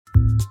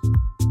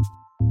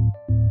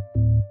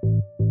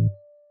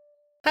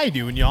How you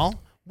doing, y'all?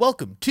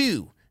 Welcome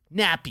to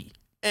Nappy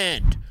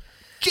and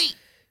G.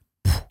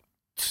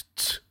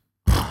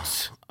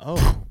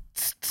 Oh,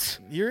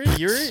 you're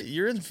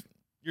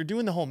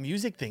doing the whole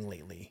music thing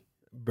lately,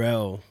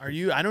 bro. Are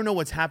you? I don't know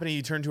what's happening.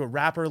 You turned to a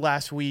rapper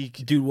last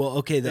week, dude. Well,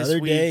 okay. The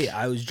other week. day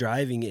I was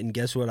driving and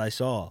guess what I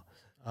saw?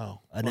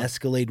 An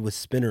Escalade with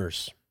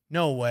spinners.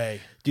 No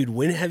way, dude.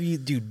 When have you,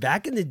 dude?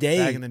 Back in the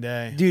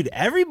day, dude.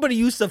 Everybody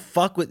used to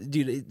fuck with,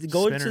 dude.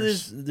 Going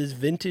Spinners. to this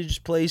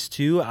vintage place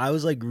too. I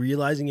was like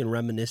realizing and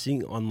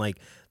reminiscing on like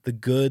the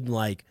good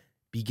like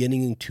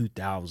beginning in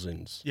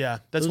 2000s. Yeah,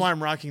 that's why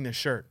I'm rocking this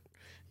shirt.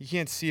 You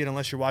can't see it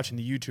unless you're watching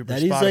the YouTube or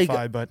That is Spotify,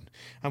 like but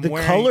I'm the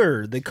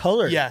wearing the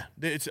color. Yeah,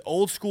 it's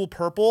old school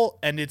purple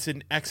and it's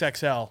an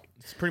XXL.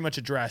 It's pretty much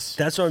a dress.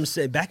 That's what I'm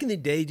saying. Back in the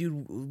day,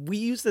 dude, we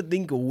used to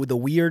think the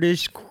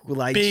weirdest,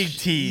 like big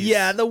tees.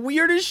 Yeah, the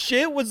weirdest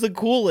shit was the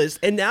coolest.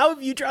 And now,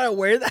 if you try to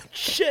wear that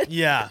shit,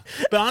 yeah.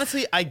 But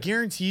honestly, I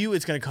guarantee you,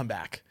 it's gonna come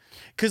back.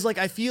 Cause like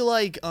I feel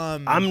like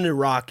I'm gonna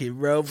rock it,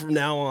 bro, from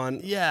now on.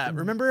 Yeah,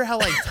 remember how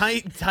like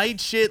tight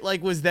shit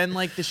like was then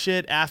like the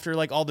shit after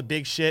like all the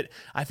big shit?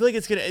 I feel like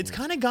it's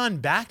kind of gone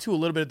back to a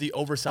little bit of the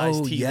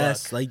oversized tee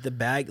look. Like the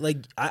bag. Like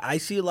I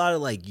see a lot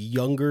of like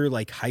younger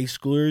like high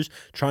schoolers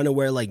trying to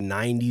wear like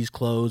 90s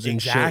clothes and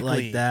shit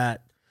like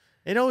that.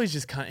 It always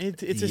just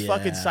it's a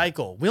fucking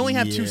cycle. We only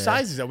have two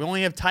sizes though. We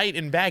only have tight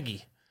and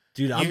baggy.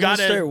 Dude, I'm gonna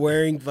start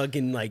wearing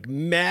fucking like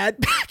mad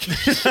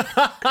baggy.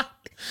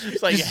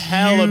 It's like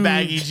hella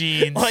baggy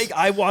jeans. Like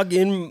I walk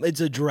in, it's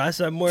a dress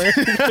I'm wearing.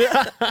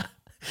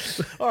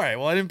 All right,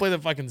 well I didn't play the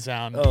fucking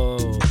sound. Oh,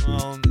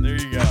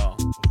 there you go.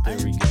 There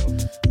we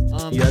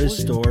go. You got a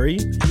story?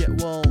 Yeah,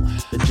 well,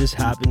 that just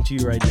happened to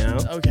you right now.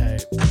 Okay,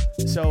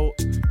 so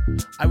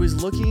I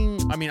was looking.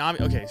 I mean,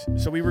 okay,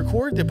 so we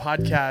record the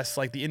podcast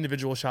like the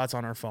individual shots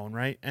on our phone,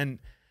 right? And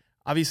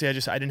obviously, I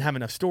didn't have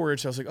enough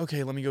storage, so I was like,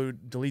 okay, let me go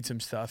delete some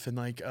stuff. And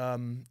like,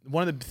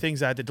 one of the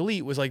things I had to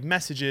delete was like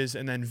messages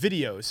and then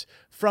videos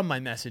from my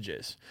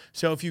messages.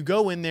 So if you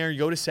go in there, you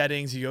go to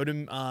settings, you go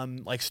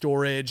to like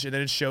storage, and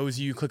then it shows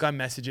you click on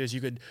messages.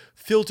 You could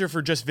filter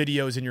for just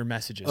videos in your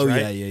messages. Oh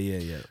right?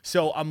 yeah.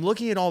 So I'm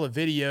looking at all the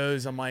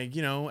videos. I'm like,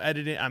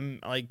 editing. I'm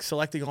like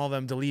selecting all of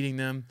them, deleting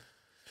them.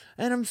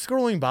 And I'm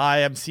scrolling by.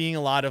 I'm seeing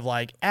a lot of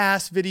like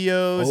ass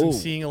videos. I'm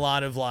seeing a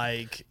lot of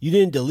like. You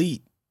didn't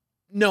delete.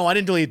 No, I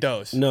didn't delete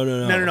those.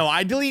 No.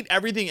 I delete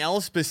everything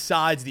else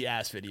besides the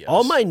ass videos.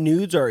 All my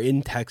nudes are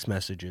in text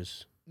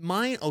messages.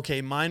 Mine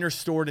are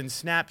stored in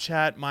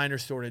Snapchat. Mine are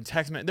stored in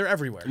text. They're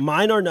everywhere.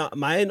 Mine are not.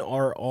 Mine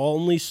are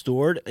only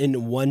stored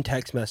in one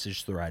text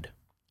message thread.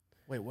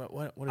 Wait, what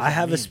does that I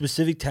have mean? a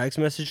specific text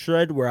message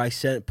thread where I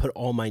put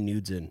all my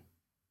nudes in.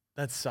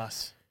 That's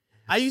sus.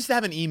 I used to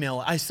have an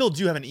email. I still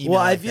do have an email.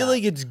 Well, I feel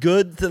like it's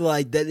good to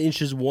like that it's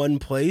just one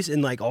place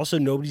and like also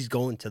nobody's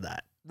going to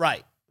that.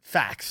 Right.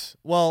 Facts.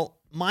 Well,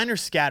 mine are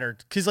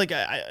scattered because like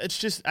it's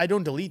just I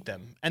don't delete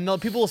them, and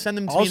people will send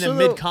them to me in the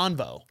mid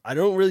convo. I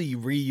don't really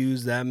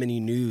reuse that many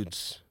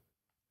nudes.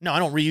 No, I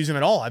don't reuse them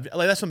at all. Like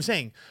that's what I'm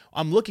saying.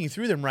 I'm looking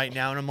through them right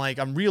now, and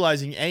I'm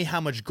realizing how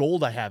much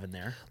gold I have in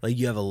there. Like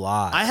you have a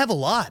lot. I have a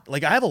lot.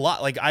 Like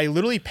I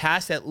literally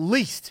passed at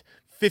least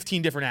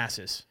 15 different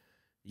asses.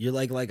 You're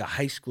like a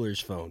high schooler's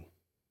phone.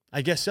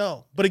 I guess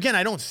so, but again,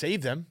 I don't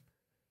save them.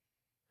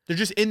 They're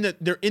just in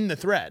the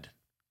thread.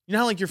 You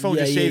know how like your phone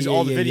just saves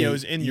all the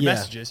videos in your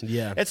messages?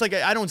 Yeah. It's like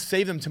I don't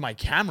save them to my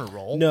camera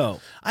roll.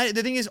 No.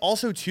 The thing is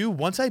also too,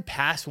 once I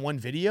pass one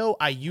video,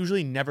 I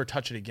usually never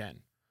touch it again.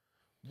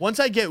 Once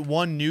I get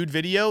one nude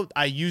video,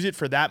 I use it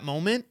for that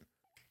moment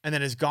and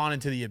then it's gone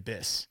into the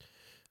abyss.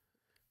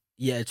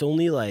 Yeah, there's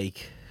only like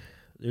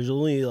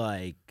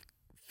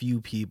few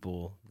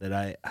people that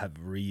I have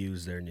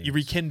reused their nudes. You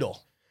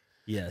rekindle.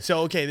 Yes. So,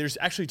 okay, there's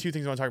actually two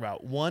things I want to talk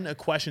about. One, a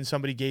question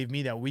somebody gave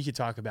me that we could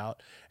talk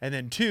about. And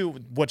then two,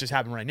 what just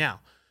happened right now.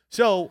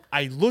 So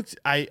I looked,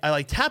 I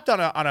like tapped on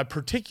a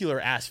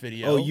particular ass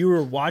video. Oh, you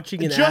were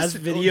watching an ass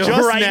video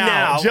right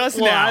now. Just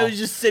now. I was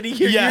just sitting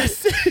here.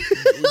 Yes.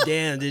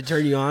 Damn, did it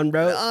turn you on,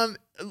 bro?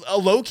 A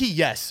low key,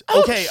 yes.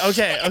 Okay.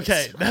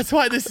 That's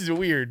why this is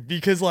weird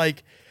because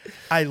like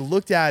I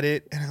looked at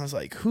it and I was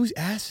like, whose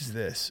ass is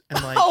this?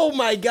 And like, oh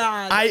my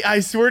God.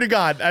 I swear to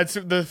God, that's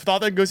the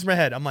thought that goes through my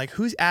head. I'm like,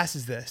 whose ass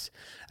is this?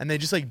 And they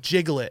just like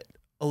jiggle it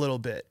a little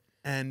bit.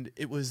 And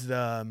it was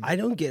the. I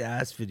don't get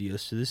ass videos,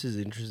 so this is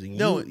interesting.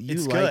 No, you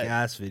it's like good.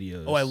 Ass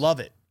videos. Oh, I love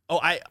it.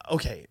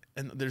 Okay.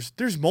 And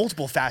there's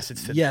multiple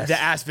facets to the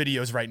ass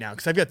videos right now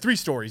because I've got 3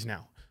 stories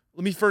now.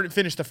 Let me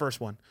finish the first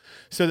one.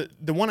 So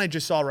the one I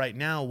just saw right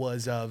now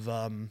was of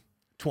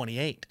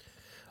 28.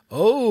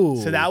 Oh.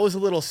 So that was a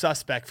little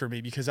suspect for me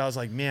because I was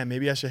like, man,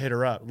 maybe I should hit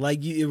her up.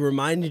 Like it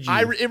reminded you.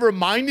 It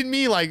reminded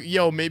me like,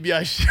 yo, maybe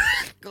I should.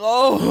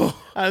 Oh.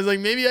 I was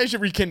like, maybe I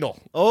should rekindle.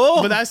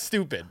 Oh. But that's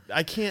stupid.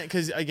 I can't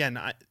because again,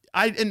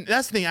 and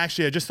that's the thing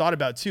actually I just thought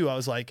about too. I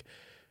was like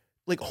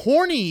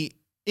horny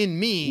in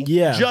me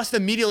just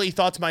immediately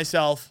thought to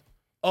myself,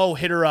 oh,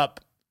 hit her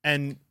up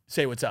and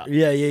say what's up.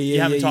 Yeah.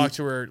 You haven't talked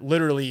to her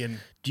literally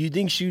in. Do you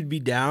think she would be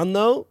down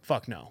though?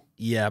 Fuck no.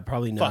 Yeah,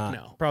 probably not.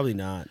 no. Probably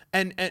not.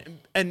 And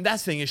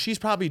that's the thing is she's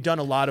probably done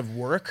a lot of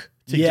work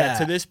to Yeah. get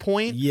to this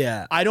point.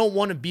 Yeah. I don't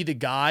want to be the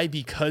guy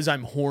because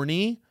I'm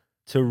horny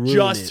To ruin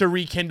just it. to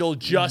rekindle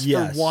just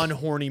Yes. for one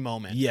horny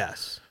moment.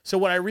 Yes. So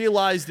what I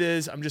realized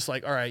is I'm just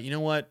like, all right, you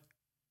know what?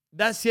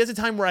 That's a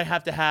time where I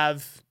have to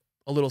have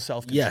a little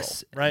self-control.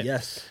 Yes. Right?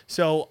 Yes.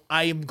 So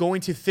I am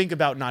going to think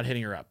about not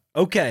hitting her up.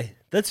 Okay.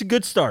 That's a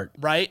good start.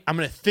 Right? I'm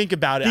going to think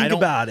about it. Think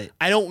about it.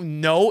 I don't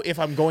know if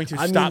I'm going to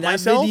I stop mean, that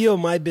myself. video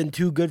might have been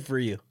too good for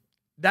you.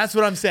 That's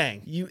what I'm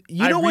saying. You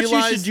I know what you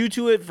realized- should do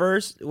to it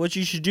first? What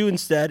you should do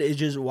instead is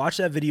just watch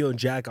that video and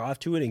jack off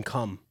to it and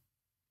come.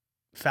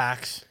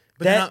 Facts.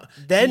 But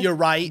Then you're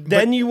right.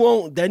 Then you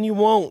won't. Then you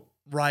won't.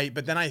 Right,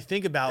 but then I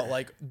think about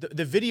like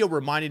the video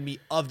reminded me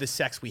of the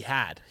sex we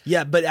had.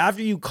 Yeah, but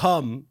after you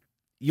come,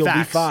 you'll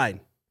Facts. be fine.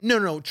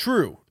 No,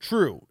 true.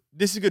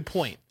 This is a good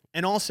point.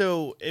 And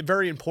also,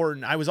 very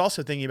important, I was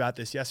also thinking about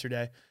this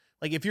yesterday.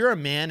 Like, if you're a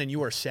man and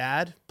you are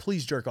sad,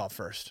 please jerk off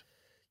first.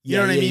 You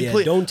know what I mean? Yeah.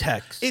 Please- Don't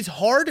text. It's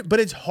hard, but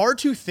it's hard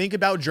to think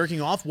about jerking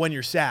off when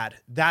you're sad.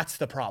 That's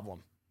the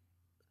problem.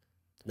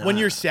 When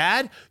Nah. you're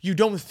sad, you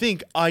don't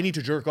think, I need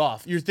to jerk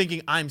off. You're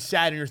thinking, I'm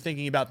sad, and you're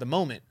thinking about the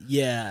moment.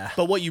 Yeah.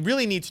 But what you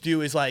really need to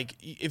do is, like,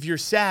 if you're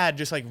sad,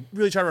 just, like,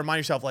 really try to remind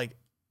yourself, like,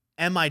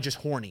 am I just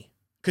horny?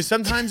 Because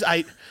sometimes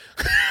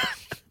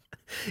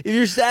If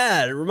you're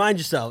sad, remind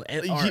yourself.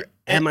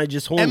 Am I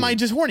just horny? Am I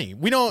just horny?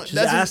 We don't.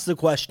 Just ask the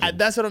question.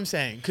 That's what I'm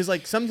saying. Because,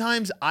 like,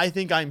 sometimes I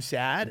think I'm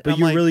sad, But I'm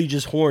you're like, really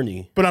just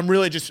horny. but I'm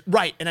really just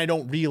right, and I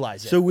don't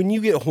realize it. So when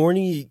you get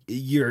horny,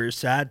 you're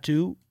sad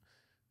too?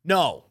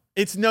 no,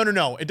 it's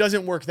no. It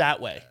doesn't work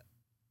that way.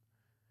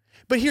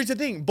 But here's the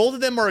thing: both of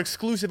them are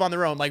exclusive on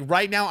their own. Like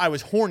right now, I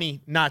was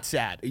horny, not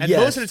sad, and Yes.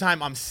 most of the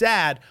time, I'm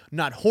sad,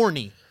 not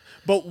horny.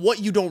 But what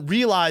you don't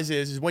realize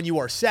is when you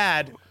are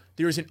sad,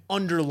 there is an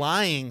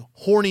underlying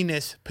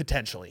horniness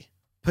potentially.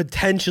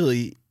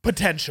 Potentially.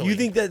 Potentially, You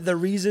think that the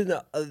reason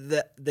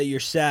that you're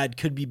sad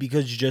could be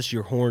because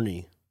you're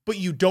horny? but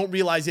you don't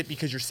realize it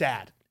because you're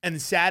sad,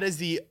 and sad is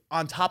the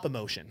on top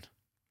emotion.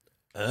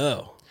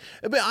 Oh.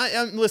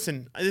 But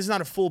listen, this is not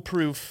a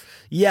foolproof.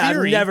 Yeah,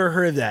 theory. I've never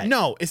heard of that.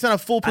 No, it's not a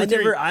foolproof.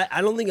 theory.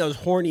 I don't think I was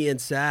horny and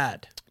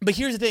sad. But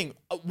here's the thing.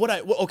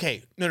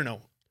 Okay,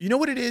 no. You know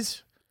what it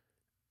is?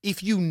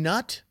 If you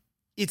nut,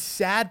 it's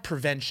sad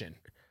prevention.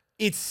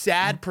 It's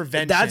sad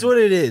prevention. That's what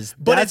it is.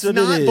 But That's it's what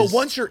not. it is. But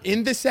once you're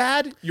in the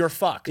sad, you're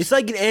fucked. It's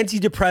like an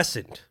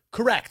antidepressant.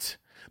 Correct.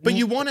 But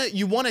you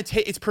wanna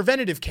take. It's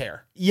preventative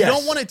care. Yes. You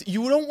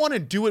don't want to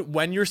do it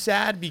when you're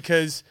sad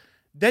because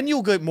then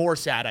you'll get more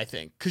sad. I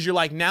think because you're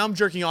like, now I'm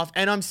jerking off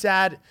and I'm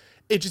sad.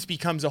 It just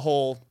becomes a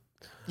whole.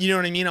 You know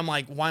what I mean? I'm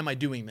like, why am I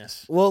doing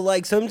this? Well,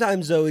 like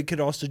sometimes though, it could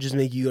also just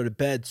make you go to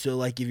bed. So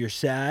like if you're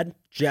sad,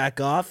 jack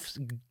off,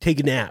 take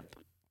a nap.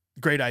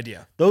 Great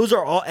idea. Those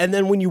are all, and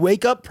then when you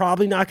wake up,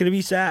 probably not going to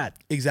be sad.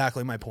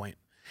 Exactly my point.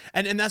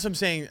 And that's what I'm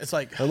saying. It's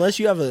like, Unless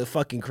you have a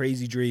fucking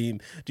crazy dream,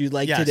 dude.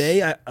 Like Yes.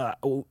 today,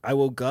 I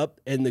woke up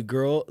and the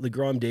girl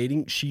I'm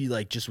dating, she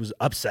like just was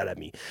upset at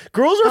me.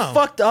 Girls are Oh,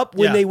 fucked up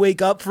when yeah. they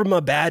wake up from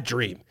a bad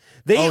dream.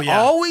 They Oh,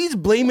 yeah. always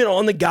blame it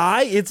on the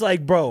guy. It's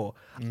like, bro,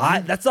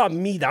 that's not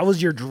me. That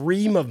was your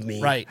dream of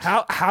me. Right.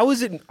 How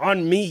is it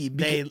on me?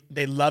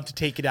 they love to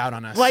take it out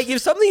on us. Like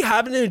if something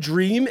happened in a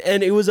dream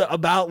and it was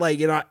about like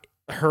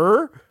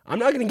her, I'm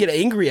not gonna get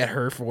angry at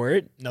her for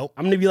it. Nope.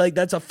 I'm gonna be like,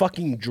 that's a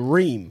fucking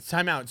dream.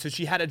 Time out. So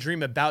she had a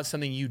dream about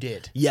something you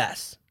did.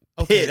 Yes.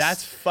 Okay,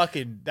 Pissed.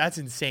 that's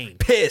insane.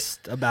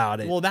 Pissed about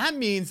it. Well, that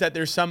means that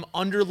there's some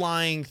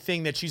underlying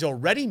thing that she's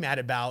already mad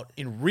about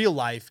in real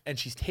life, and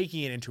she's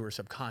taking it into her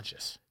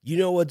subconscious. You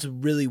know what's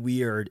really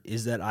weird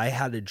is that I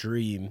had a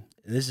dream,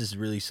 and this is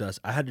really sus.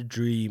 I had a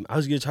dream. I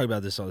was going to talk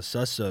about this on the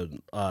sus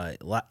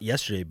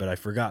yesterday, but I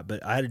forgot.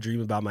 But I had a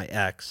dream about my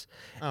ex,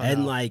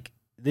 and no. like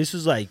this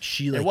was like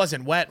she like It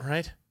wasn't wet,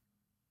 right?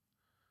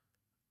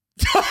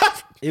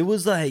 it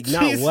was like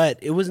not Jeez. wet.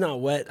 It was not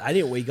wet. I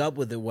didn't wake up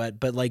with it wet,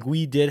 but like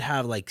we did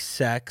have like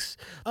sex.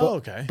 But, Oh,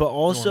 okay. But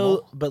also,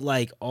 Normal. but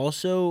like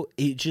also,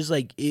 it just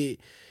like it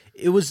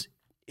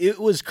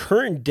was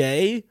current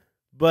day,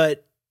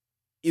 but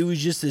it was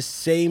just the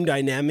same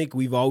dynamic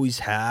we've always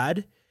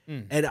had.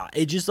 And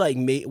it just like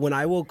made, when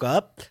I woke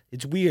up,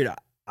 it's weird.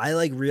 I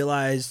like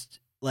realized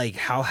like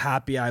how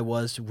happy I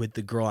was with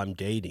the girl I'm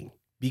dating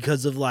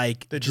because of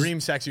like The just-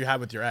 dream sex you had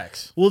with your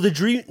ex. Well, the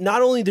dream,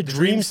 not only the dream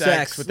dream sex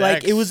sex, with the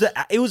like ex.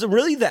 it was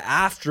really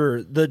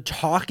the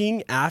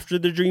talking after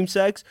the dream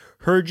sex,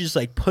 her just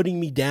like putting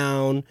me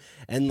down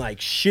and like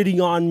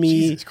shitting on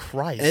me. Jesus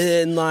Christ. And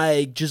then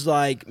like just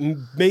like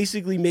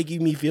basically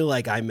making me feel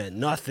like I meant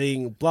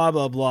nothing, blah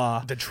blah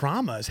blah. The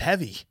trauma is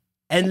heavy.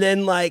 And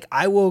then like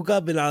I woke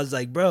up and I was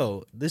like,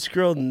 bro, this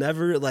girl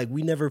never like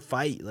we never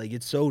fight. Like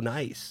it's so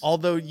nice.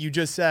 Although you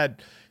just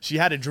said she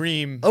had a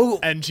dream Oh.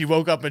 and she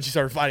woke up and she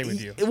started fighting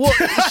with you. Well,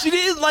 she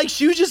didn't like.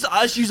 She was just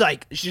us. She's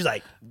like,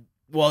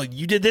 well,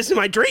 you did this in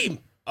my dream.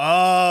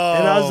 Oh.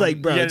 And I was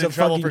like, bro, you get it's in a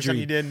trouble fucking for something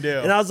dream. you didn't do.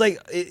 And I was like,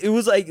 it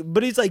was like,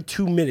 but it's like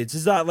 2 minutes.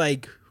 It's not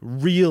like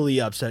really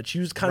upset. She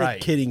was kind of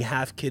Right. kidding,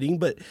 half kidding,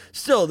 but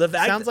still, the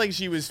fact Sounds like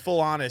she was full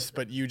honest,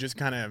 but you just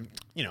kind of,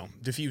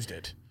 diffused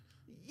it.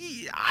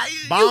 I,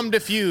 Bomb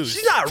diffused.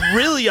 she's not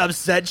really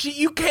upset.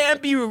 You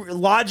can't be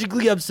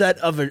logically upset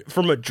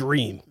from a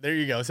dream. There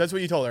you go. So that's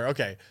what you told her.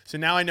 Okay. So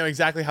now I know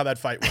exactly how that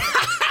fight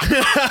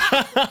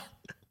went.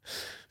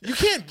 You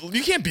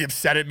can't be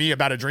upset at me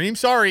about a dream.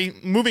 Sorry.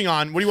 Moving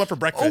on. What do you want for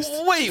breakfast?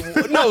 Oh, wait,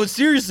 no,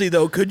 seriously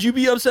though, could you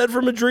be upset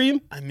from a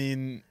dream? I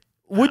mean,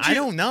 Would I you?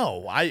 don't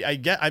know.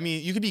 I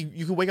mean, you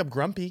could wake up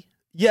grumpy.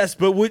 Yes,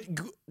 but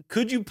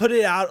could you put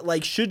it out?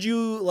 Like, should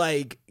you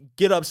like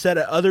get upset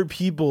at other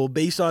people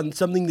based on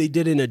something they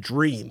did in a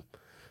dream?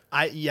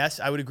 Yes,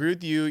 I would agree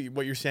with you.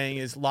 What you're saying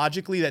is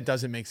logically that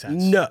doesn't make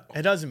sense. No.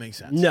 It doesn't make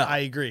sense. No. I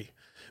agree.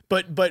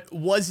 But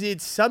was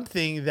it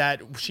something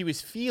that she was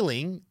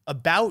feeling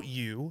about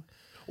you,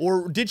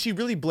 or did she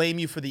really blame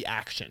you for the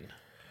action?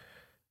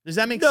 Does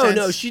that make sense?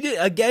 No, she did.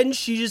 Again,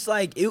 she just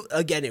like it.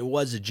 Again, it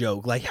was a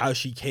joke. Like how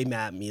she came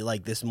at me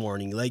like this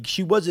morning. Like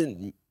she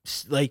wasn't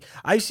like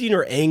I've seen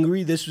her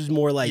angry. This was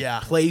more like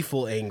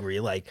playful angry.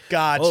 Like,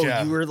 Gotcha.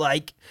 Oh,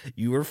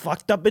 you were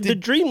fucked up in the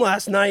dream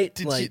last night.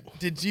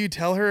 Did you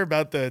tell her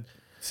about the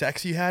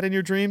sex you had in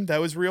your dream? That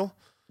was real?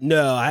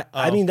 No,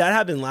 I mean that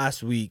happened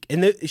last week,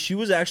 and she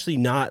was actually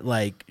not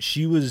like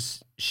she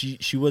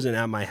wasn't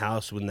at my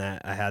house when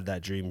I had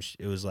that dream.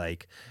 It was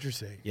like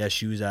Interesting. Yeah,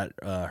 she was at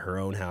her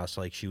own house,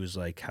 like she was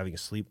like having a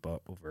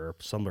sleepover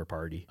slumber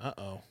party. Yeah.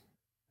 Were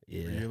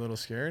you a Yeah, little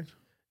scared?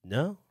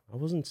 no, I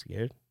wasn't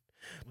scared.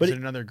 Was it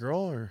another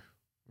girl or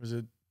was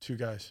it two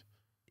guys?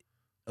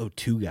 Oh,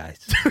 two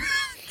guys.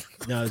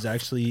 No, it was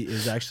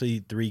actually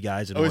three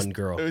guys and one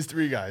girl. It was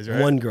three guys,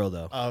 right? One girl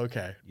though. Oh,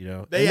 okay. You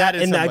know, They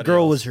added and that somebody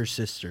girl else. was her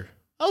sister.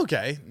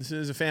 Okay. This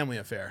is a family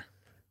affair.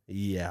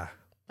 Yeah,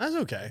 That's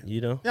okay.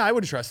 you know. Yeah, I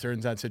would trust her in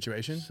that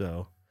situation.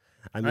 So,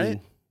 I Right?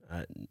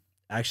 mean,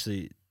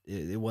 actually,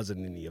 it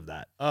wasn't any of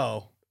that.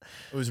 Oh,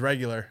 it was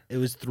regular. It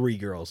was three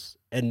girls,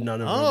 and none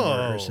of them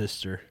were her Oh.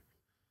 sister.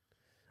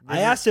 I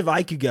asked if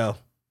I could go.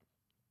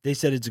 They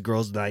said it's a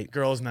girls' night.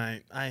 Girls'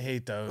 night. I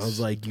hate those. I was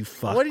like, you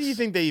fucks. what do you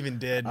think they even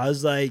did? I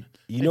was like,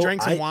 They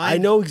drank some I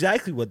wine? know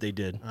exactly what they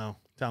did. Oh,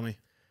 tell me.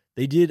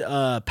 They did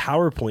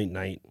PowerPoint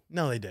night.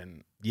 No, they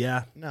didn't.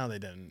 Yeah. No, they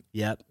didn't.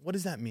 Yep. What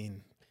does that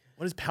mean?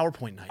 What is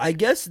PowerPoint night? I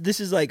guess this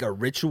is like a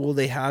ritual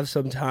they have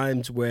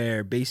sometimes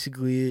where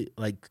basically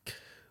like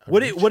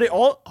what it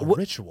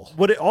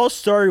all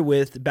started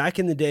with back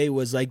in the day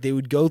was like they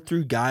would go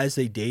through guys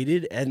they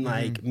dated and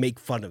like make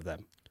fun of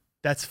them.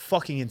 That's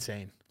fucking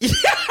insane.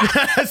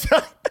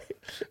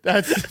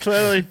 That's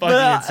literally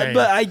fucking insane.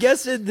 But I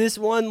guess in this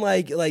one,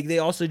 like they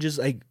also just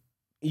like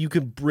you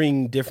could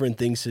bring different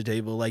things to the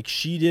table. Like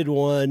she did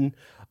one.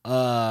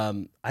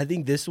 I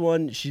think this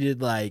one she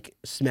did like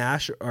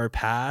smash or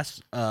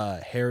pass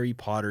Harry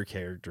Potter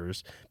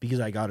characters because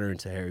I got her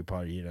into Harry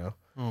Potter, you know.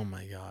 Oh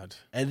my god.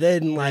 And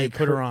then Like like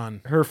put her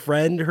on. her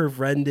friend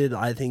did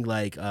I think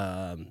like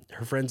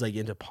her friend's like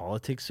into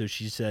politics, so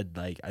she said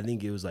like I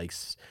think it was like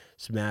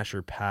smash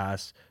or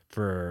pass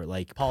for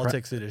like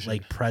Politics edition.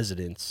 like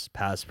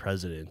past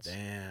presidents.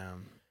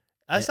 Damn.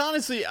 That's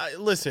honestly,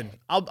 listen,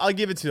 I'll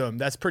give it to him.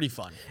 That's pretty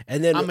fun.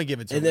 And then I'm gonna give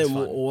it to and him. then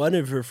It's fun. one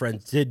of her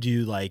friends did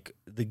do like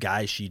the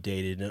guy she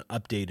dated an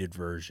updated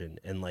version,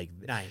 and like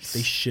Nice.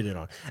 they shitted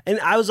on. And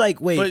I was like,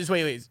 wait, But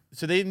wait.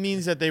 So that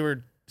means that they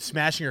were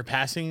smashing or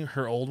passing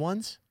her old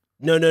ones?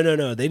 no.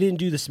 They didn't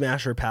do the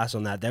smash or pass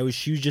on that.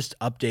 She was just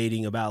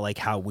updating about like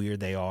how weird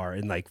they are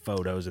in like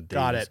photos and things.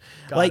 Got it.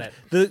 Like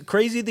the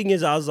crazy thing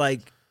is, I was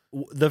like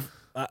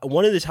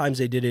one of the times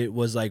they did it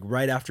was like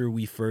right after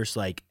we first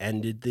like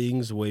ended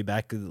things way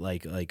back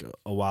like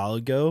a while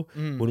ago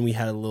when we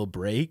had a little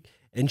break,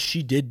 and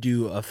she did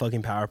do a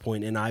fucking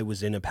PowerPoint and I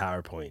was in a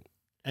PowerPoint.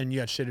 And you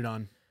got shitted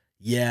on.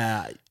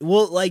 Yeah.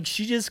 Well, like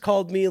she just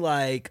called me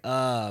like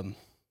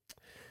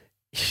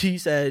she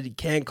said he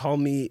can't call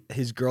me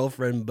his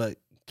girlfriend but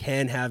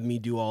can have me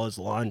do all his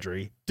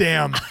laundry.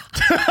 Damn.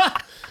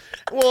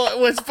 Well,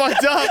 what's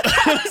fucked up?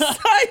 It's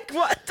like,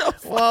 what the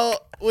fuck?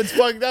 Well, what's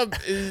fucked up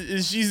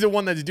is she's the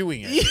one that's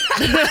doing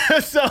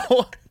it.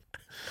 So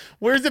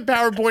where's the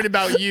PowerPoint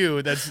about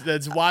you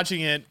that's watching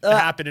it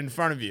happen in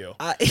front of you?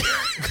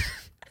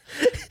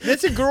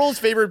 That's a girl's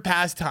favorite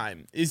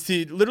pastime is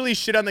to literally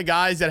shit on the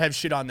guys that have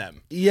shit on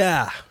them.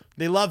 Yeah.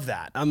 They love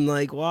that. I'm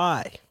like,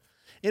 why?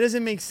 It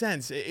doesn't make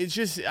sense. It's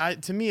just,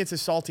 to me, it's a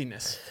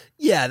saltiness.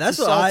 Yeah, that's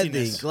It's what I saltiness.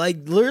 think. Like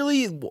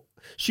literally,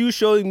 she was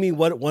showing me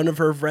what one of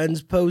her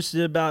friends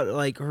posted about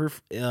like her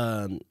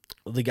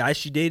the guy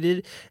she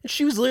dated, and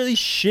she was literally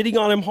shitting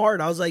on him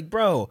hard. I was like,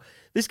 bro,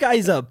 this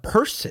guy's a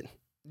person.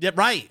 Yeah,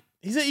 right.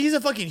 He's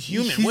a fucking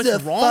human. He's What's a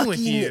wrong with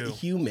fucking you?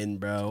 Human,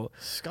 bro.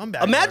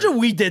 Scumbag. Imagine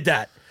we did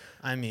that.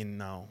 I mean,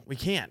 no, we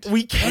can't.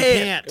 We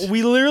can't.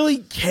 We literally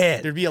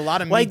can't. There'd be a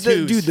lot of like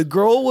Me Too's. the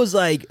girl was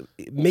like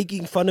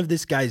making fun of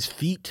this guy's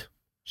feet.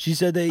 She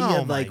said that he Oh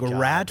had my like God.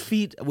 rat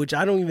feet, which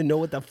I don't even know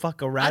what the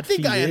fuck a rat I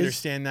think feet I is.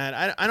 understand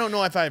that. I don't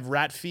know if I have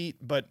rat feet,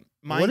 but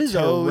my What is a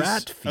toes.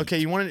 rat feet? Okay,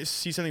 you want to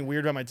see something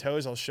weird about my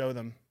toes? I'll show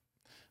them.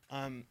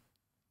 Oh.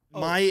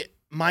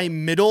 my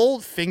middle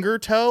finger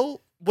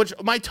toe, which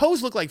my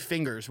toes look like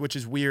fingers, which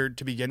is weird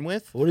to begin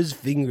with. What is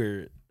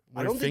finger? I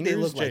What don't think they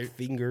fingers, look like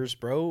fingers,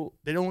 bro.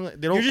 They don't.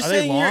 You're just are they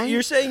saying long?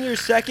 you're saying your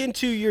second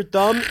to your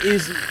thumb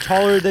is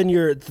taller than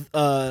your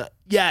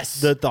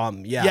yes. the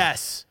thumb. Yeah.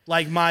 Yes.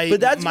 Like my. But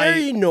that's my,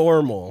 very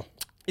normal.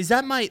 Is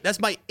that that's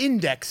my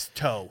index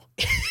toe.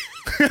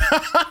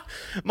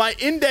 My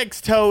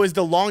index toe is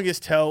the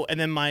longest toe, and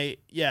then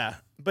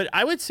But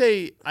I would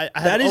say I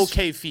have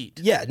okay feet.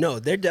 Yeah, no,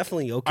 they're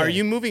definitely okay. Are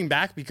you moving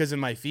back because of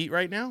my feet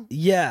right now?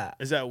 Yeah.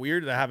 Is that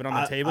weird that I have it on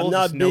the table? I'm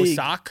not Just big, no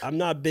sock. I'm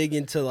not big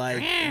into like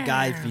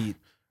guy feet.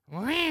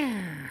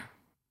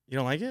 You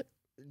don't like it?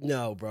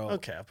 No, bro.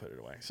 Okay, I'll put it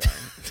away.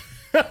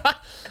 Sorry.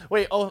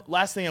 Wait. Oh,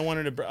 last thing I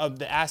wanted to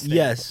the ass thing.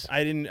 Yes.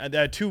 I didn't.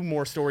 There are two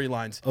more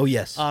storylines. Oh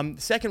yes. The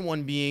second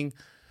one being,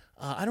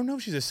 I don't know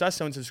if she's a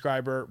Susszone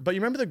subscriber, but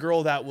you remember the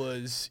girl that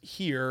was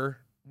here,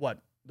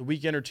 the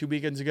weekend or 2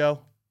 weekends ago?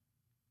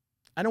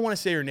 I don't want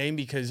to say her name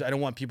because I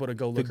don't want people to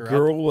go look her up. The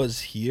girl was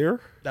here?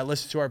 That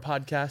listens to our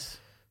podcast.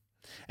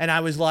 And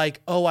I was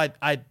like, oh, I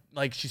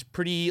like, she's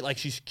pretty, like,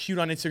 she's cute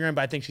on Instagram,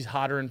 but I think she's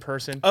hotter in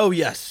person. Oh,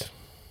 yes.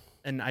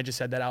 And I just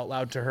said that out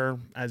loud to her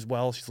as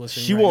well. She's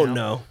listening. She right won't now.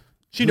 know.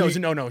 She knows.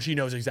 No, she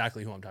knows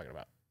exactly who I'm talking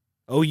about.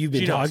 Oh, you've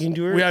been She knows. talking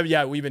to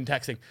her? We've been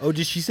texting. Oh,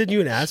 did she send you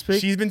an ass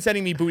pic? She's been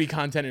sending me booty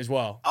content as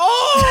well.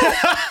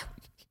 Oh!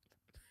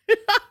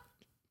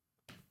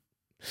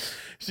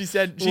 She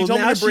said she Well, told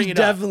me now to bring she it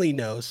up. definitely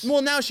knows.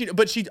 Well, now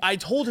I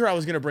told her I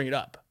was going to bring it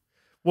up.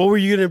 What were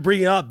you going to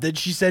bring up? Did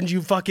she send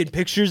you fucking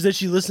pictures that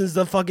she listens to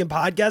the fucking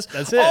podcast?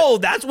 That's it. Oh,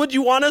 that's what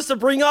you want us to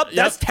bring up? Yep.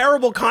 That's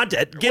terrible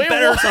content. Get Wait,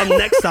 better what? some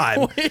next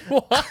time. Wait,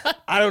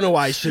 what? I don't know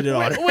why I shit it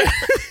on her. Wait.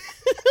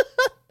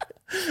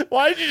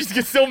 Why did you just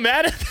get so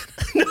mad at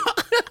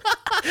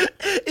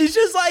It's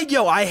just like,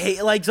 yo, I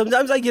hate, like,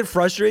 sometimes I get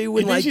frustrated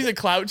when, You think like, she's a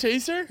clout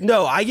chaser?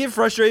 no, I get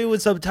frustrated when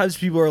sometimes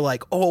people are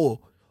like, oh,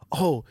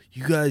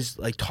 you guys,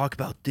 like, talk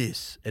about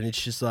this. And it's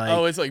just like,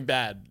 Oh, it's like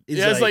bad. It's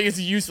It's like- it's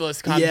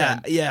useless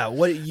content. yeah,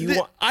 what you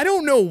want? I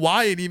don't know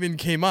why it even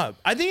came up.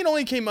 I think it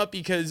only came up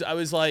because I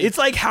was like, It's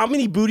like, how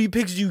many booty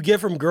pics do you get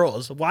from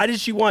girls? Why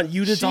did she want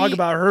you to talk She-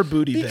 about her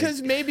booty pics?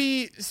 because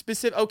maybe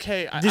specific.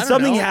 Okay, I Did don't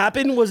something know.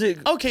 happen? Was it?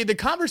 Okay, the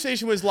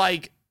conversation was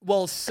like,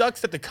 well,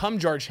 sucks that the cum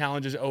jar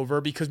challenge is over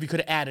because we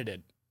could have added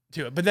it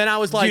to it. But then I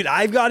was like, Dude,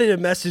 I've gotten a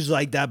message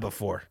like that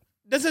before.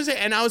 that's what I'm saying.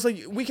 And I was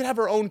like, we could have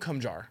our own cum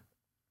jar.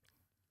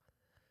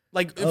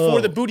 Like Oh.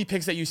 for the booty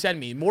pics that you send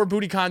me, more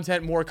booty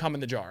content, more cum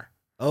in the jar.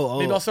 Oh,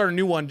 Maybe I'll start a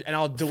new one and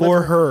I'll deliver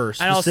for her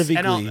and I'll-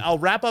 specifically. And I'll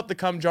wrap up the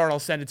cum jar and I'll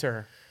send it to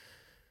her.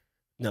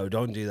 No,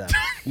 don't do that.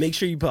 Make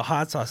sure you put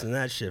hot sauce in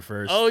that shit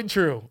first. Oh,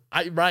 true.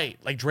 Right,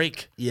 like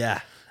Drake.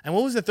 Yeah. And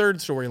what was the third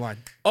storyline?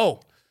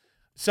 Oh,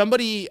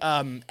 somebody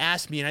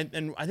asked me,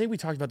 and I think we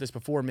talked about this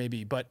before,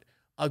 maybe, but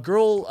a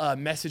girl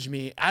messaged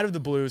me out of the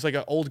blue. It's like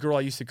an old girl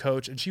I used to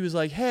coach, and she was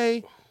like,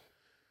 "Hey,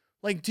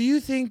 like, do you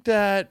think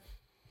that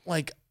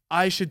like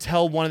I should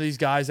tell one of these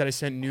guys that I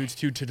sent nudes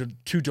to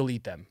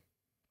delete them?"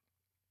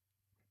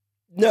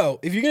 No,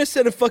 if you're gonna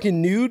send a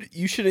fucking nude,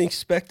 you shouldn't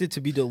expect it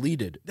to be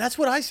deleted. That's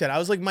what I said. I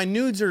was like, my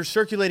nudes are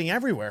circulating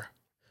everywhere.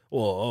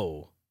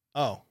 Whoa.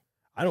 Oh,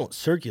 I don't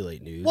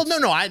circulate nudes. well,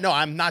 no,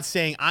 I'm not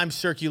saying I'm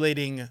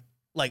circulating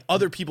like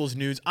other people's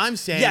nudes. I'm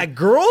saying, Yeah,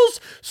 girls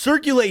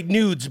circulate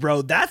nudes,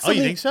 bro. That's Oh, you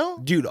something- think so?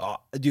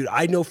 Dude,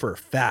 I know for a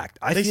fact.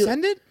 they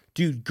send it.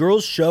 Dude,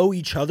 girls show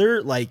each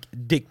other like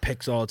dick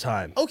pics all the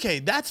time. Okay,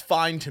 that's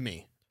fine to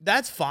me.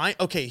 That's fine.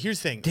 Okay,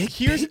 here's the thing. Dick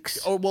here's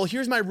pics?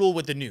 here's my rule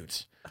with the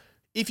nudes.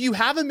 If you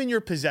have them in your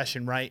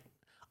possession, right?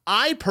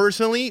 I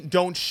personally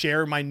don't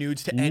share my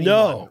nudes to anyone,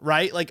 No.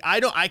 right? Like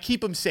I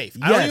keep them safe.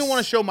 I don't Yes. even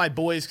want to show my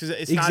boys because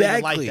it's not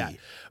even like Exactly. that.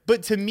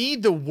 But to me,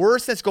 the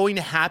worst that's going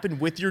to happen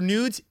with your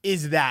nudes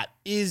is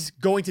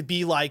going to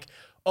be like,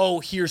 oh,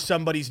 here's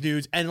somebody's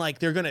nudes, and like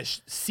they're gonna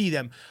see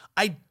them.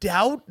 I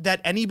doubt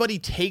that anybody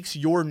takes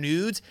your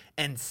nudes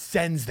and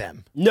sends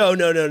them. No. You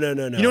know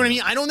what I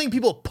mean? I don't think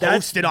people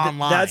post it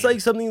online. That's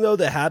like something though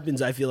that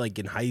happens. I feel like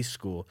in high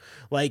school,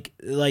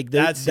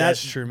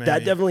 That's true, maybe.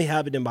 That definitely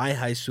happened in my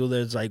high school.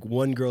 There's like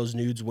one girl's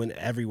nudes went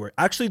everywhere.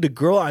 Actually, the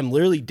girl I'm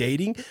literally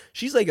dating,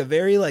 she's like a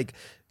very like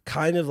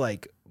kind of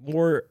like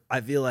more.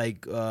 I feel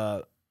like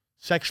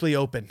sexually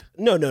open.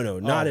 no,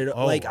 not at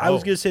all. Like I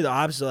was oh. gonna say the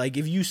opposite. Like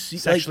if you see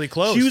Sexually like,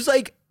 close. she was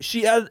like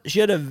she had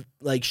a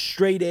like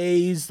straight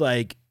A's.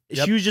 Like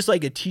Yep. she was just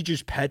like a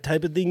teacher's pet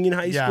type of thing in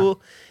high Yeah. school.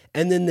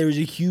 And then there was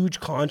a huge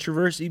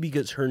controversy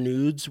because her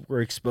nudes were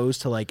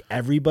exposed to like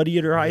everybody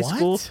at her high What?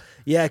 school.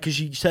 Yeah, because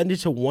she sent it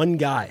to one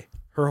guy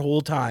her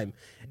whole time,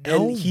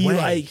 No and he way.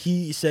 like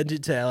he sent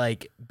it to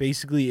like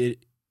basically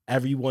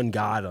everyone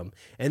got him,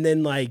 and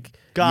then like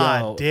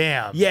God yo,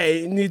 damn. yeah,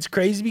 and it's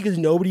crazy because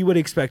nobody would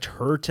expect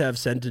her to have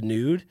sent a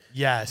nude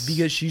Yes.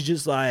 because she's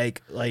just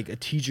like a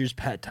teacher's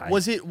pet type.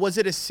 was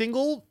it a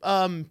single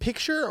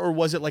picture or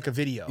was it like a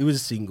video? It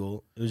was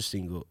single. It was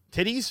single.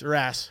 Titties or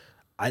ass?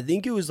 I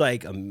think it was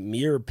like a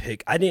mirror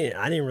pic. I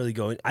didn't really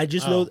go in. I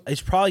just Oh. know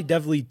it's probably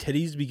definitely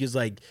titties because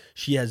like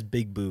she has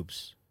big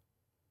boobs.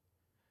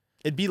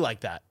 It'd be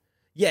like that.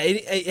 Yeah,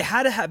 it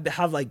had to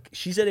have like,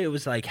 she said it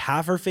was like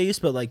half her face,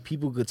 but like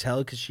people could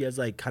tell because she has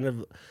like kind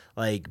of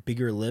like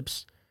bigger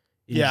lips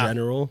in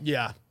general.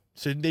 Yeah.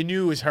 So they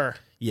knew it was her.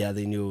 Yeah,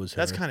 they knew it was her.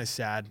 That's kind of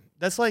sad.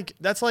 That's like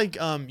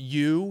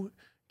you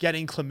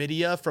getting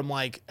chlamydia from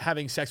like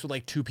having sex with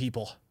like 2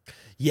 people.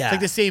 Yeah. It's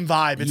like the same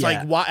vibe. It's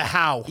like, why,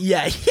 how?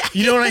 Yeah.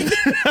 You know what I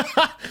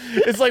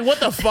mean? It's like, what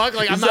the fuck?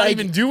 Like, I'm not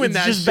even doing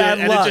that shit,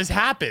 and it just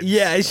happens.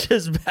 Yeah, it's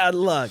just bad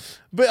luck.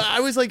 But I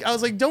was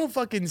like, don't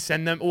fucking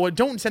send them, or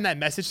don't send that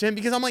message to him,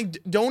 because I'm like,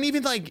 don't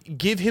even like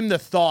give him the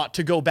thought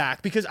to go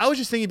back, because I was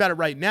just thinking about it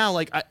right now.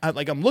 Like,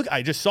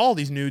 I just saw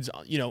these nudes,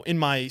 you know, in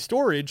my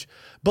storage,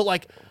 but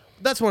like,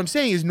 that's what I'm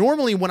saying is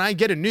normally when I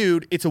get a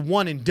nude, it's a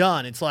one and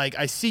done. It's like,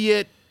 I see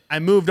it, I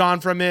moved on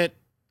from it,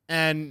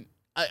 and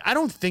I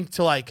don't think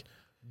to like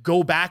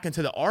go back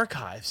into the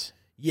archives.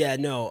 Yeah,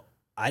 no,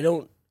 I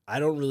don't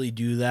really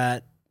do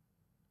that.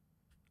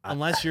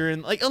 Unless you're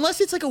in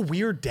unless it's like a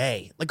weird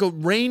day, like a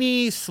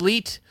rainy,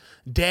 sleet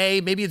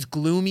day. Maybe it's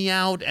gloomy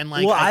out and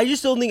like. Well, I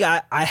just don't think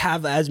I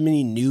have as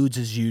many nudes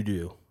as you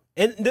do,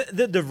 and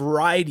the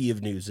variety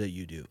of nudes that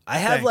you do. I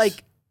have Thanks.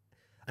 like.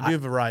 I do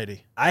have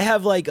variety. I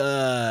have like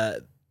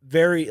a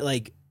very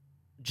like,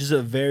 just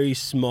a very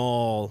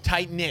small,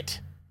 Tight knit.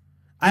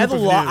 I have a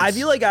lot. Nudes. I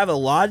feel like I have a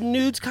lot of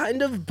nudes,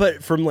 kind of,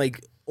 but from like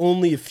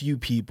only a few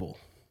people.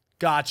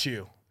 Got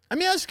you. I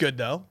mean, that's good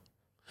though.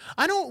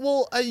 I don't.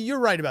 Well, you're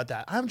right about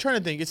that. I'm trying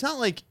to think. It's not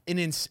like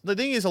the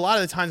thing is, a lot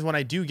of the times when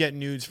I do get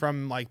nudes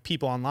from like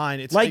people online,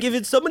 it's Like if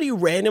it's somebody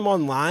random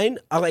online,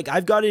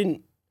 I've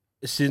gotten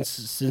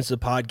since the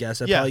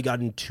podcast, I've probably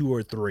gotten 2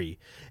 or 3,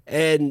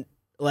 and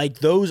like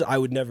those I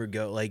would never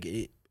go. Like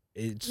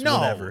it's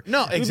whatever.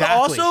 No, But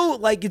exactly. also,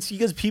 like it's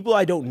because people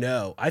I don't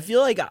know. I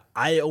feel like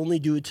I only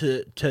do it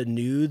to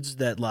nudes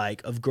that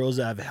like of girls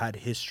that I've had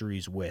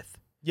histories with.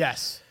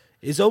 Yes.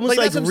 It's almost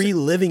like that's what I'm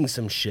reliving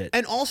some shit.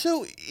 And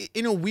also,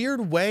 in a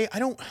weird way, I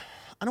don't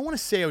want to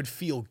say I would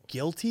feel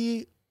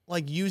guilty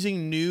like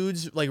using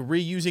nudes, like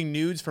reusing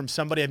nudes from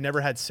somebody I've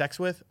never had sex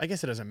with. I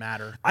guess it doesn't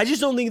matter. I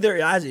just don't think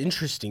they're as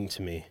interesting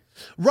to me.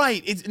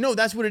 Right.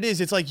 That's what it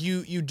is. It's like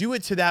you do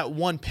it to that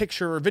one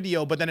picture or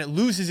video, but then it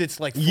loses its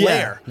like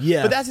flair.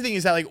 Yeah. But that's the thing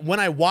is that like when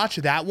I watch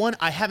that one,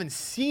 I haven't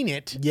seen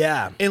it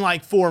Yeah. in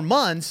like 4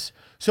 months.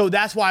 So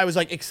that's why I was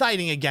like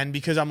exciting again,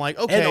 because I'm like,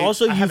 okay. And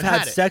also I you've haven't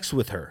had it. sex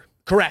with her.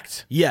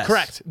 Correct. Yes.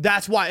 Correct.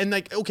 That's why. And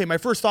like, okay, my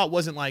first thought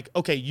wasn't like,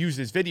 okay, use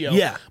this video.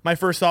 Yeah. My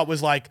first thought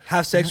was like,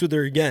 Have sex with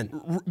her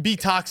again. be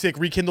toxic,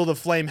 rekindle the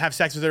flame, have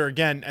sex with her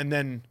again, and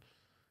then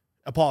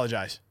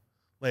apologize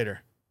later.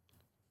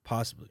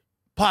 Possibly.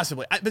 But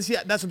see,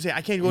 that's what I'm saying.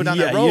 I can't go down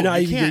that Yeah, road. you're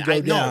not You even can't.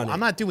 gonna go down I'm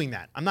it. not doing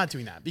that. I'm not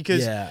doing that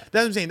because that's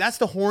what I'm saying. That's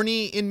the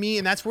horny in me,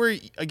 and that's where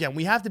again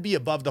we have to be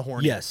above the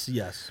horny. Yes.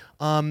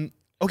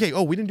 Okay.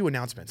 Oh, we didn't do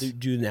announcements.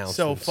 Do announcements.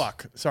 So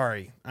fuck.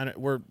 Sorry,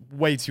 we're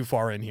way too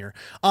far in here.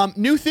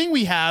 New thing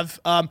we have.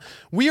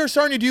 We are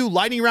starting to do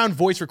lightning round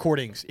voice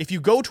recordings. If you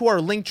go to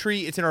our link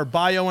tree, it's in our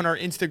bio on our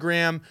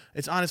Instagram.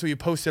 It's honestly we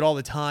post it all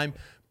the time.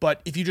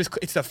 But if you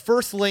it's the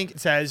first link. It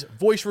says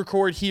voice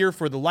record here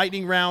for the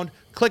lightning round.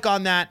 Click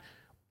on that.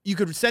 You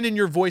could send in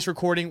your voice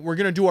recording. We're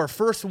going to do our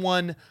first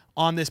one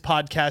on this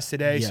podcast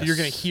today. Yes. So you're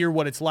going to hear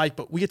what it's like,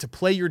 but we get to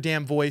play your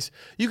damn voice.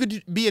 You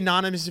could be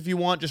anonymous if you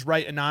want. Just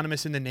write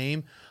anonymous in the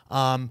name.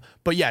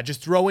 But yeah,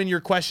 just throw in your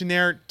question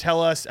there.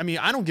 Tell us. I mean,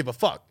 I don't give a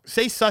fuck.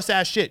 Say sus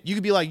ass shit. You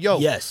could be like, yo,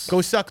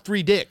 go suck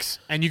 3 dicks.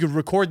 And you could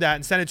record that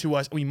and send it to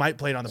us. We might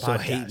play it on the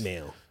podcast. hate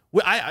mail.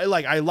 Well, I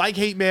like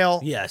hate mail.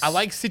 Yes. I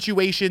like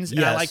situations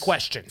and I like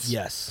questions.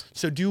 Yes.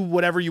 So do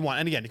whatever you want.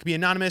 And again, it could be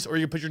anonymous or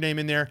you can put your name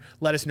in there.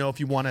 Let us know if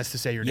you want us to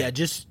say your name. Yeah,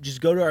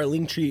 just go to our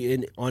link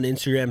tree on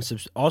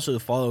Instagram. Also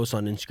follow us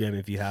on Instagram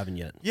if you haven't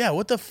yet. Yeah,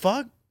 what the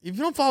fuck? If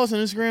you don't follow us on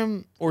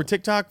Instagram or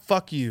TikTok,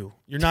 fuck you.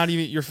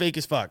 You're fake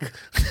as fuck.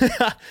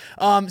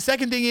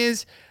 Second thing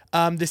is,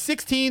 the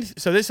 16th,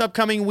 so this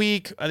upcoming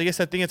week, I think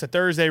it's a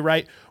Thursday,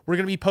 right? We're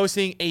going to be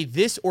posting a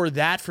this or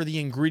that for the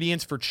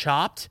ingredients for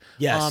Chopped.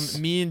 Yes.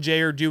 Me and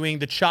Jay are doing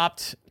the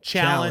Chopped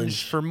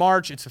challenge for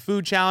March. It's a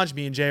food challenge.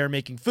 Me and Jay are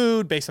making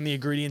food based on the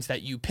ingredients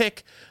that you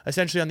pick,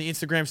 essentially on the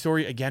Instagram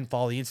story. Again,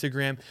 follow the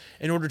Instagram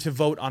in order to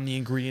vote on the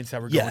ingredients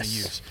that we're going to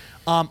use.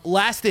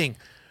 Last thing.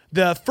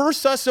 The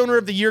first Sus Owner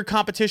of the Year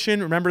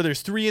competition. Remember,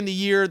 there's 3 in the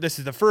year. This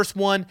is the first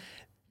one.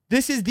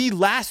 This is the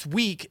last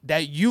week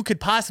that you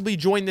could possibly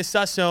join the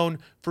Sus Zone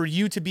for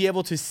you to be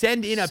able to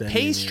send in a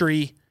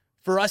pastry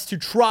for us to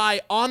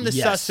try on the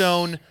Sus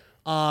Zone,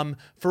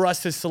 for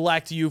us to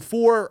select you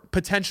for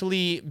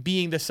potentially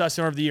being the Sus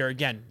Owner of the Year.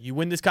 Again, you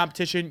win this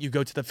competition, you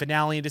go to the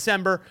finale in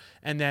December,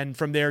 and then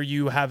from there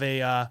you have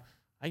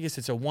I guess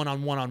it's a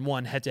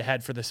one-on-one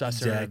head-to-head for the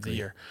Sus Owner of the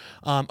Year.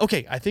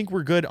 Okay, I think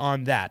we're good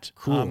on that.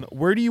 Cool.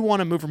 Where do you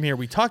want to move from here?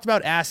 We talked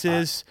about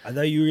asses. I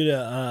thought you were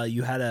gonna.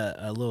 You had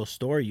a little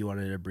story you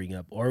wanted to bring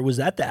up, or was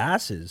that the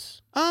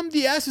asses?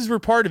 The asses were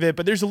part of it,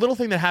 but there's a little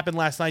thing that happened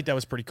last night that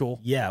was pretty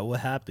cool. Yeah, what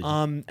happened?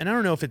 And I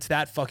don't know if it's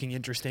that fucking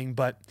interesting,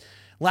 but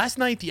Last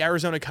night, the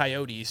Arizona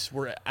Coyotes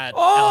were at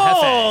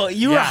Oh, El Jefe.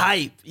 you were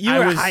hype. You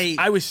were hype.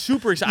 I was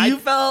super excited. You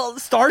felt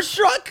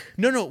starstruck?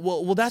 No.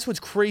 Well, that's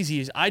what's crazy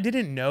is I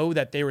didn't know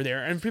that they were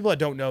there. And for people that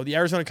don't know, the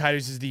Arizona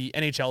Coyotes is the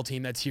NHL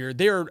team that's here.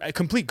 They are a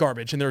complete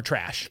garbage and they're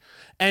trash.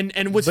 And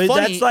what's But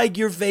funny, that's like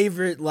your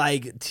favorite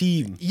like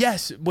team.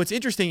 yes, what's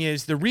interesting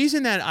is the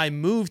reason that I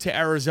moved to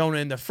Arizona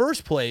in the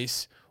first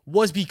place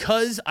was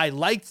because I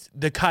liked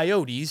the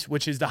Coyotes,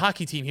 which is the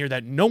hockey team here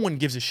that no one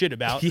gives a shit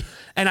about.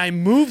 And I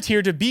moved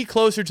here to be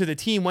closer to the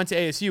team, went to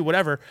ASU,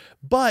 whatever.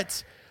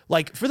 But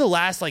like for the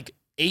last like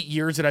 8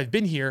 years that I've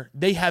been here,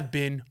 they have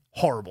been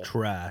horrible.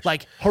 Trash.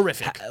 Like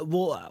horrific.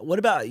 Well, what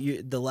about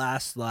you? The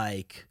last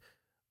like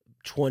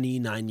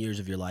 29 years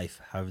of your life,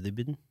 how have they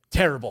been?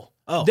 Terrible.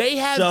 Oh, they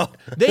have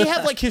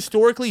like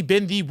historically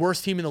been the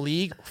worst team in the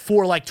league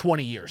for like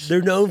 20 years.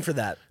 They're known for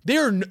that. They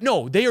are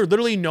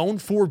literally known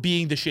for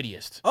being the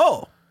shittiest.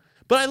 Oh,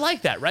 But I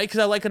like that, right? Because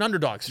I like an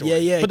underdog story.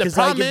 yeah. But the Because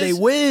like problem if is,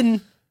 they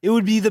win, it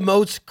would be the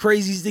most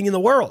craziest thing in the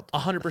world.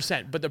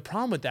 100%. But the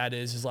problem with that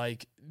is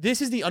like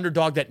this is the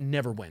underdog that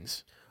never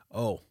wins.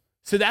 Oh,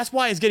 So that's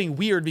why it's getting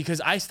weird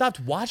because I stopped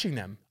watching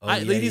them.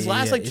 These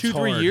last like It's 2-3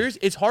 hard. years,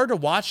 it's hard to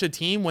watch a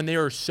team when they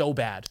are so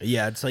bad.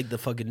 yeah. It's like the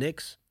fucking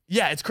Knicks.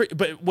 Yeah, it's crazy.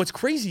 But what's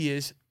crazy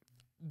is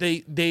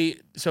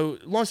so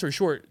long story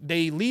short,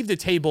 they leave the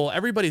table.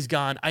 Everybody's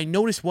gone. I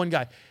noticed one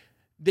guy,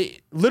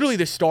 literally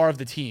the star of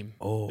the team.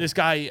 Oh. This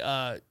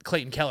guy,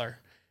 Clayton Keller,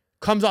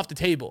 comes off the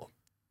table.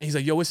 And he's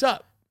like, yo, what's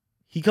up?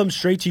 He comes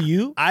straight to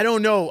you. I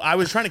don't know. I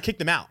was trying to kick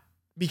them out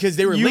because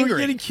they were You were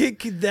lingering. gonna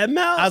kick them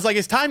out. I was like,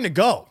 it's time to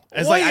go.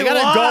 It's like, I Wait, gotta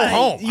why? go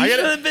home. You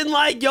should have been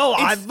like, yo,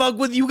 I fuck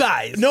with you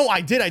guys. No,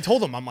 I did. I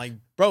told him, I'm like,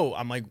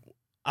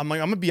 I'm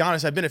gonna be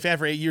honest. I've been a fan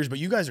for 8 years, but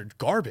you guys are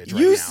garbage.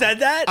 Right You now. said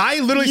that? I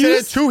literally You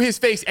said it to his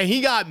face, and he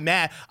got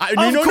mad. Of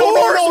course.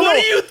 What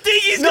do you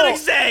think he's No. gonna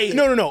say?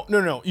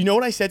 No. You know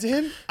what I said to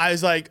him? I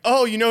was like,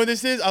 oh, you know what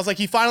this is? I was like,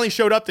 he finally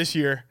showed up this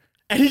year,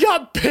 and he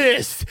got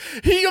pissed.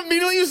 He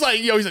immediately was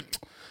like, yo,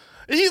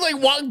 he like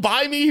walked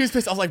by me. He was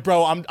pissed. I was like,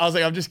 bro, I'm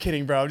just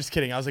kidding, bro. I'm just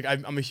kidding. I was like,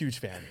 I'm a huge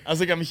fan. I'm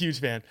a huge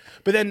fan.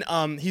 But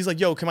then he's like,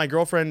 yo, can my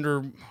girlfriend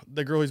or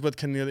the girl he's with,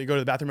 can they go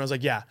to the bathroom? I was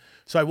like, yeah.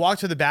 So I walked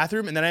to the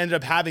bathroom and then I ended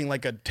up having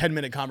like a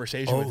 10-minute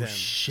conversation with him.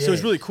 Shit. So it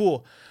was really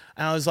cool.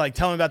 And I was like,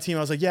 telling him about the team.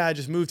 I was like, yeah, I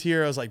just moved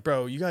here. I was like,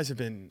 bro, you guys have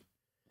been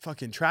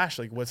fucking trash.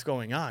 Like, what's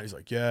going on? He's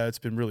like, yeah, it's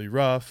been really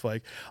rough.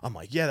 Like, I'm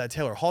like, yeah, that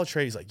Taylor Hall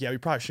trade. He's like, yeah, we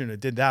probably shouldn't have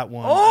did that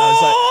one. I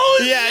was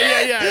like,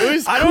 yeah. It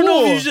was I don't know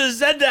if cool. you should have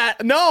said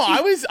that. No,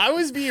 I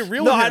was being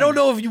real. No, with him. I don't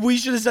know if we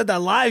should have said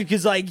that live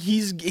because like he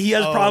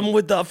has a problem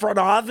with the front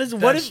office.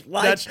 What if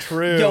like that's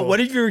true. Yo, what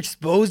if you're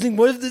exposing?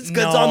 What if this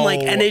gets on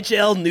like No.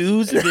 NHL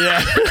news?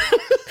 Yeah.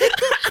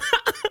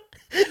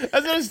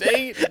 That's what I'm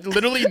saying.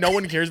 Literally, no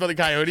one cares about the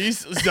Coyotes,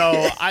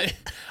 so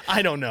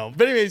I don't know.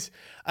 But anyways,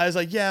 I was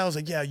like, yeah,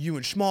 you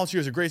and Schmaltz, you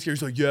guys are great.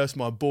 He's like, yes,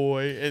 my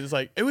boy. And it's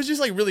like, it was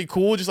just like really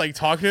cool, just like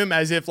talking to him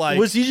as if like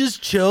Was he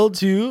just chill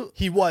too?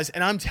 he was.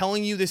 And I'm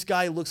telling you, this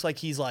guy looks like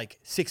he's like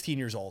 16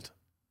 years old.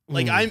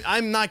 Like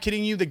I'm not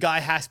kidding you. The guy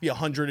has to be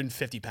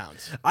 150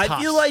 pounds. I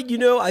tops. feel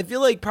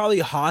like probably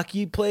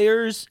hockey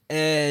players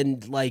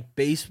and like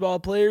baseball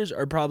players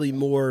are probably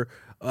more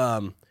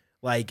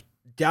like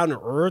down to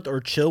earth or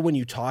chill when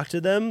you talk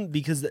to them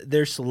because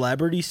their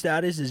celebrity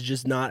status is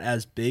just not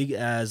as big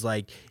as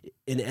like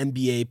an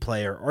NBA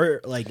player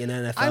or like an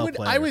NFL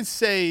player. I would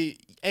say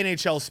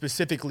NHL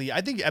specifically.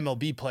 I think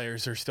MLB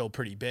players are still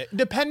pretty big,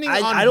 depending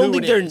on. I don't who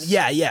think it they're. is.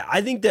 Yeah.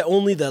 I think that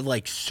only the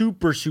like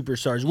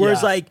superstars.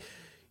 Whereas Yeah. like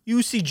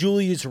you see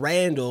Julius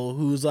Randle,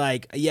 who's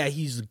like, yeah,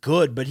 he's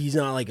good, but he's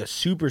not like a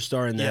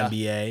superstar in the Yeah.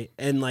 NBA,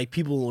 and like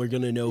people are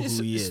gonna know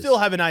who he is. Still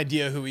have an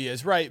idea who he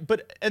is, right?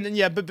 But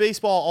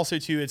baseball also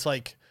too. It's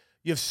like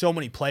you have so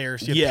many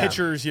players. You have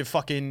pitchers. You have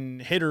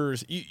fucking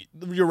hitters.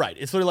 You're right.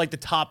 It's literally like the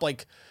top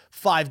like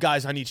 5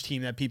 guys on each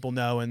team that people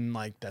know, and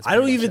like that's. I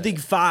don't pretty even much think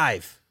it.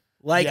 5.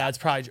 Like, Yeah, it's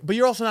probably. But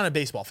you're also not a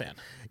baseball fan.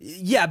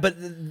 yeah, but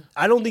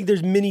I don't think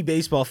there's many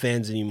baseball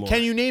fans anymore.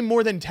 Can you name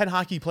more than 10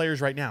 hockey players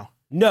right now?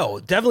 No,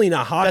 definitely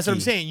not hockey. That's what I'm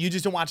saying. You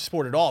just don't watch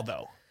sport at all,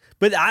 though.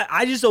 But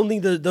I just don't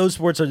think that those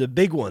sports are the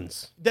big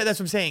ones. That's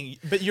what I'm saying.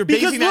 But you're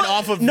basing that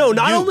off of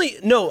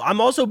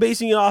I'm also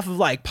basing it off of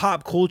like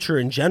pop culture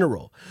in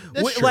general.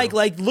 That's true.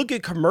 Like look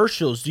at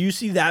commercials. Do you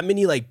see that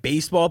many like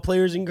baseball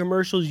players in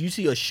commercials? You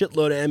see a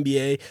shitload of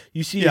NBA.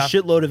 You see a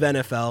shitload of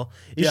NFL.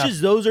 It's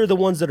just those are the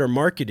ones that are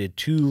marketed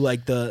to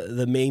like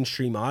the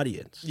mainstream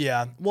audience.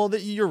 Yeah, well,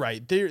 you're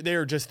right.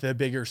 They're just the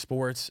bigger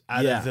sports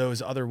out of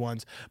those other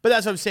ones. But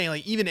that's what I'm saying.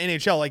 Like even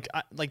NHL,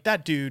 like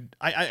that dude,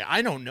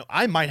 I don't know.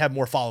 I might have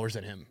more followers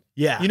than him.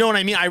 Yeah. You know what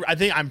I mean? I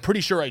think I'm pretty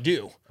sure I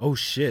do. Oh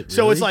shit.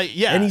 So really? it's like,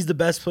 yeah. And he's the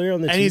best player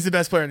on the team. And he's the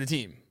best player on the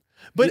team.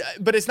 But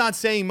it's not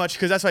saying much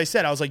because that's what I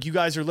said. I was like, you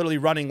guys are literally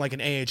running like an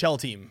AHL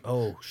team.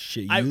 Oh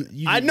shit. I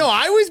know.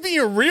 I was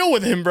being real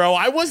with him, bro.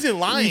 I wasn't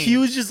lying. He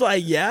was just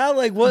like, yeah,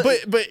 like what?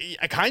 But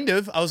I kind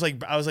of. I was like,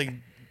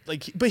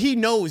 but he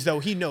knows though.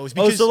 He knows.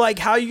 Oh, so like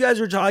how you guys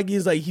were talking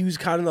is like he was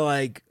kind of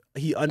like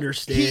he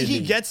understands. He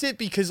gets it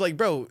because like,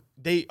 bro,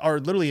 they are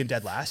literally in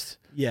dead last.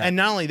 Yeah. And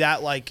not only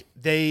that, like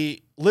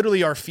they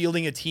literally are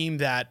fielding a team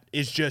that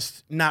is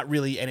just not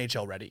really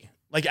NHL ready,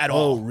 like at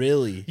all. Oh,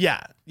 really?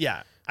 Yeah,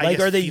 yeah. Like,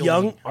 are they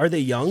young? Are they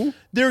young?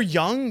 They're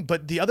young,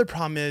 but the other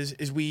problem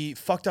is we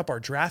fucked up our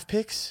draft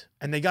picks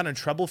and they got in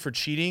trouble for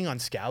cheating on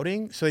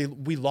scouting. So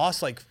we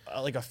lost like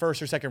a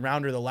first or second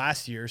rounder the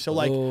last year. So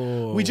like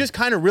we just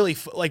kind of really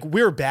like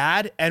we're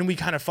bad and we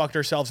kind of fucked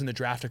ourselves in the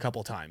draft a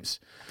couple times.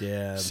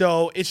 Damn.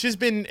 So it's just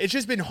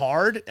been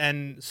hard.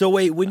 And so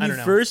wait, when you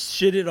first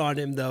shitted on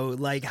him though,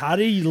 like how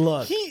did he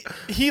look?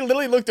 He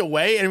literally looked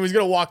away and was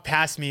gonna walk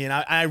past me, and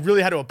I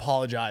really had to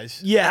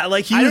apologize. Yeah,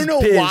 like I don't know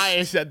why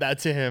I said that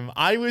to him.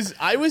 I was.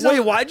 Wait,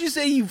 why'd you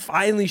say he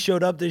finally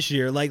showed up this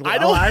year? Like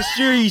last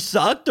year he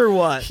sucked or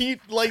what? He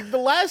like the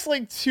last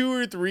like 2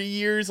 or 3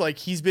 years, like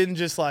he's been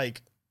just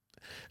like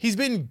he's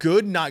been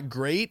good, not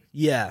great.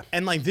 Yeah.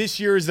 And like this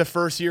year is the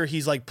first year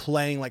he's like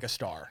playing like a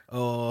star.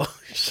 Oh.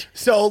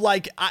 So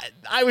like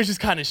I was just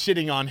kind of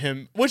shitting on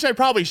him, which I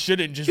probably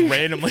shouldn't just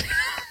randomly.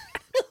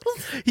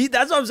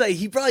 That's what I'm saying.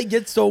 He probably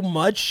gets so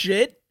much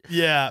shit.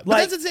 Yeah. But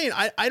that's insane.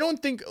 I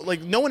don't think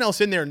like no one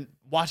else in there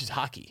watches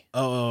hockey.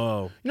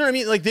 Oh. You know what I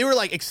mean? Like they were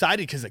like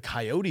excited because the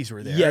Coyotes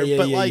were there. Yeah,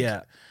 but like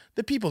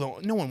the people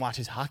no one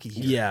watches hockey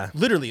here. Yeah.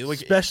 Literally. Like,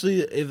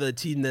 especially if a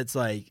team that's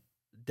like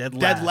dead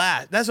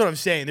last. That's what I'm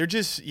saying. They're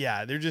just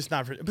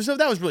not for, but so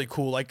that was really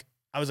cool. Like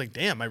I was like,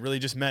 damn, I really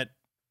just met.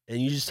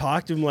 And you just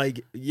talked to him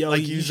like, yo,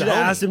 like you should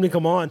have asked him to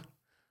come on.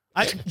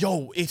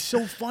 It's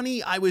so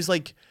funny. I was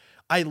like,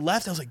 I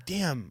left. I was like,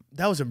 damn,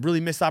 that was a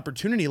really missed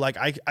opportunity. Like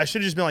I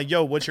should have just been like,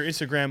 yo, what's your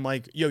Instagram?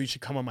 Like, yo, you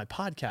should come on my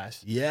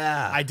podcast.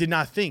 Yeah. I did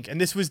not think.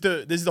 And this is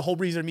the whole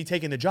reason of me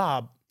taking the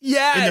job.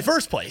 Yeah. In the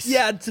first place.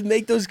 Yeah. To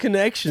make those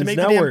connections. To make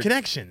the damn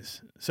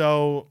connections.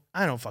 So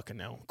I don't fucking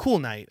know. Cool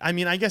night. I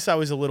mean, I guess I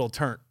was a little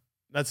turnt.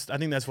 I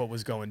think that's what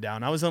was going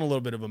down. I was in a little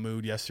bit of a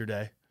mood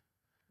yesterday.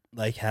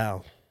 Like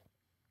how?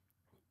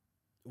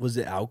 Was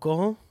it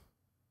alcohol?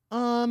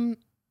 Not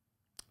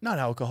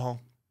alcohol.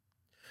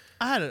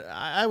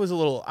 I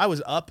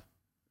was up.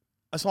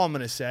 That's all I'm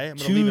gonna say. I'm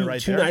gonna leave it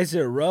right there. 2 nights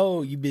in a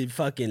row, you've been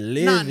fucking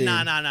living.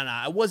 No.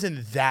 I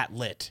wasn't that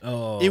lit.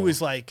 Oh. It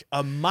was like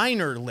a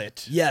minor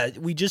lit. Yeah,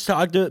 we just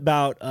talked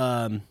about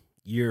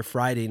your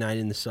Friday night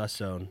in the sus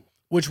zone,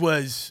 which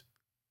was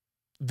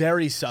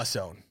very sus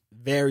zone.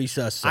 Very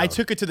sus zone. I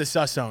took it to the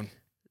sus zone.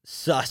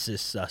 Sus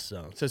is sus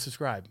zone. So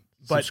subscribe.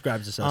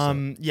 Subscribe to sus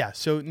zone. Yeah.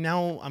 So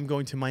now I'm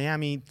going to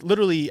Miami,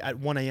 literally at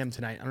 1 a.m.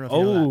 tonight. I don't know if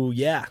you know that.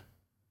 Yeah.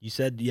 You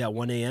said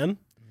 1 a.m.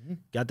 Mm-hmm.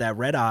 Got that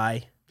red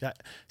eye.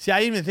 See, I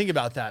didn't even think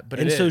about that,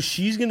 but so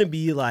she's gonna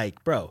be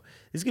like, bro,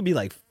 it's gonna be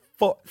like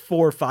 4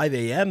 or 5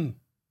 a.m.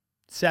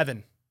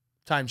 7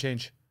 time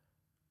change.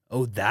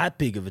 Oh, that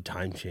big of a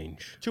time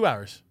change. 2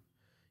 hours.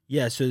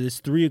 Yeah, so it's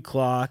 3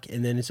 o'clock,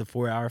 and then it's a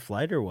 4-hour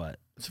flight, or what?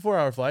 It's a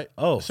 4-hour flight.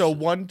 Oh, so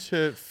 1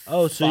 to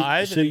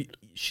 5. So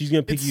she's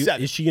gonna pick you.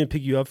 7. Is she gonna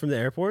pick you up from the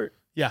airport?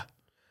 Yeah.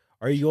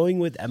 Are you going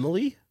with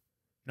Emily?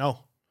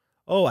 No.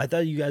 Oh, I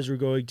thought you guys were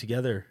going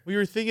together. We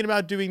were thinking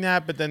about doing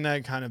that, but then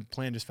that kind of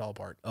plan just fell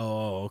apart.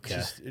 Oh,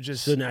 okay. It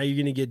just so now you're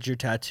gonna get your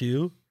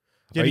tattoo.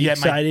 Are you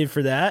excited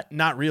for that?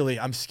 Not really.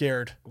 I'm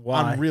scared.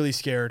 Why? I'm really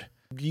scared.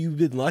 You've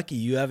been lucky.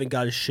 You haven't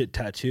got a shit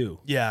tattoo.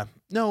 Yeah.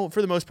 No,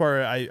 for the most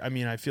part, I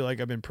mean, I feel like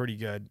I've been pretty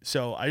good.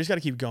 So I just got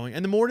to keep going.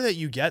 And the more that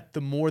you get,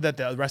 the more that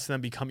the rest of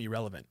them become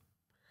irrelevant.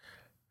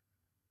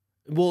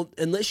 Well,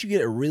 unless you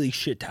get a really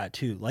shit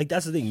tattoo. Like,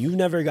 that's the thing. You've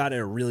never gotten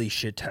a really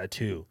shit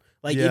tattoo.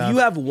 Like, if you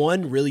have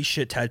one really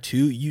shit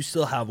tattoo, you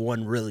still have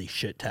one really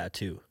shit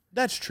tattoo.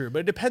 That's true. But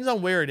it depends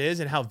on where it is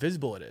and how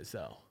visible it is,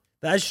 though.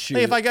 That's true.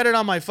 Hey, if I got it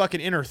on my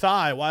fucking inner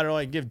thigh, why do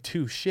I give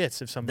 2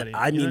 shits if somebody...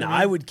 I mean,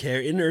 I would care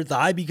in her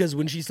thigh because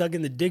when she's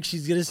sucking the dick,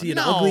 she's going to see an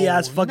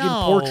ugly-ass fucking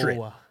portrait.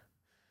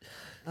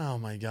 Oh,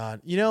 my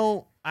God. You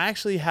know, I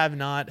actually have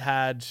not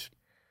had...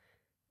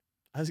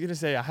 I was going to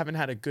say, I haven't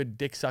had a good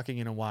dick sucking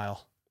in a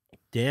while.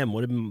 Damn,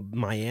 what in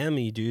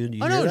Miami, dude?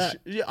 You hear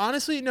that?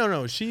 Honestly,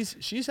 no.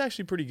 She's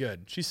actually pretty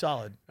good. She's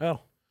solid.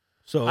 Oh.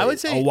 So I would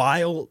say a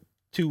while,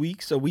 2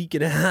 weeks, a week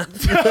and a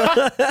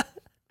half.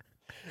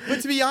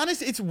 But to be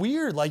honest, it's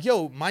weird. Like,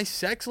 yo, my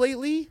sex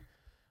lately,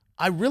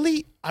 I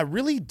really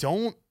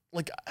don't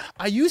like.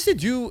 I used to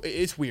do.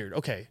 It's weird.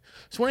 Okay,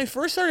 so when I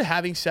first started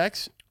having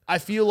sex, I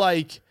feel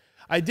like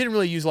I didn't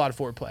really use a lot of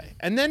foreplay.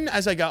 And then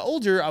as I got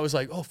older, I was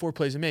like, oh,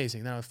 foreplay is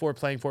amazing. Then I was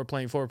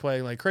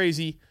foreplaying like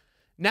crazy.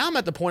 Now I'm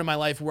at the point in my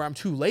life where I'm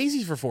too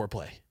lazy for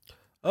foreplay.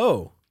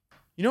 Oh,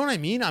 you know what I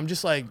mean? I'm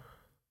just like,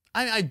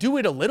 I do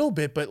it a little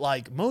bit, but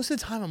like most of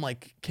the time, I'm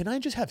like, can I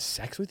just have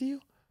sex with you?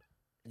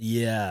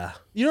 Yeah.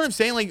 You know what I'm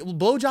saying? Like,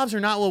 blowjobs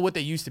are not what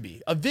they used to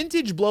be. A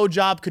vintage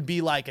blowjob could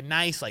be like a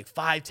nice, like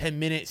 5-10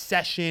 minute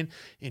session,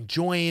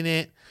 enjoying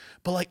it.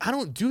 But like, I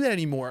don't do that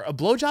anymore. A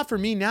blowjob for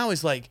me now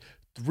is like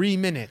 3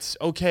 minutes.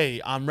 Okay,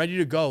 I'm ready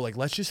to go. Like,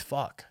 let's just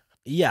fuck.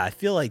 Yeah, I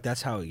feel like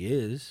that's how it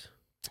is.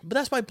 But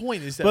that's my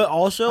point. Is that? But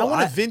also, I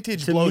want a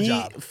vintage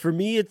blowjob. For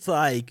me, it's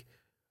like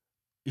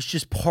it's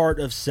just part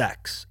of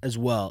sex as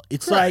well.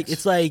 It's Correct.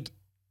 it's like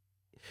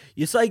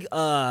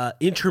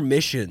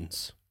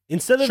intermissions.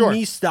 Instead of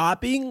me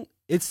stopping,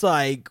 it's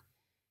like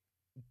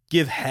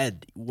give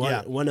head.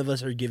 One of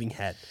us are giving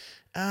head.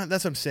 That's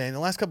what I'm saying. The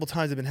last couple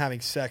times I've been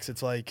having sex,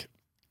 it's like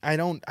I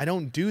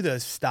don't do the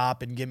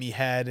stop and give me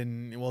head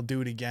and we'll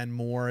do it again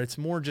more. It's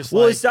more just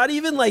Well, like it's not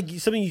even like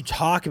something you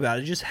talk about.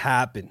 It just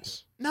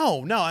happens.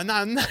 no, I'm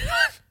not.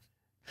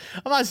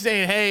 I'm not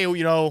saying, hey,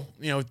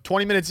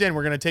 20 minutes in,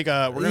 we're gonna take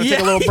a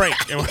little break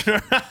and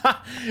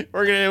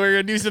we're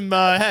gonna do some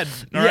head.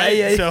 All right.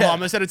 Yeah, so yeah. I'm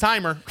gonna set a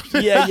timer.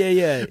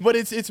 Yeah. But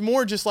it's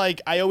more just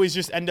like I always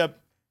just end up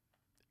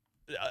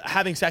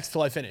having sex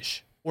till I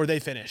finish or they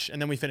finish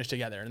and then we finish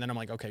together and then I'm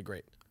like, okay,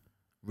 great.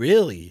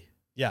 Really?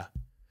 Yeah.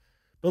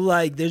 But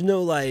like, there's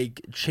no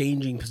like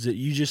changing position.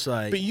 You just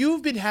like. But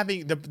you've been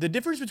having the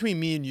difference between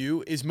me and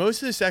you is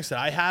most of the sex that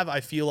I have,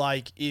 I feel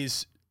like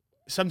is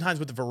sometimes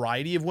with a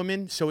variety of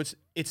women. So it's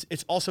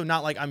also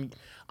not like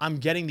I'm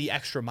getting the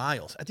extra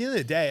miles. At the end of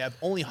the day, I've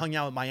only hung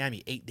out in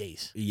Miami 8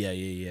 days. Yeah.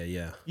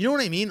 You know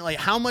what I mean? Like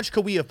how much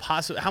could we have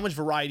how much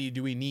variety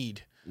do we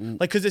need?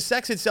 Like, cause the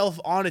sex itself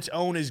on its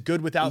own is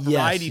good without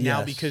variety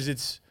now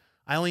because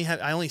I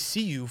only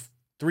see you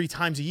 3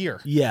 times a year.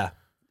 Yeah,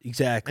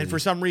 exactly. And for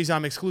some reason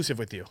I'm exclusive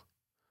with you.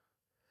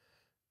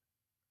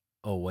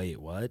 Oh, wait,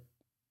 what?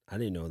 I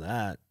didn't know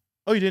that.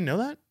 Oh, you didn't know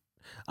that?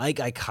 Like,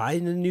 I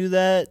kind of knew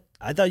that.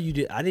 I thought you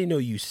did. I didn't know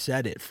you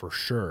said it for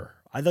sure.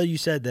 I thought you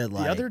said that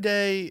like the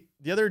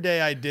other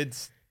day I did.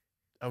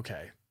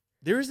 Okay.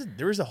 There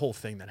is a whole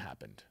thing that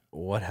happened.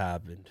 What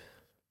happened?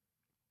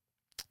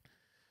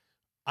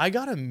 I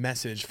got a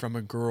message from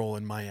a girl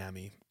in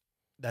Miami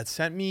that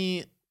sent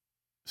me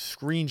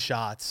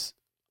screenshots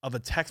of a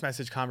text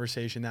message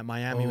conversation that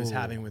Miami was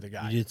having with a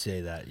guy. You did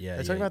say that, yeah.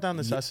 Did I talk about that on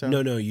the Susso?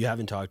 No, you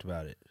haven't talked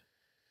about it.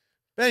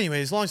 But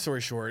anyways, long story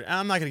short,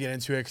 I'm not going to get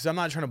into it because I'm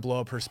not trying to blow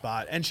up her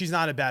spot. And she's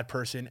not a bad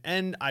person.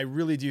 And I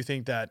really do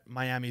think that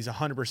Miami's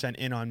 100%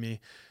 in on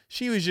me.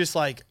 She was just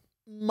like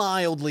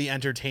mildly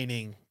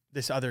entertaining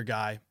this other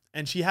guy.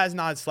 And she has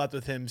not slept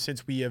with him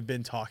since we have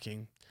been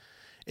talking.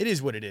 It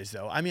is what it is,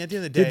 though. I mean, at the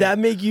end of the day. Did that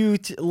make you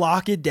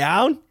lock it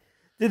down?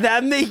 Did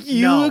that make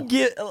you No.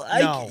 get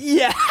like, No.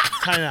 yeah.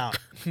 Time out.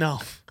 No.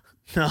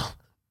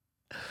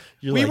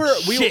 You're We like, were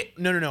shit.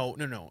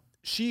 No.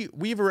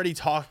 We've already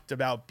talked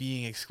about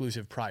being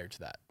exclusive prior to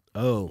that.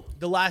 Oh,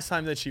 The last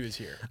time that she was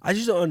here. I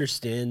just don't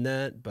understand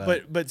that.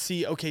 But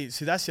see, okay,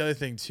 so that's the other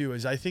thing too,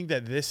 is I think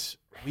that this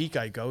week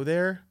I go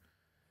there,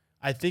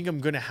 I think I'm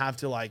gonna have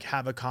to like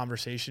have a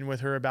conversation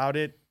with her about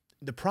it.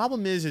 The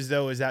problem is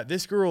that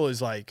this girl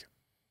is like,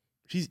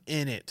 she's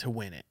in it to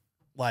win it.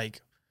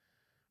 Like,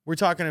 we're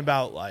talking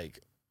about like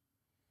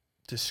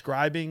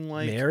describing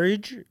like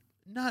marriage,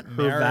 not her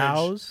marriage.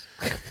 vows,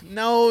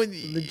 No,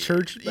 the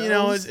church. you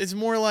know, vows? it's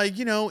more like,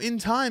 in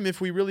time, if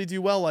we really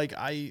do well, like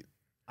I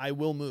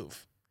will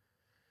move.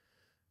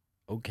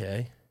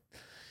 Okay.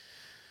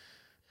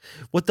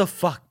 What the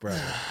fuck, bro?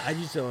 I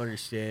just don't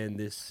understand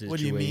this situation. What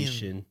do you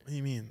mean? What do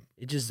you mean?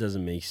 It just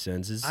doesn't make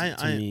sense. It's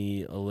to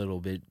me a little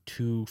bit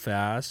too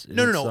fast.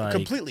 No, It's like,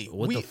 completely.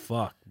 What the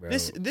fuck, bro?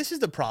 This is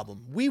the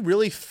problem. We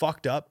really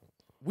fucked up.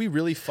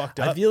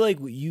 I feel like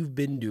you've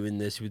been doing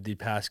this with the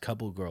past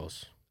couple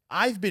girls.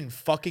 I've been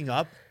fucking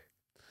up.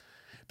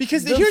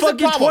 Because The here's the fucking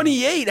problem.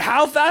 28.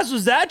 How fast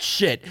was that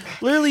shit?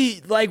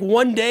 Literally, like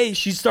one day,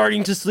 she's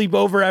starting to sleep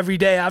over every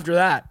day after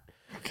that.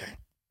 Okay.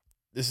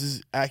 This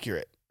is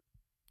accurate.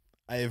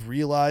 I have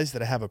realized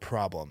that I have a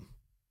problem.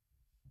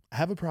 I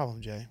have a problem,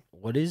 Jay.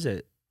 What is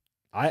it?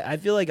 I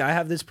feel like I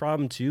have this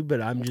problem too,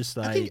 but I'm just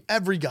I think like,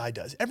 every guy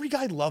does. Every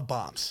guy love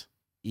bombs.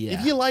 yeah.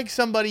 If you like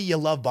somebody, you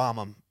love bomb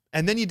them.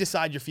 And then you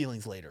decide your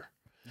feelings later.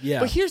 Yeah.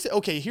 But here's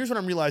what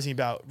I'm realizing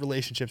about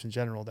relationships in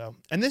general, though.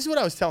 And this is what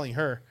I was telling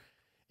her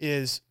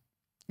is,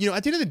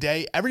 at the end of the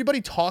day,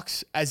 everybody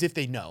talks as if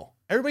they know.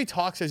 Everybody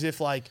talks as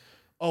if like,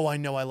 oh, I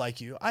know I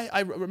like you.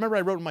 I remember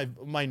I wrote in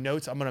my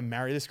notes, I'm going to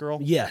marry this girl.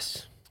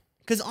 Yes.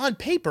 Because on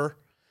paper,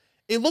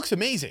 it looks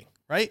amazing,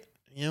 right?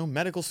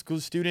 Medical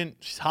school student.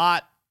 She's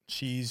hot.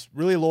 She's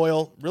really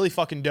loyal, really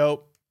fucking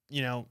dope,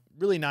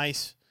 really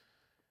nice.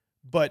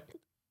 But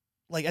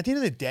like at the end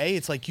of the day,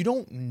 it's like you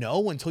don't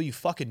know until you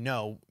fucking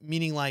know.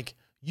 Meaning like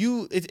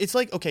it's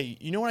like, okay,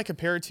 you know what I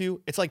compare it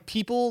to? It's like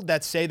people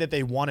that say that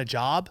they want a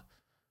job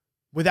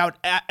without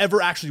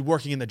ever actually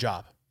working in the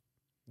job.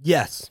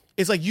 Yes.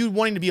 It's like you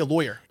wanting to be a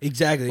lawyer.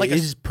 Exactly. Like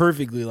it's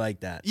perfectly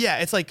like that. Yeah,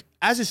 it's like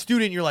as a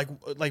student, you're like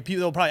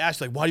people will probably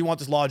ask you, like, why do you want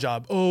this law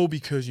job? Oh,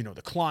 because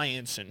the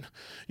clients and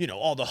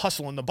all the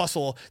hustle and the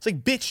bustle. It's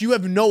like, bitch, you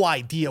have no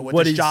idea what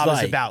this it's job is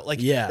like. about.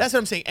 Like, Yeah. that's what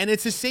I'm saying. And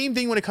it's the same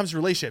thing when it comes to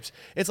relationships.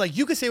 It's like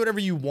you can say whatever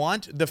you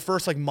want the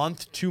first like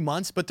month, 2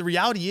 months, but the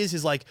reality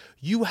is like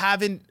you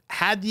haven't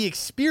had the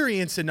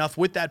experience enough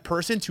with that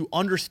person to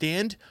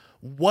understand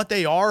what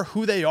they are,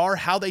 who they are,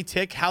 how they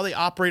tick, how they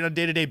operate on a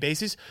day-to-day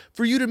basis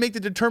for you to make the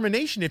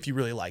determination if you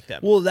really like them.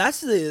 Well,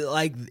 that's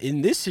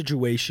in this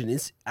situation,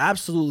 it's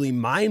absolutely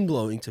mind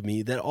blowing to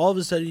me that all of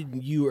a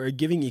sudden you are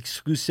giving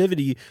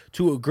exclusivity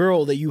to a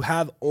girl that you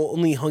have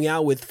only hung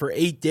out with for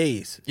 8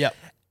 days. Yep.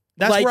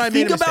 That's like, where I made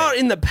think a mistake. about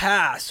in the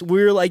past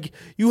where like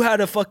you had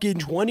a fucking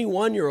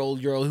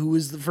 21-year-old girl who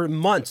was for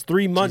months,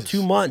 3 months,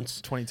 Jesus. 2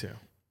 months, 22.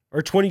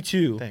 or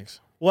 22. Thanks.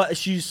 What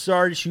she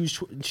started,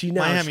 she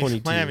now is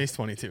 22. Miami's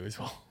 22 as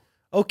well.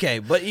 Okay,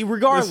 but This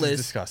regardless, is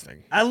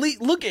disgusting. at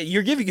least look at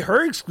you're giving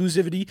her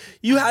exclusivity.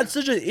 You had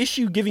such an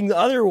issue giving the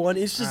other one.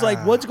 It's just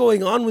like what's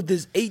going on with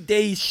this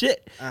 8-day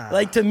shit?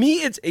 Like to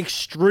me, it's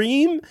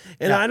extreme,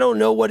 and I don't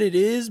know what it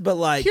is. But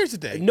like, Here's the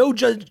thing. no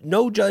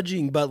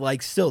judging. But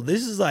like, still,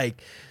 this is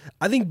like,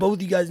 I think both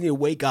you guys need to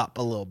wake up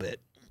a little bit.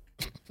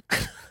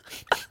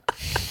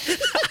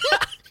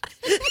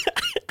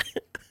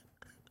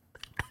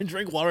 I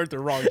drink water at the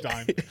wrong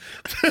time.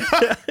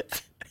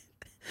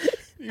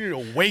 You need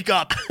to wake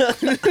up.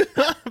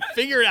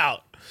 Figure it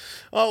out.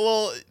 Oh,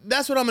 well,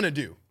 that's what I'm going to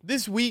do.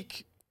 This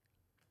week,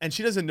 and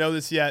she doesn't know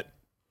this yet.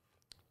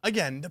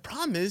 Again, the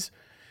problem is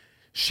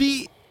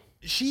I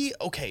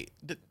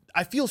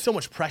feel so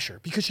much pressure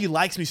because she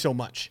likes me so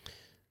much.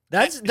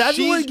 That's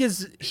what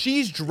gets.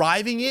 She's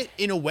driving it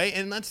in a way,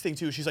 and that's the thing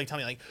too. She's like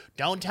telling me, like,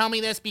 don't tell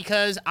me this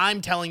because I'm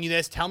telling you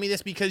this. Tell me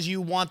this because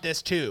you want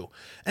this too.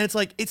 And it's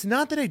like, it's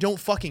not that I don't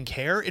fucking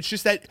care. It's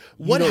just that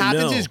what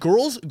happens is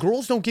girls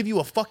don't give you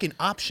a fucking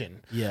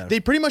option. Yeah.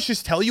 They pretty much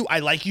just tell you, I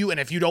like you, and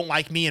if you don't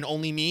like me and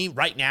only me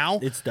right now,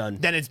 It's done.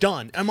 Then it's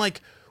done. I'm like,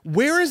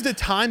 where is the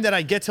time that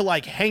I get to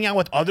like hang out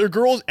with other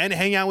girls and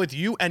hang out with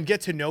you and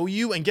get to know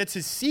you and get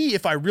to see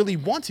if I really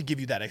want to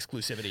give you that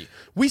exclusivity?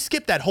 We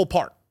skip that whole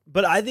part.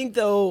 But I think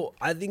though,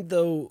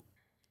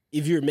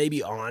 if you're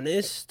maybe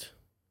honest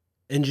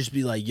and just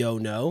be like, "Yo,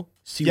 no,"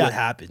 see what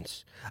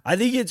happens. I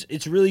think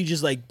it's really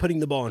just like putting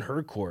the ball in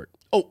her court.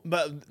 Oh,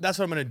 but that's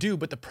what I'm gonna do.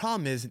 But the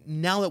problem is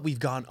now that we've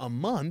gone a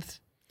month,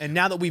 and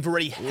now that we've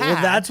already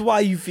had That's why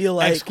you feel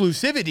like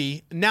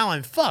exclusivity, now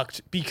I'm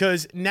fucked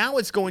because now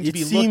it's going to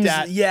be seems, looked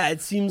at. Yeah,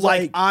 it seems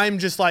like like I'm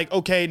just like,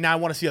 okay, now I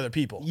want to see other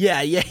people.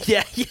 yeah.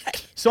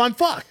 So I'm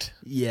fucked.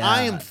 Yeah,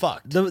 I am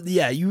fucked.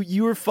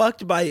 You were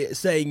fucked by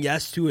saying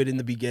yes to it in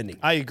the beginning.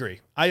 I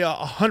agree. I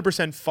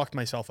 100% fucked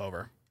myself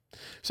over.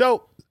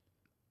 So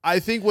I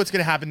think what's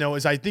going to happen though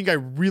is I think I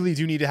really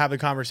do need to have a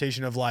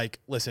conversation of like,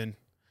 listen,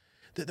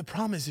 the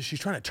problem is she's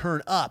trying to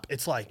turn up.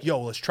 It's like,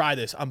 yo, let's try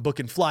this. I'm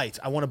booking flights.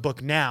 I want to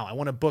book now. I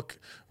want to book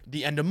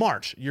the end of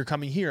March. You're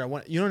coming here.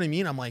 You know what I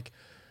mean? I'm like,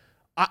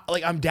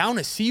 I'm down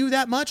to see you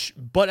that much,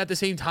 but at the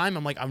same time,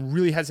 I'm like, I'm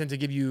really hesitant to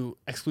give you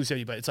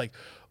exclusivity. But it's like,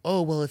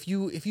 oh well, if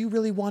you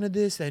really wanted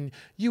this, then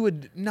you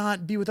would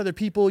not be with other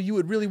people. You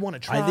would really want to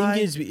try. I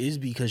think it is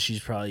because she's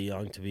probably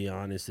young, to be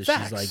honest.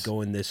 That she's like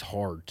going this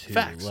hard too.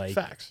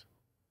 Facts.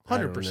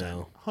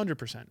 100%.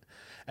 100%.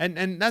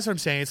 And that's what I'm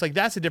saying. It's like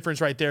that's the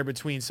difference right there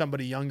between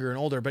somebody younger and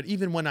older. But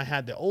even when I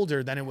had the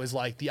older, then it was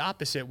like the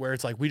opposite, where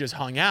it's like we just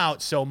hung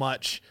out so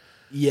much.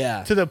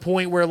 Yeah. To the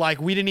point where like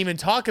we didn't even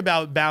talk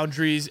about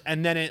boundaries,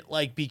 and then it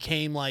like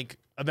became like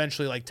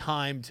eventually like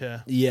time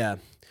to. Yeah.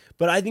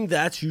 But I think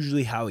that's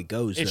usually how it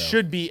goes. It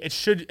should be.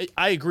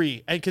 I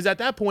agree. And because at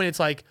that point it's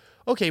like,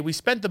 okay, we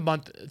spent the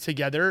month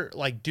together.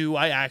 Like, do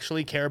I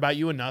actually care about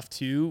you enough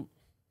to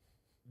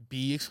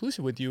be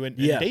exclusive with you and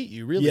date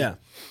you? Really? Yeah.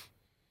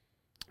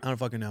 I don't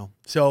fucking know.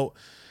 So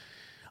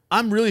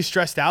I'm really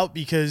stressed out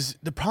because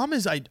the problem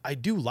is I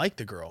do like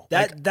the girl.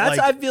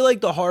 I feel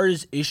like the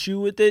hardest issue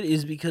with it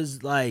is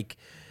because like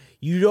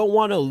you don't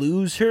want to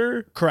lose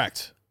her.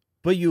 Correct.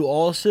 But you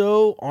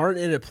also aren't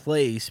in a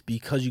place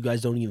because you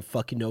guys don't even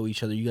fucking know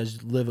each other. You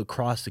guys live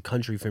across the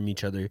country from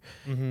each other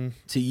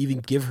to even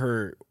give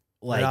her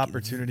like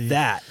opportunity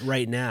that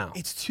right now.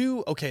 It's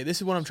too, okay, this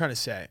is what I'm trying to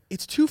say.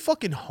 It's too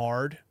fucking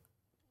hard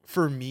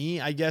for me,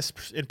 I guess,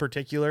 in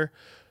particular.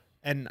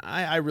 And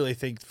I really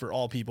think for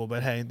all people,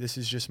 but hey, this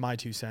is just my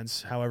 2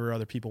 cents. However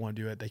other people want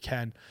to do it, they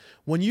can.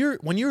 When you're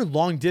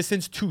long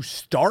distance to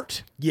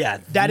start,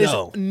 that is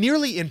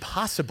nearly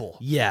impossible.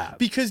 Yeah.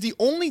 Because the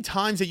only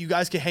times that you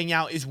guys can hang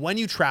out is when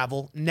you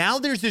travel. Now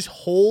there's this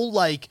whole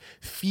like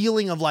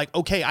feeling of like,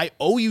 okay, I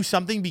owe you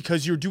something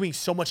because you're doing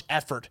so much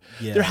effort.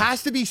 Yeah. There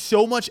has to be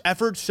so much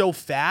effort so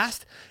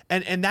fast.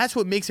 And that's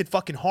what makes it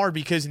fucking hard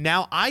because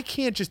now I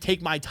can't just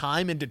take my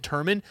time and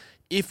determine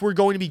if we're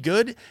going to be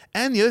good.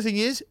 And the other thing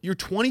is you're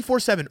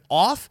 24/7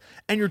 off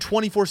and you're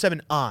 24/7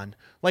 on.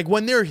 Like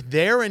when they're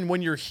there and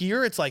when you're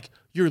here, it's like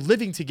you're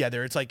living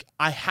together. It's like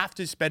I have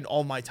to spend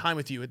all my time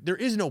with you. There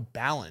is no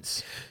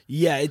balance.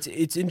 Yeah,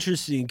 it's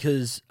interesting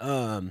because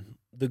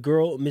the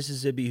girl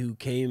Mississippi who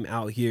came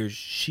out here,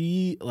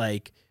 she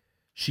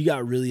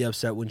got really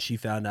upset when she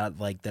found out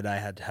like that I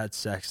had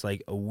sex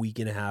like a week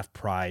and a half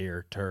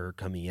prior to her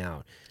coming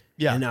out.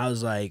 Yeah. And I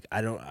was like,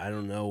 I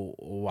don't know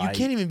why. You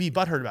can't even be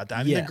butthurt about that.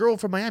 I mean, the girl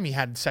from Miami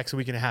had sex a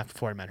week and a half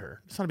before I met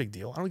her. It's not a big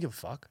deal. I don't give a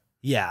fuck.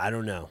 Yeah, I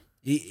don't know.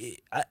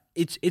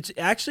 It's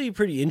actually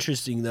pretty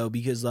interesting though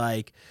because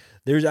like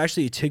there's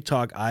actually a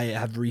TikTok I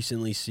have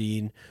recently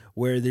seen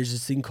where there's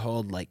this thing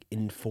called like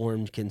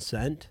informed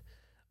consent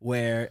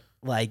where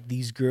like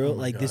these girls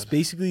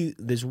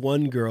this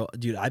one girl,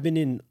 dude, I've been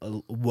in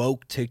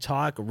woke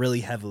TikTok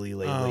really heavily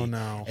lately. Oh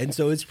no. And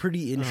so it's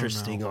pretty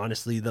interesting,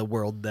 honestly, the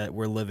world that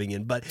we're living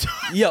in. But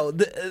yo,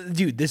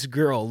 dude, this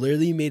girl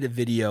literally made a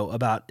video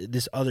about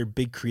this other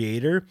big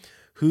creator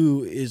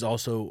who is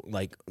also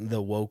like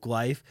the woke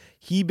life.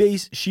 She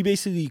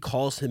basically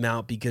calls him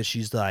out because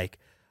she's like,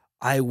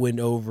 I went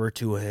over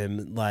to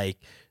him like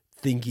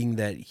thinking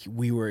that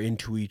we were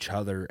into each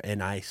other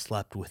and I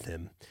slept with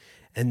him.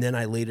 And then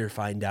I later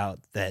find out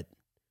that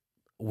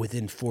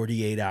within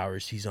 48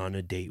 hours, he's on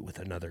a date with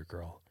another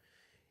girl.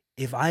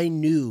 If I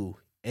knew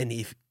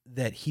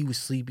that he was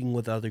sleeping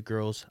with other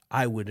girls,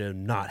 I would have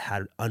not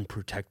had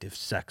unprotected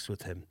sex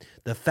with him.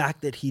 The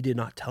fact that he did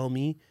not tell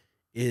me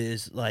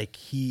is like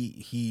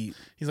he's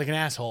like an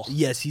asshole.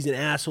 Yes, he's an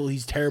asshole.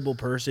 He's a terrible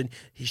person.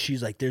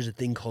 She's like, there's a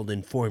thing called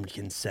informed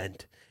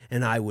consent.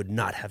 And I would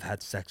not have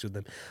had sex with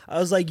him. I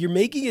was like, you're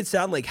making it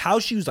sound like how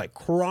she was like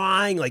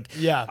crying. Like,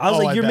 yeah. I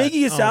was like, you're bet.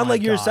 making it sound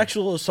like you're a God.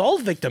 sexual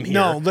assault victim here.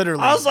 No,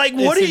 literally. I was like,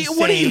 what are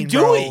you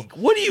doing? Bro.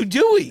 What are you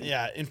doing?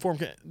 Yeah,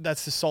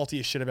 that's the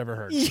saltiest shit I've ever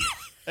heard.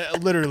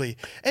 Literally.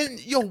 And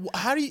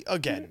how do you,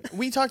 again,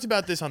 we talked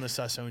about this on the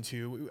Sus Zone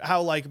too,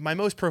 how like my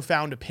most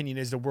profound opinion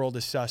is the world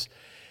is sus.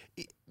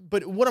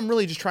 But what I'm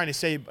really just trying to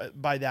say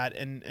by that,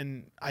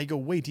 and I go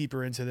way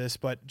deeper into this,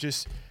 but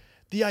just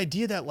the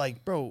idea that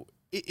like, bro,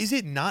 is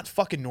it not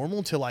fucking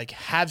normal to like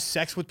have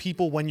sex with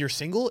people when you're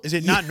single? Is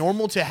it not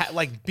normal to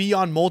like be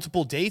on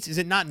multiple dates? Is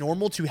it not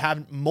normal to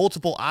have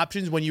multiple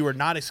options when you are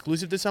not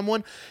exclusive to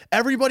someone?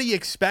 Everybody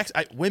expects,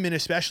 women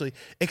especially,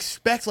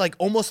 expect like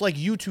almost like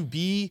you to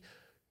be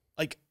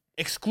like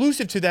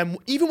exclusive to them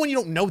even when you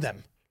don't know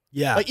them.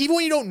 Yeah. Like even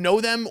when you don't know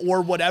them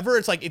or whatever,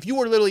 it's like if you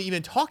were literally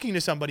even talking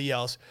to somebody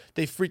else,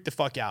 they freak the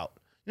fuck out.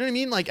 You know what I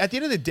mean? Like at the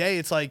end of the day,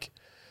 it's like,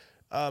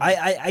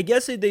 I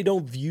guess that they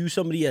don't view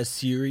somebody as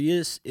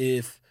serious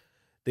if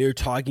they're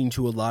talking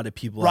to a lot of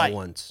people at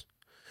once.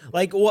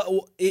 Like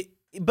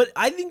but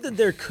I think that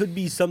there could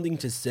be something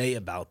to say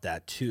about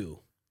that too.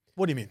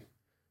 What do you mean?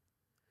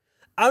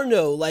 I don't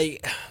know,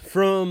 like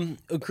from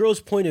a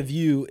girl's point of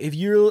view, if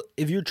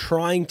you're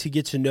trying to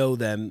get to know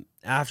them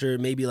after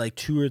maybe like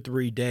 2 or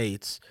 3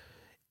 dates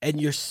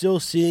and you're still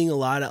seeing a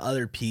lot of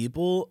other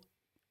people,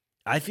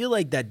 I feel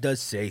like that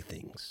does say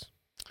things.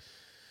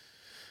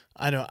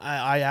 I know.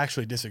 I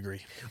actually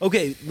disagree.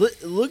 Okay,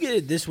 look at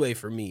it this way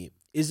for me.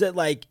 Is that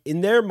like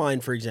in their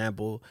mind, for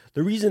example,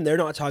 the reason they're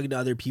not talking to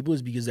other people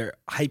is because they're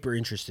hyper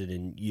interested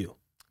in you.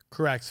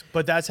 Correct.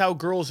 But that's how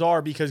girls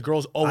are because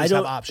girls always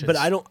have options. But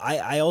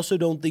I also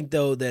don't think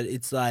though that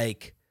it's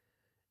like,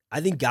 I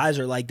think guys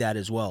are like that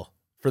as well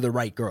for the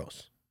right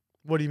girls.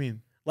 What do you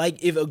mean? Like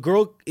if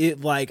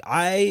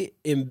I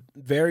am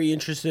very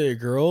interested in a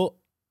girl,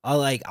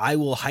 I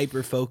will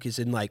hyper focus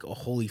and like, oh,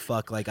 holy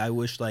fuck. Like I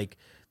wish like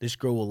this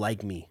girl will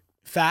like me.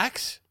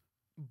 Facts.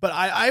 But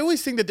I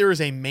always think that there is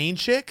a main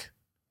chick,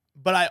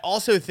 but I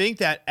also think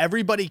that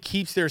everybody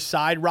keeps their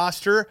side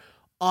roster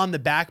on the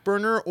back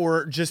burner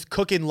or just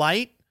cooking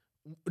light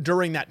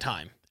during that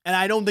time. And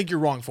I don't think you're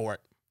wrong for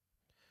it.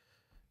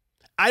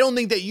 I don't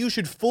think that you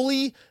should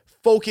fully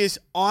focus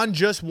on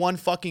just one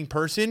fucking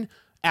person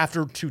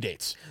after 2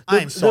 dates.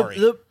 I'm sorry.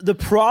 The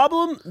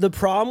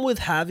problem with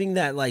having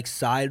that like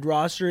side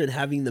roster and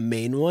having the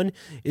main one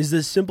is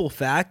the simple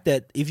fact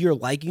that if you're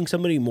liking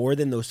somebody more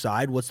than those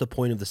side, what's the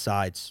point of the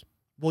sides?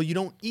 Well, you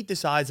don't eat the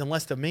sides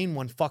unless the main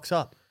one fucks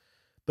up.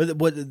 But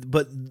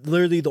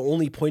literally the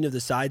only point of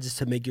the sides is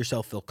to make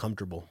yourself feel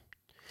comfortable.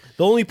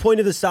 The only point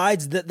of the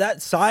sides,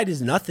 that side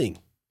is nothing.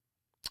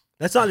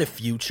 That's not a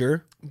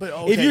future. But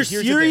okay, if you're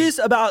serious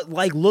about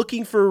like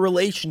looking for a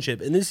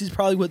relationship, and this is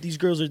probably what these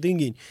girls are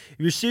thinking, if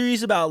you're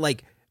serious about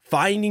like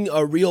finding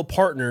a real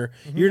partner,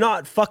 you're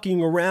not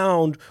fucking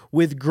around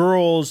with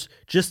girls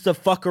just to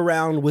fuck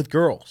around with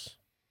girls.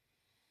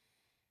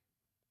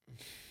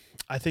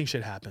 I think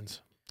shit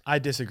happens. I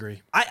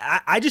disagree.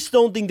 I just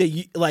don't think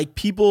that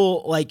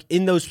people like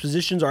in those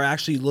positions are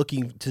actually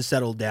looking to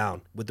settle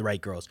down with the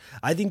right girls.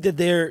 I think that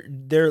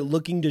they're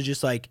looking to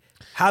just like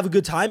have a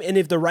good time, and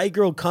if the right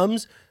girl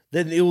comes,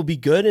 then it will be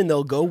good and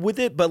they'll go with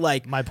it. But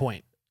like my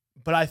point.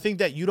 But I think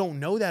that you don't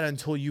know that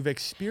until you've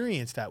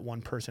experienced that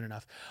one person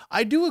enough.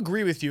 I do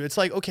agree with you. It's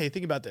like, okay,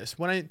 think about this.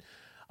 When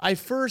I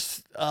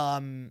first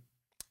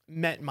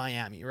met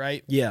Miami,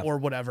 right? Yeah. Or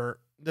whatever,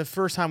 the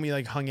first time we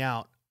like hung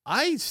out,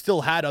 I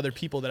still had other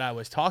people that I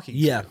was talking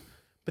to.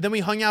 But then we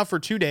hung out for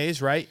 2 days,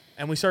 right?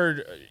 And we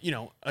started,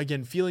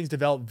 again, feelings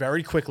developed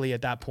very quickly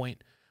at that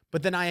point.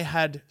 But then I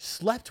had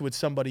slept with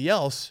somebody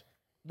else,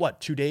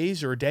 2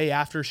 days or a day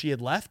after she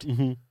had left?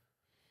 Mm-hmm.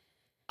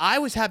 I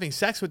was having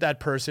sex with that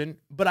person,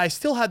 but I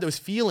still had those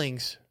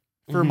feelings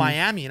for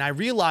Miami. And I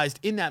realized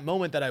in that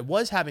moment that I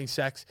was having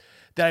sex,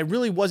 that I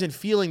really wasn't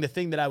feeling the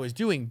thing that I was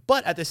doing.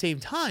 But at the same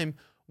time,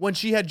 when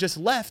she had just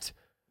left,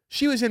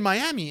 she was in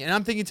Miami. And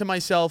I'm thinking to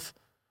myself,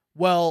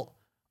 well,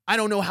 I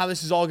don't know how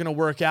this is all going to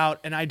work out.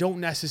 And I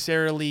don't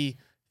necessarily,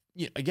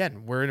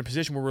 again, we're in a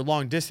position where we're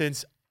long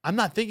distance. I'm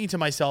not thinking to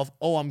myself,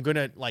 oh, I'm going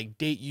to like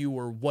date you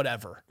or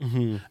whatever.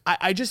 Mm-hmm.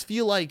 I just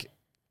feel like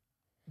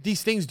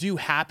these things do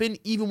happen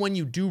even when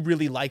you do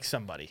really like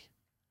somebody.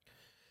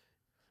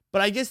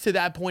 But I guess to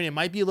that point, it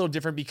might be a little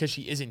different because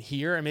she isn't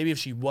here. And maybe if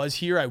she was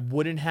here, I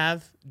wouldn't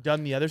have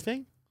done the other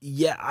thing.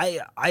 Yeah,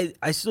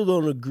 I still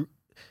don't agree.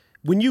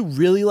 When you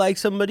really like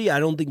somebody, I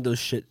don't think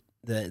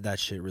that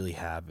shit really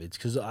happens,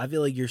 because I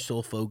feel like your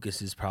sole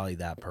focus is probably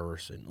that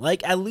person.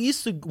 Like at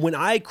least when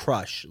I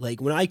crush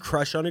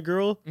on a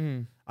girl,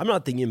 I'm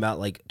not thinking about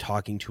like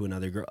talking to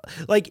another girl.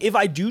 Like if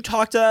I do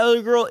talk to that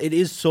other girl, it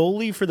is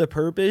solely for the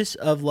purpose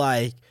of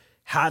like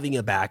having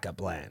a backup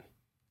plan.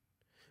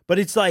 But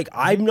it's like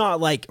I'm not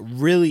like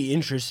really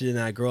interested in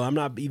that girl. I'm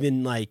not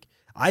even like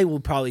I will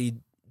probably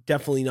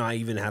definitely not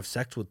even have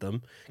sex with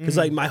them because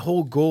like my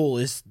whole goal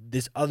is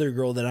this other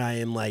girl that I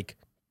am like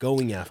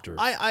going after.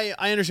 I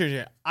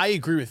understand. I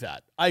agree with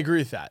that.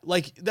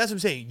 Like, that's what I'm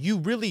saying. You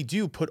really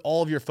do put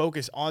all of your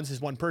focus on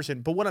this one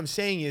person. But what I'm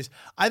saying is,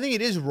 I think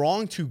it is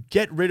wrong to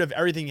get rid of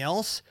everything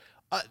else.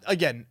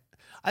 Again,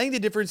 I think the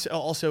difference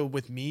also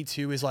with me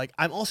too is like,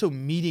 I'm also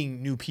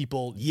meeting new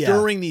people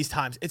during these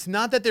times. It's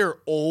not that they're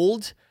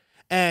old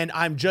and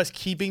I'm just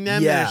keeping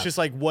them and it's just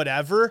like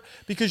whatever.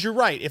 Because you're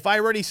right. If I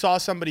already saw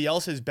somebody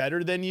else is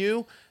better than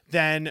you,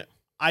 then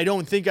I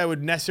don't think I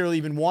would necessarily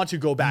even want to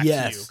go back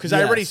to you because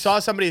I already saw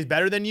somebody is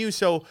better than you.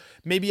 So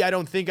maybe I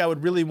don't think I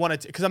would really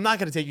want to, because I'm not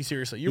going to take you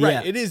seriously. You're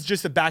right. It is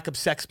just a backup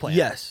sex plan.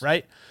 Yes.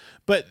 Right.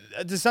 But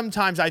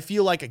sometimes I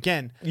feel like,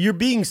 again, you're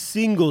being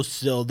single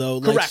still though.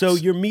 Like, correct. so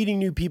you're meeting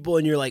new people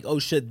and you're like, oh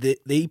shit,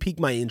 they pique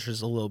my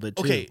interest a little bit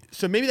too. Okay.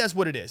 So maybe that's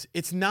what it is.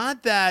 It's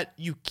not that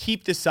you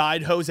keep the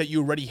side hose that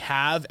you already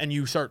have and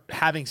you start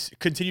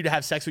continue to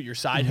have sex with your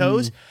side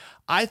hose.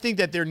 I think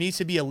that there needs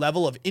to be a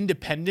level of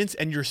independence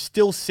and you're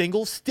still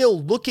single,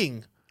 still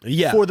looking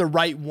for the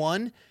right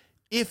one.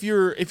 If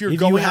you're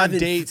going on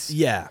dates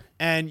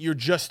and you're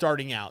just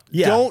starting out.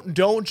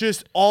 Don't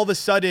just all of a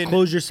sudden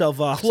close yourself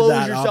off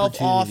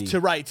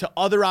to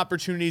other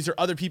opportunities or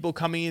other people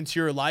coming into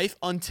your life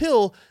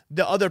until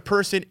the other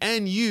person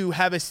and you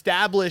have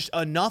established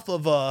enough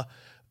of a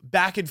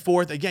back and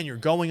forth. Again, you're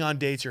going on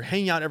dates, you're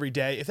hanging out every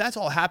day. If that's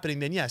all happening,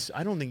 then yes,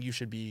 I don't think you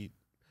should be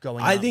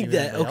going. I think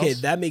that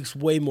that makes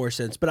way more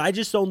sense, but I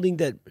just don't think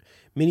that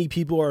many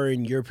people are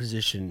in your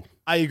position.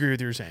 I agree with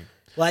what you're saying.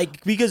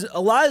 Like, because a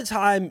lot of the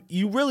time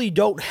you really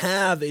don't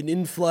have an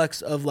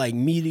influx of like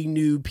meeting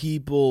new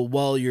people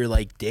while you're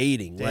like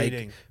dating.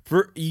 Like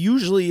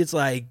usually it's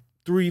like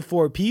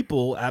 3-4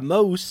 people at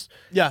most.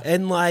 Yeah.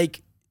 And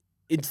like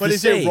it's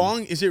is it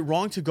wrong? Is it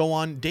wrong to go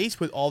on dates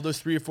with all those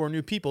 3 or 4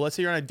 new people? Let's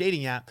say you're on a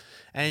dating app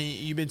and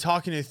you've been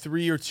talking to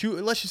 3 or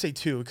 2, let's just say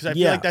 2, because I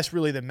feel like that's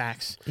really the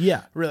max.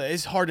 Yeah. Really.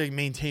 It's hard to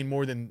maintain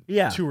more than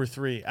 2 or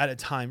 3 at a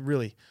time,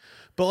 really.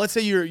 But let's say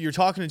you're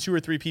talking to 2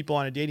 or 3 people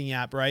on a dating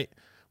app, right?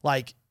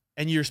 Like,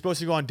 and you're supposed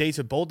to go on dates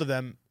with both of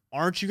them.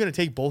 Aren't you going to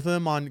take both of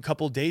them on a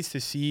couple dates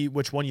to see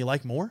which one you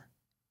like more?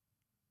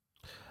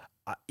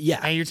 Yeah.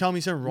 And you're telling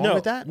me something wrong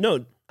with that?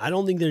 No, I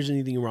don't think there's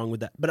anything wrong with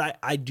that. But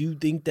I do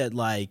think that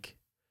like,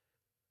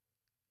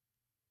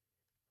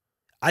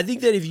 I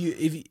think that if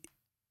you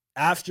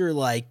after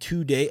like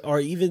 2 dates or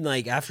even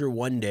like after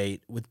 1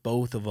 date with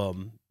both of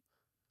them,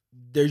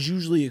 there's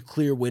usually a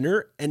clear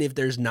winner. And if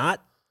there's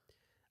not,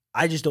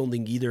 I just don't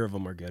think either of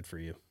them are good for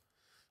you.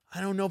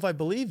 I don't know if I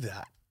believe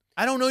that.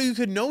 I don't know you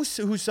could know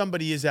who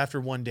somebody is after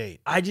 1 date.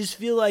 I just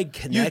feel like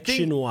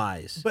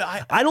connection-wise.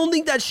 But I don't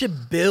think that shit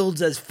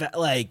builds as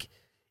like,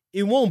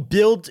 it won't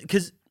build,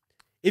 because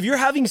if you're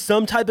having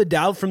some type of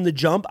doubt from the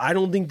jump, I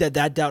don't think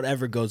that doubt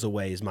ever goes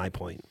away is my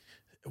point.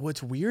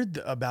 What's weird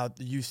about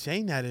you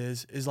saying that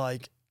is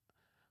like,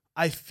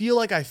 I feel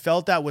like I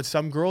felt that with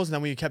some girls, and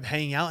then we kept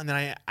hanging out, and then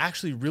I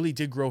actually really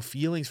did grow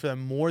feelings for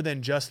them more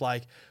than just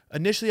like,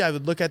 initially I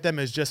would look at them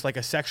as just like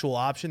a sexual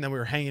option. Then we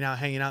were hanging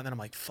out, and then I'm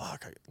like,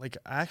 fuck,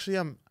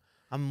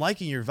 I'm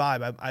liking your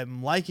vibe.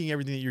 I'm liking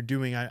everything that you're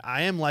doing.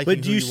 I am liking.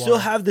 But do you still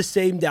have the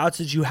same doubts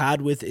that you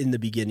had with in the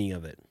beginning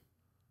of it?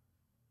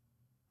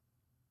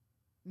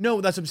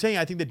 No, that's what I'm saying.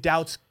 I think the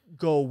doubts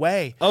go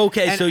away.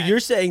 Okay, so you're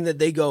saying that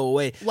they go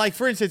away. Like,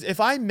 for instance, if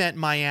I met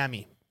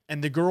Miami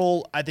and the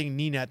girl, I think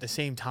Nina at the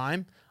same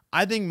time,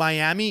 I think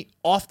Miami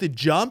off the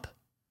jump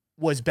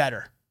was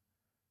better.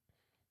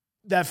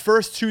 That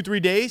first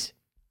 2-3 days,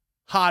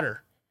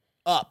 hotter,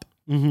 up.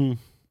 Mm-hmm.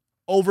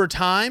 Over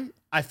time,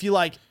 I feel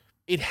like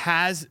it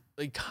has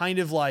like kind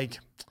of like,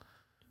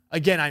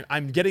 again,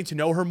 I'm getting to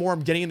know her more.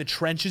 I'm getting in the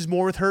trenches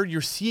more with her.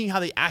 You're seeing how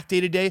they act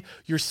day to day.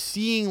 You're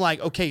seeing like,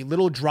 okay,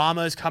 little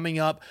dramas coming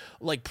up,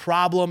 like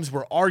problems.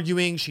 We're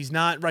arguing. She's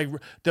not right.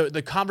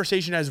 The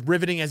conversation as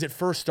riveting as it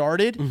first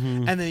started.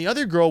 Mm-hmm. And then the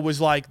other girl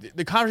was like,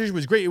 the conversation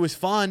was great. It was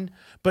fun,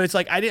 but it's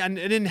like, I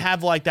didn't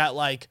have like that,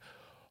 like,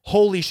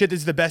 holy shit, this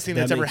is the best thing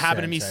that's ever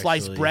happened to me.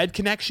 Sliced bread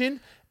connection.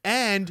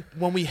 And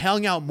when we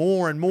hung out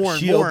more and more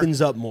and more, she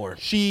opens up more.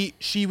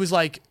 She was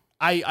like,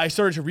 I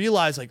started to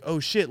realize like, oh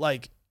shit,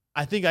 like,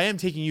 I think I am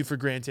taking you for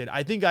granted.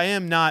 I think I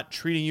am not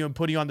treating you and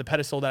putting you on the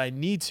pedestal that I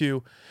need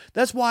to.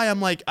 That's why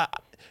I'm like,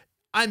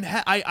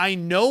 I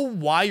know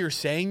why you're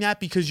saying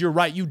that, because you're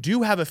right. You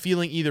do have a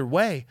feeling either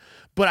way,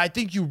 but I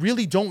think you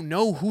really don't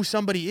know who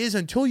somebody is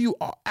until you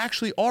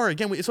actually are.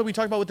 Again, it's what we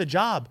talked about with the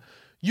job.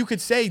 You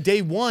could say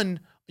day one,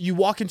 you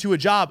walk into a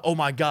job, oh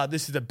my God,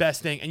 this is the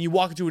best thing. And you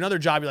walk into another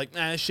job, you're like,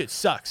 nah, this shit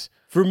sucks.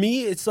 For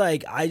me, it's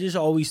like, I just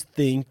always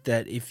think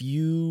that if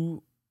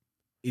you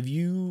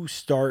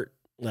start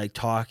like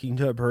talking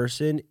to a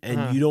person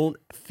and you don't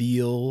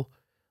feel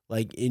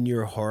like in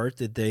your heart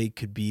that they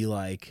could be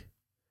like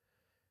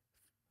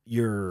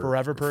your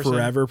forever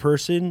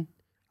person,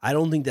 I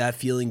don't think that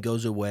feeling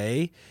goes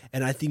away.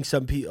 And I think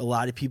a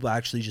lot of people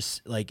actually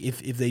just like,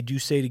 if they do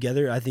stay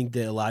together, I think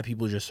that a lot of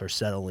people just are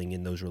settling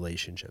in those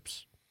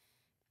relationships.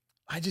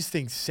 I just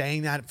think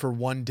saying that for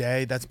one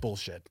day, that's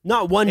bullshit.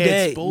 Not one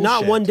day.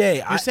 Not one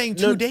day. You're saying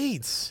two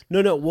dates.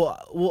 No. Well,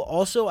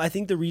 also, I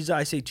think the reason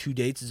I say 2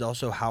 dates is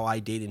also how I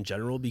date in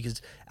general,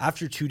 because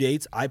after 2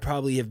 dates, I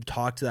probably have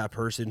talked to that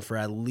person for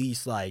at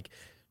least like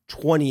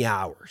 20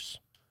 hours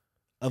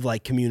of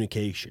like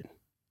communication.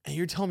 And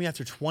you're telling me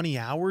after 20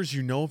 hours,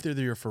 you know if they're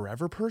your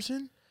forever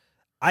person?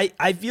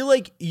 I feel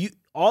like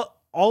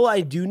all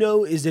I do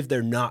know is if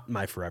they're not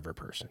my forever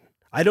person.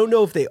 I don't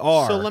know if they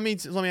are. So let me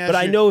ask you. But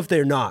I know if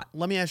they're not.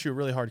 Let me ask you a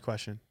really hard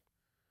question.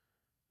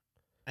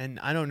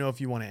 And I don't know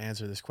if you want to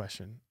answer this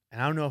question.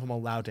 And I don't know if I'm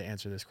allowed to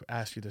ask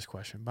you this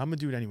question, but I'm going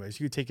to do it anyways.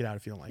 You can take it out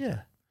if you don't like it.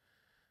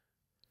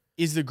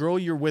 Is the girl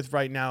you're with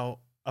right now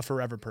a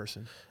forever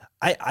person?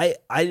 I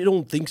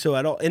don't think so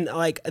at all. And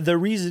like the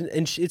reason,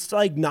 and it's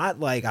like not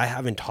like I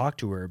haven't talked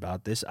to her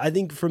about this. I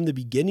think from the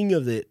beginning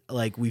of it,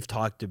 like we've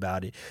talked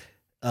about it.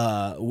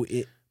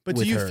 But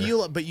do you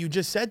feel? But you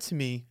just said to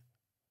me,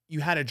 you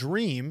had a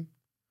dream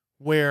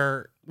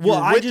where.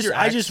 Well, I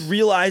just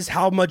realized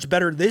how much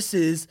better this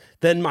is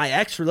than my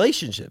ex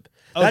relationship.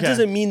 Okay. That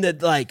doesn't mean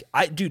that like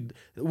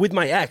with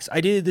my ex,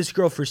 I dated this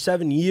girl for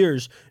 7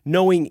 years,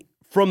 knowing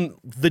from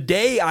the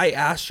day I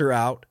asked her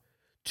out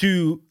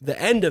to the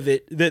end of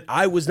it that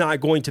I was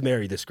not going to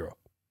marry this girl.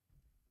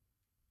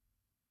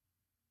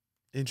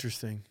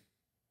 Interesting.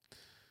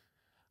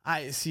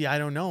 I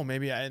don't know.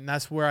 Maybe, and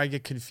that's where I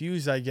get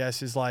confused, I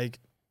guess, is like,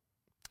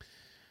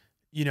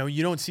 you know,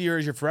 you don't see her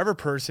as your forever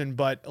person,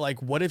 but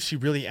like, what if she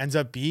really ends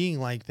up being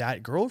like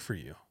that girl for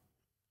you?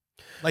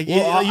 Like,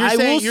 well, you're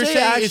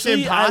saying it's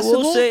impossible? I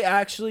will say,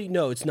 actually,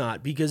 no, it's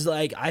not, because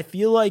like, I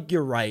feel like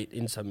you're right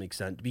in some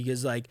extent,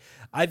 because like,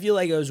 I feel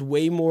like I was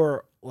way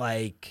more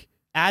like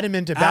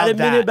adamant about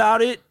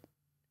it,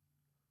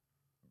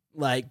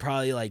 like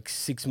probably like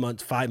 6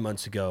 months, 5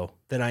 months ago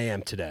than I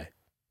am today.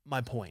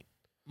 My point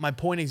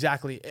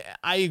exactly.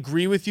 I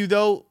agree with you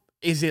though.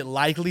 Is it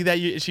likely that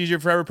she's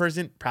your forever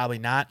person? Probably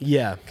not.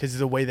 Yeah. Because of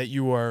the way that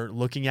you are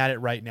looking at it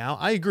right now.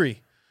 I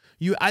agree.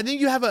 I think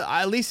you have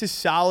at least a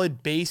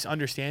solid base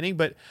understanding,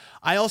 but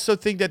I also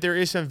think that there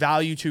is some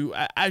value to,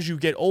 as you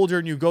get older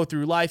and you go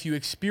through life, you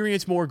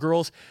experience more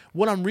girls.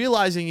 What I'm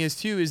realizing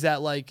is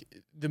that like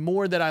the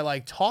more that I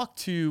like talk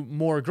to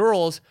more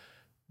girls,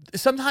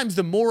 sometimes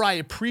the more I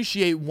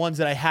appreciate ones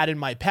that I had in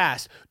my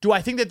past. Do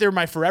I think that they're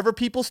my forever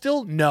people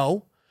still?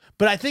 No.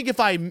 But I think if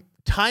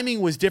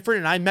timing was different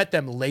and I met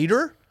them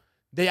later,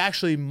 they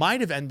actually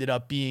might have ended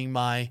up being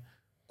my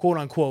quote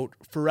unquote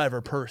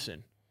forever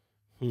person.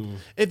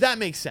 If that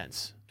makes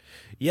sense.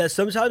 Yeah,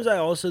 sometimes I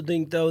also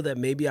think though that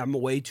maybe I'm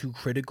way too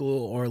critical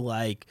or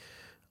like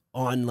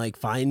on like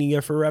finding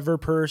a forever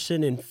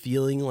person and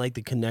feeling like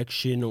the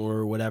connection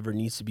or whatever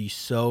needs to be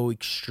so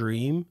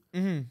extreme.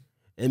 Mm-hmm.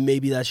 And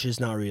maybe that's just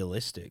not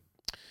realistic.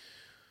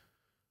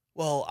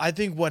 Well, I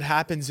think what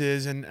happens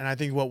is, and I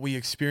think what we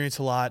experience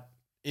a lot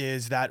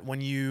is that when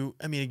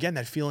again,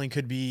 that feeling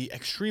could be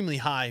extremely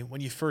high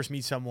when you first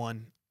meet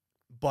someone,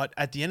 but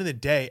at the end of the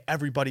day,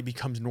 everybody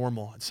becomes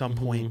normal at some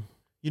point.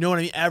 You know what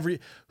I mean?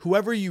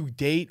 Whoever you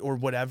date or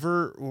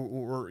whatever,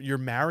 or you're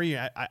married,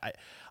 I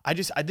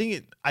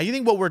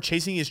think what we're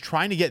chasing is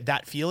trying to get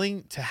that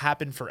feeling to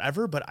happen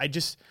forever, but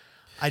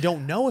I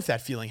don't know if that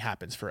feeling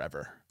happens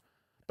forever.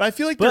 But I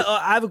feel like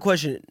I have a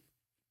question.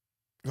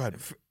 Go ahead.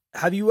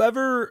 Have you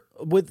ever,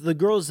 with the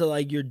girls that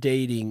like you're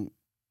dating,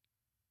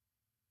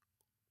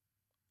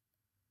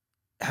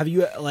 have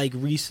you like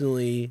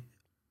recently,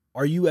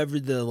 are you ever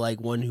the like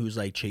one who's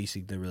like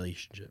chasing the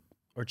relationship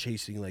or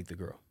chasing like the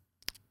girl?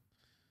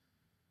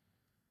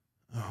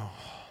 Oh,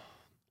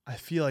 I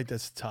feel like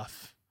that's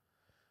tough.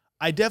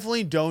 I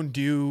definitely don't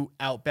do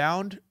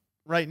outbound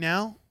right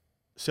now.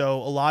 So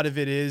a lot of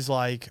it is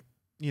like,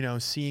 you know,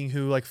 seeing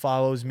who like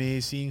follows me,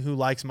 seeing who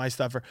likes my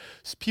stuff, or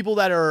people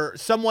that are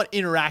somewhat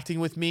interacting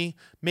with me,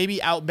 maybe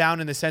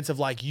outbound in the sense of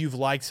like, you've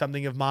liked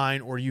something of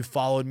mine or you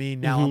followed me.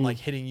 Now I'm like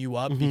hitting you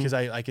up because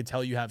I could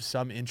tell you have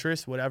some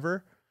interest,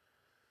 whatever.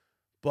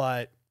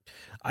 But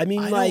I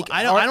mean,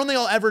 I don't think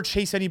I'll ever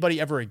chase anybody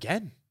ever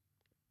again.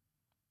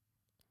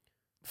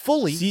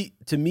 Fully. See,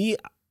 to me,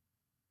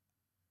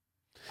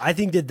 I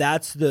think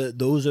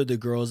those are the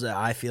girls that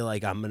I feel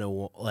like I'm going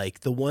to like,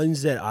 the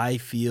ones that I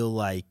feel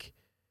like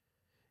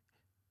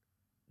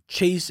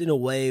chase in a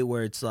way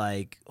where it's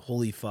like,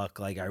 holy fuck,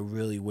 like I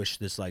really wish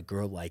this like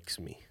girl likes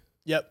me.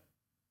 Yep.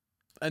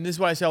 And this is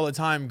what I say all the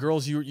time,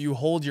 girls, you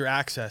hold your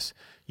access.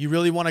 You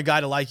really want a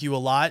guy to like you a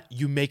lot,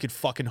 you make it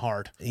fucking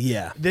hard.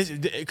 Yeah.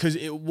 Because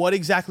what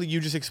exactly you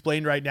just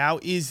explained right now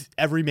is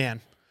every man.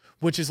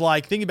 Which is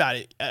like, think about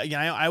it. Again,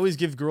 I always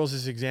give girls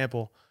this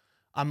example.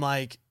 I'm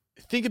like,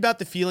 think about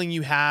the feeling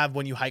you have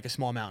when you hike a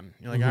small mountain.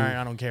 You're like, all right,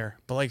 I don't care.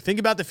 But like, think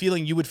about the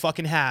feeling you would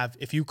fucking have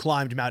if you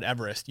climbed Mount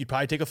Everest. You'd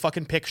probably take a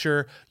fucking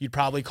picture. You'd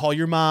probably call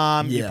your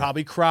mom. Yeah. You'd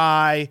probably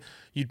cry.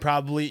 You'd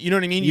probably, you know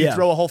what I mean? You'd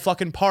throw a whole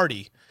fucking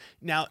party.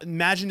 Now,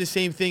 imagine the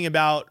same thing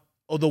about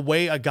the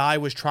way a guy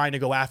was trying to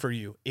go after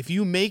you. If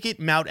you make it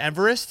Mount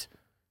Everest,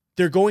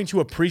 they're going to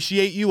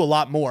appreciate you a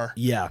lot more.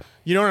 Yeah.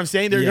 You know what I'm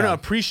saying? They're going to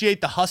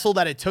appreciate the hustle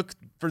that it took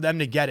for them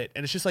to get it.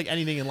 And it's just like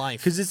anything in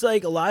life. Because it's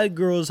like a lot of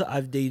girls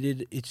I've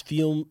dated,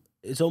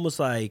 it's almost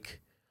like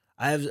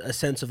I have a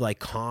sense of like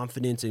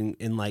confidence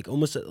and like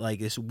almost like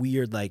this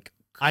weird like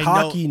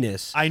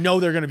cockiness. I know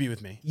they're going to be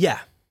with me. Yeah.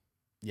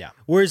 Yeah.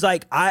 Whereas I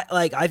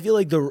feel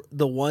like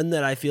the one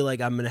that I feel like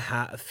I'm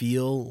gonna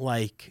feel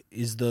like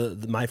is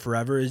my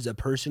forever is a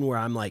person where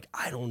I'm like,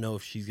 I don't know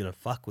if she's gonna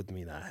fuck with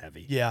me that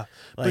heavy. Yeah.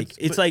 Like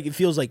it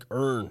feels like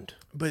earned.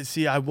 But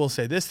see, I will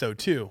say this though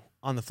too,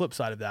 on the flip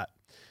side of that.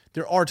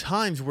 There are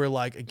times where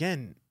like,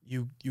 again,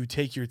 you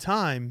take your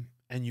time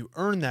and you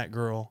earn that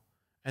girl,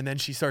 and then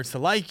she starts to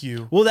like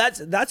you. Well,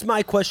 that's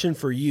my question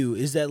for you,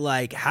 is that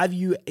like, have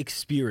you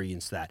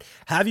experienced that?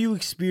 Have you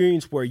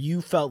experienced where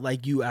you felt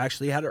like you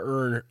actually had to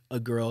earn a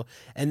girl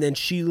and then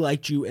she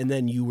liked you and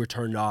then you were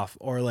turned off?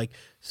 Or like,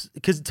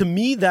 because to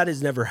me, that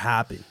has never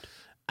happened.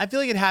 I feel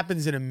like it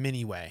happens in a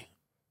mini way.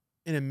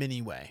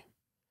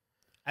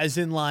 As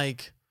in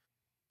like,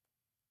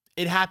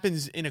 it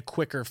happens in a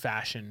quicker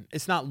fashion.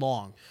 It's not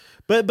long.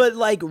 But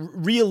like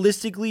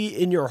realistically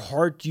in your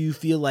heart, do you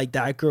feel like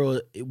that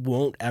girl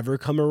won't ever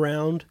come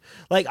around?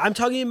 Like I'm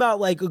talking about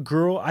like a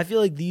girl. I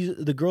feel like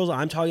the girls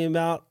I'm talking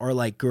about are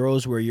like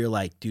girls where you're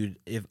like, dude,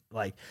 if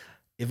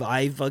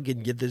I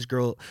fucking get this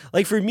girl,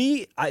 like for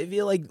me, I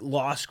feel like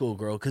law school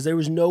girl, because there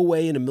was no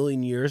way in a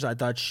million years I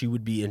thought she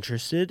would be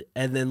interested.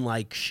 And then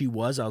like she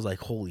was, I was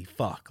like, holy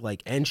fuck.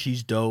 Like, and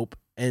she's dope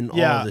and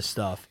all this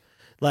stuff.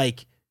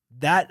 Like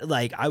that,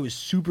 like I was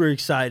super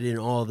excited and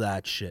all of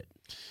that shit.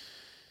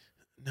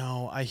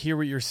 No, I hear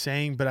what you're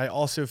saying, but I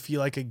also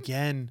feel like,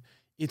 again,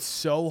 it's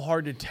so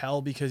hard to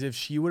tell, because if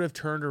she would have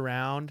turned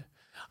around,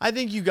 I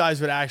think you guys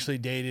would actually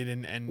dated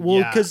and well,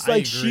 because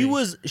like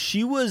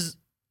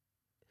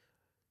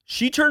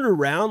she turned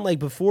around like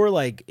before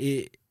like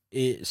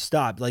it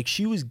stopped. Like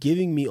she was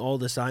giving me all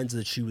the signs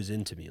that she was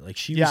into me. Like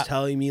she was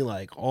telling me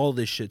like all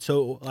this shit.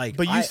 So like,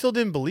 but you still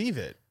didn't believe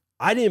it.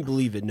 I didn't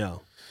believe it.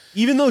 No,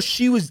 even though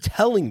she was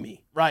telling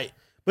me. Right.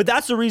 But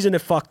that's the reason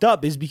it fucked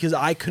up, is because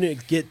I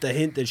couldn't get the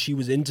hint that she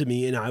was into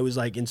me and I was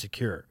like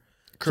insecure.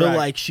 Correct. So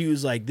like she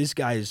was like, this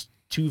guy is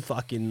too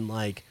fucking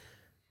like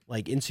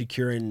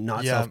insecure and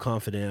not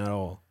self-confident at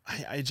all.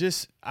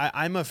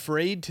 I'm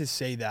afraid to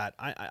say that.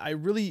 I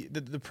really,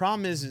 the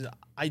problem is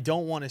I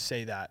don't want to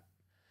say that.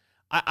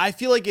 I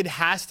feel like it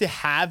has to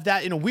have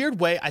that in a weird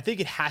way. I think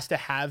it has to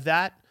have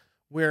that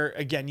where,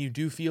 again, you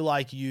do feel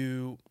like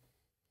you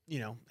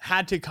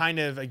had to kind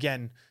of,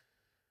 again,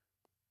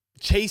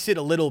 chase it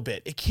a little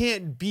bit. It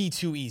can't be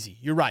too easy.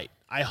 You're right.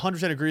 I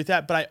 100% agree with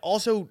that. But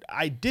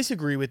I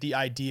disagree with the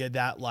idea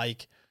that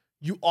like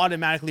you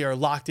automatically are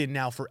locked in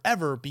now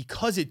forever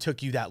because it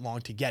took you that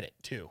long to get it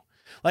too.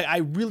 Like I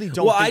really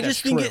don't. Well, I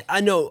just think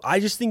I know. I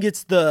just think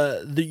it's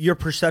your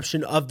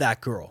perception of that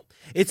girl.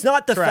 It's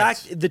not the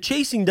fact. The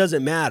chasing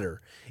doesn't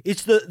matter.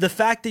 It's the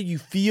fact that you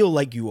feel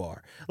like you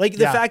are. Like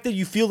the fact that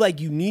you feel like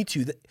you need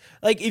to.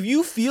 Like if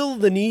you feel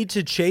the need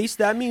to chase,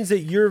 that means that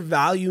you're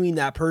valuing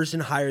that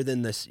person higher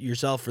than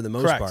yourself for the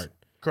most part.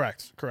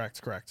 Correct.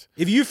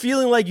 If you're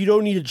feeling like you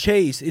don't need to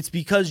chase, it's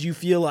because you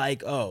feel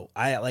like, oh,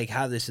 I like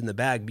have this in the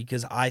bag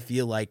because I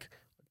feel like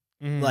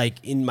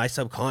in my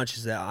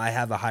subconscious that I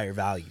have a higher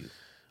value.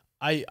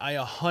 I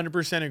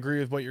 100% agree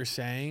with what you're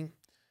saying.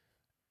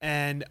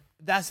 And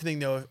that's the thing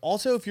though.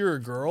 Also, if you're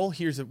a girl,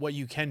 here's what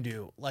you can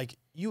do. Like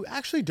you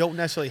actually don't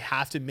necessarily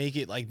have to make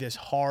it like this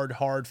hard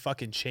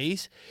fucking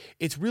chase.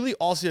 It's really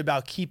also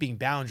about keeping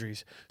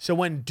boundaries. So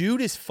when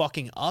dude is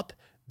fucking up,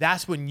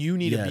 that's when you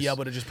need to be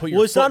able to just put your foot down.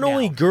 Well, it's not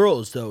only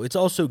girls though. It's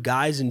also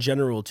guys in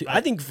general too. Right.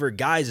 I think for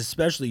guys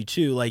especially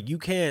too, like you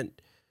can't,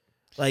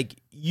 like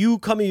you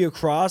coming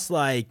across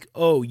like,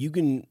 oh, you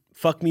can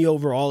fuck me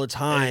over all the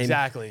time.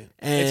 Exactly.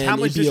 And it's how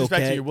much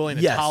disrespect you're willing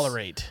to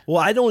tolerate. Well,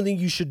 I don't think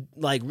you should,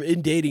 like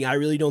in dating, I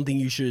really don't think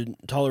you should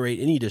tolerate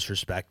any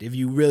disrespect if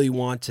you really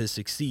want to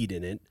succeed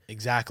in it.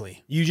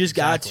 Exactly. You just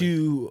got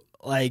to,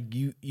 like,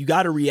 you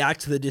got to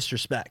react to the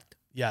disrespect.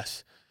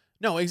 Yes.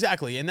 No,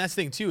 exactly. And that's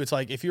the thing too. It's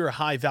like, if you're a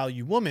high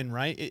value woman,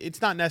 right?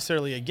 It's not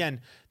necessarily, again,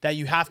 that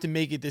you have to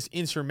make it this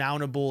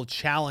insurmountable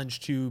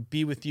challenge to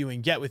be with you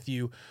and get with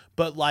you.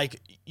 But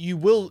like you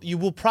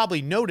will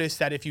probably notice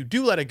that if you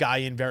do let a guy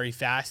in very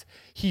fast,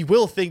 he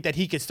will think that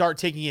he could start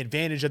taking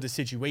advantage of the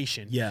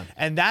situation. Yeah.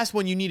 And that's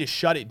when you need to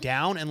shut it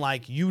down. And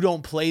like, you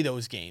don't play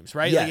those games,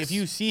 right? Yes. Like if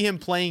you see him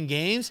playing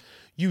games,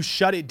 you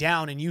shut it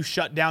down and you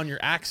shut down your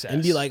access.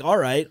 And be like, all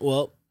right,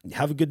 well,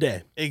 have a good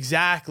day.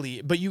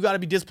 Exactly. But you got to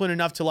be disciplined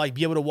enough to like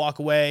be able to walk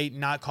away,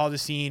 not cause a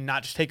scene,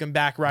 not just take him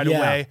back right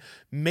away.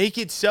 Make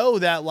it so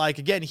that like,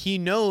 again, he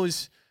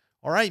knows,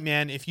 all right,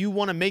 man, if you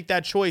want to make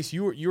that choice,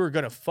 you were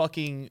going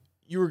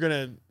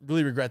to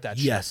really regret that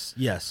shit.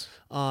 Yes.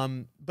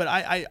 But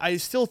I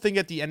still think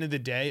at the end of the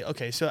day,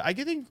 okay, so I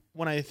think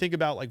when I think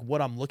about like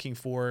what I'm looking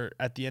for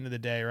at the end of the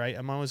day, right?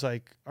 I'm always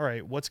like, all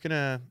right, what's going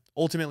to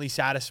ultimately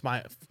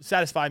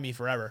satisfy me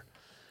forever?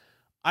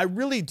 I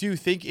really do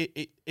think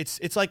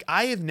it's like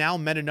I have now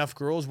met enough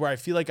girls where I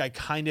feel like I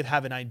kind of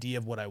have an idea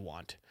of what I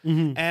want.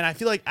 Mm-hmm. And I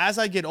feel like as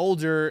I get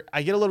older,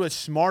 I get a little bit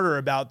smarter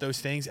about those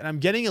things, and I'm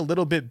getting a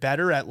little bit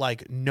better at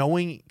like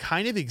knowing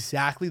kind of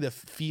exactly the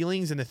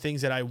feelings and the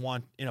things that I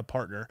want in a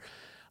partner.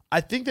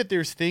 I think that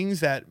there's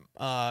things that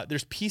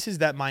there's pieces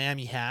that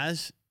Miami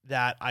has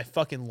that I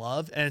fucking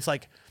love, and it's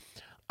like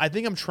I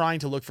think I'm trying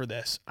to look for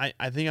this.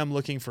 I think I'm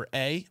looking for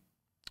a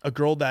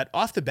girl that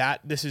off the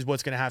bat, this is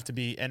what's going to have to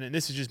be, and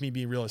this is just me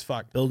being real as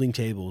fuck. Building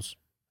tables.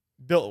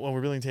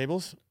 We're building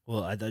tables?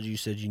 Well, I thought you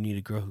said you need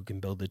a girl who can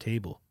build the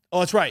table. Oh,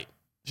 that's right.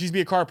 She's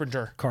be a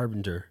carpenter.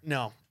 Carpenter.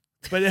 No.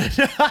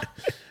 But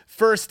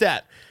first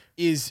step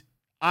is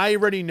I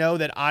already know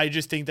that I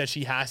just think that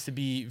she has to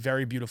be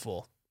very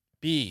beautiful.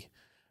 B,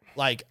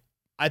 like,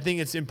 I think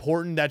it's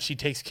important that she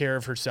takes care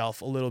of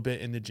herself a little bit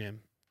in the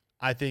gym.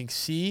 I think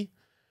C,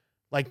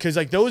 like, cause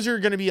like those are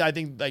going to be, I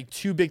think, like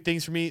two big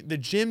things for me. The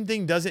gym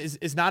thing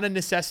is not a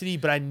necessity,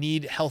 but I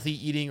need healthy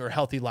eating or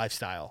healthy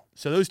lifestyle.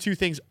 So those two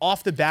things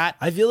off the bat,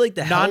 I feel like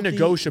the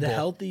non-negotiable. The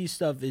healthy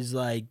stuff is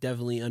like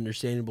definitely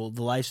understandable,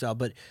 the lifestyle,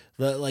 but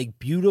the like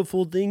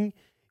beautiful thing,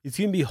 it's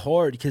going to be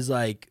hard because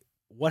like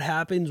what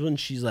happens when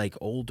she's like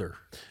older?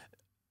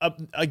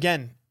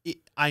 Again,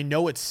 I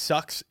know it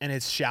sucks and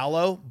it's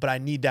shallow, but I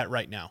need that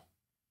right now.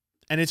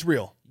 And it's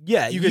real.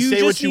 Yeah, you can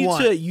say what you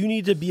want. You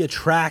need to be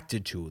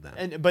attracted to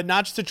them, but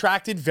not just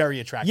attracted, very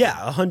attracted. Yeah,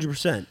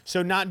 100%.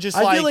 So not just.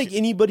 I feel like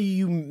anybody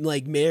you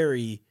like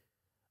marry,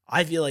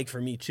 I feel like for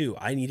me too,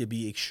 I need to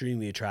be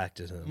extremely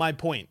attracted to them. My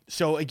point.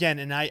 So again,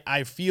 and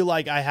I feel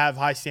like I have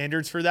high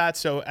standards for that.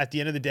 So at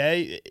the end of the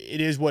day, it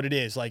is what it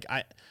is. Like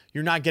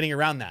you're not getting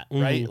around that,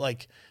 right?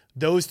 Like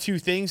those two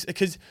things.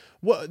 Because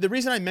the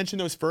reason I mentioned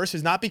those first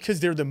is not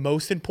because they're the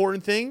most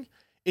important thing.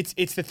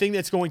 It's the thing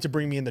that's going to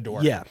bring me in the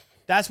door. Yeah.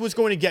 That's what's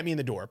going to get me in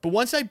the door. But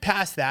once I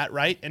pass that,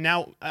 right, and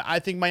now I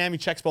think Miami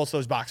checks both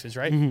those boxes,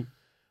 right? Maybe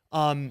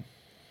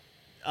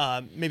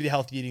the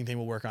healthy eating thing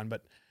will work on,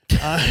 but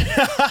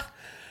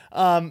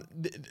I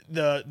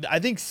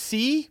think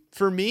C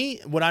for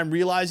me, what I'm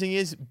realizing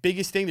is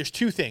biggest thing. There's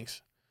two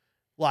things,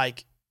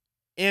 like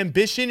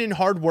ambition and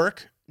hard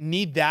work.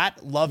 Need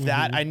that, love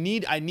that. I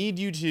need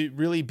you to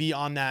really be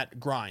on that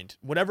grind.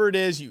 Whatever it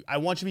is, I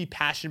want you to be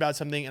passionate about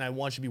something, and I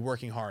want you to be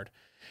working hard.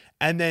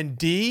 And then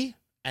D.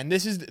 And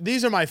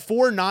these are my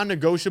 4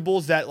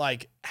 non-negotiables that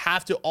like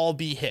have to all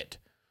be hit.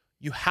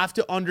 You have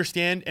to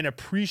understand and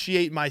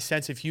appreciate my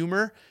sense of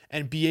humor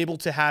and be able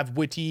to have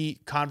witty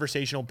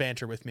conversational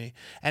banter with me.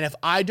 And if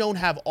I don't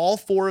have all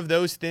 4 of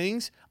those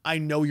things, I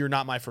know you're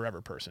not my forever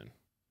person.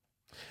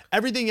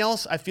 Everything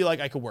else, I feel like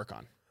I could work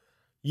on.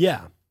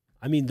 Yeah.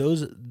 I mean,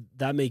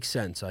 that makes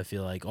sense. I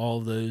feel like all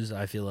of those,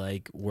 I feel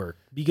like work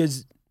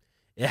because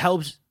it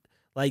helps.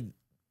 Like,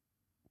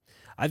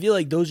 I feel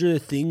like those are the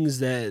things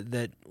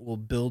that will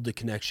build the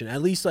connection.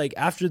 At least like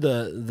after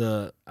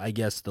the I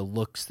guess the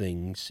looks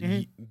things,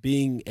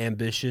 being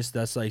ambitious,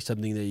 that's like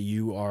something that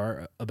you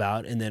are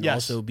about. And then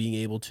also being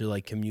able to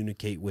like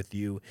communicate with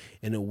you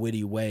in a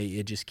witty way,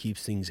 it just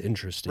keeps things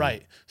interesting.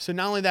 Right. So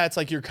not only that, it's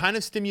like you're kind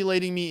of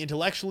stimulating me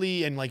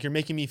intellectually and like you're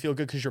making me feel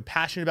good because you're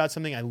passionate about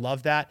something. I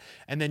love that.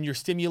 And then you're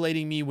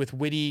stimulating me with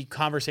witty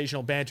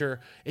conversational banter.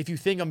 If you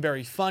think I'm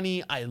very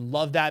funny, I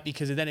love that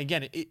because then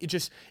again,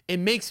 it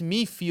makes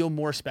me feel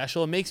more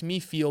special. It makes me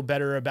feel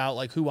better about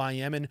like who I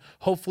am. And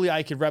hopefully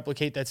I could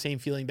replicate that same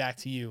feeling back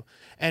to you.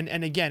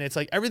 And again, it's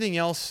like everything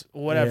else,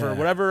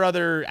 whatever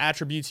other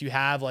attributes you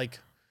have, like,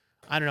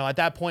 I don't know, at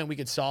that point we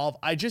could solve.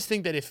 I just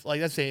think that if,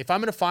 like, let's say if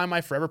I'm going to find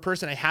my forever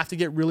person, I have to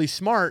get really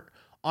smart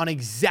on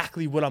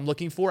exactly what I'm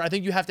looking for. I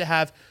think you have to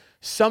have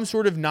some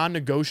sort of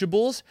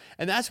non-negotiables.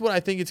 And that's what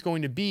I think it's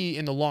going to be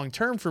in the long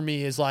term for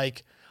me is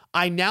like,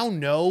 I now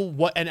know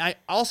what, and I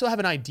also have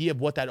an idea of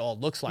what that all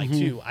looks like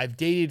too. I've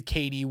dated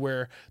Katie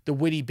where the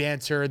witty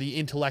banter, the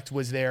intellect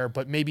was there,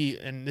 but maybe,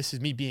 and this is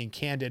me being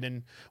candid,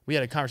 and we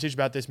had a conversation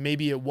about this,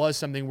 maybe it was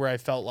something where I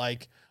felt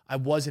like I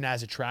wasn't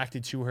as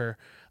attracted to her.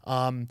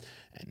 And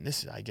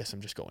this is, I guess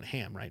I'm just going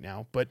ham right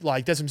now, but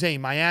like, that's what I'm saying.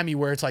 Miami,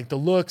 where it's like the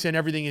looks and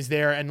everything is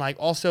there. And like,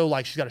 also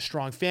like she's got a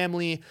strong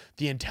family,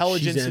 the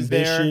intelligence is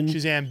there.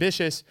 She's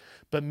ambitious,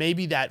 but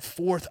maybe that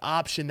fourth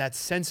option, that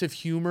sense of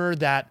humor,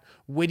 that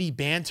witty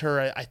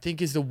banter, I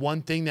think is the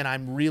one thing that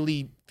I'm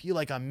really feel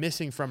like I'm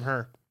missing from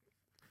her.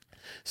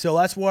 So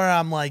that's where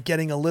I'm like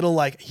getting a little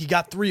like, he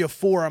got 3 or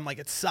 4. I'm like,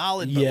 it's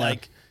solid, but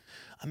like,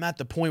 I'm at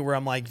the point where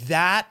I'm like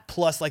that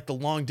plus like the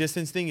long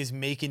distance thing is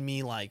making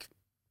me like,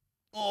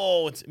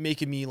 it's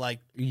making me like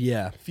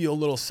feel a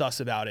little sus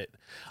about it.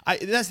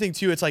 That's the thing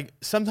too. It's like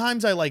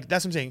sometimes I like,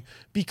 that's what I'm saying,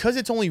 because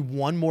it's only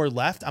one more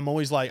left. I'm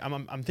always like,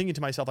 I'm thinking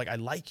to myself, like, I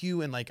like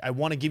you and like I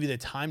want to give you the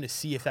time to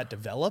see if that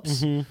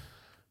develops.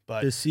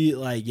 But to see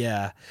like,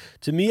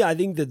 to me, I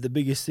think that the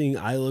biggest thing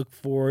I look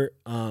for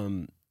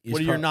is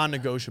what are your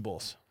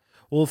non-negotiables?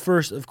 Well,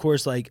 first, of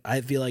course, like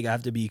I feel like I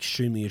have to be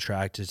extremely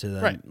attracted to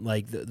them. Right.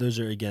 Like those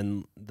are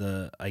again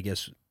I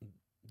guess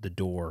the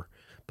door.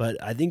 But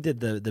I think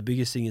that the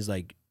biggest thing is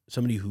like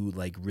somebody who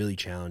like really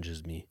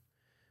challenges me.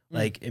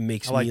 Like it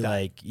makes I like me that.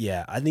 like,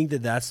 yeah, I think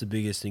that that's the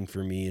biggest thing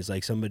for me is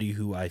like somebody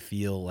who I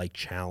feel like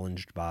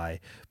challenged by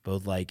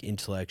both like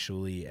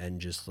intellectually and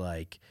just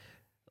like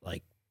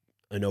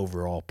an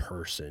overall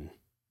person.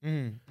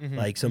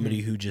 Like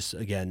somebody who just,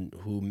 again,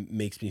 who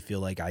makes me feel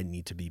like I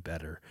need to be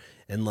better.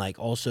 And like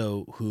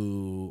also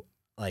who,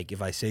 like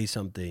if I say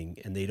something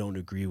and they don't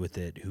agree with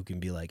it, who can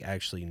be like,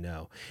 actually,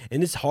 no.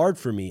 And it's hard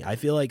for me. I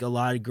feel like a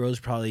lot of girls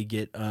probably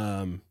get,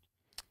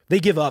 they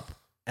give up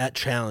at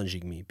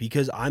challenging me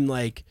because I'm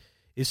like,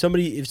 if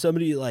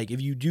somebody like,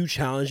 if you do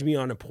challenge me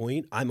on a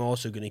point, I'm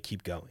also going to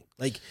keep going.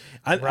 Like,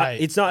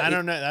 it's not, I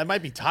don't know. That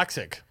might be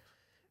toxic.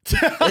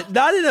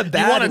 not in a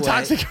bad You want a way.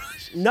 toxic?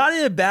 Not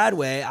in a bad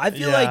way. I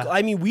feel like,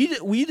 I mean,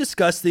 we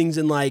discuss things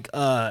and like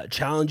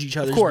challenge each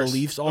other's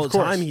beliefs all the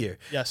time here.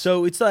 Yes.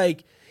 So it's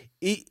like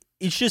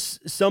it's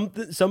just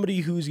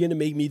somebody who's going to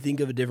make me think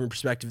of a different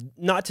perspective.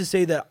 Not to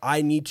say that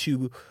I need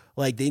to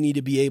like they need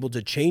to be able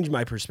to change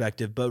my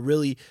perspective, but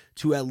really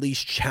to at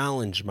least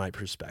challenge my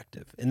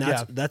perspective. And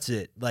that's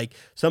it. Like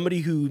somebody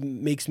who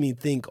makes me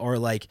think or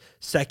like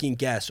second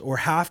guess or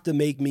have to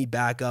make me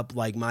back up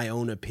like my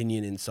own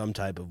opinion in some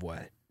type of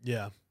way.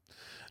 Yeah.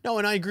 No,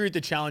 and I agree with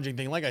the challenging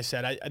thing. Like I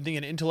said, I think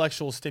an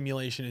intellectual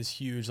stimulation is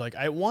huge. Like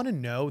I want to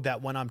know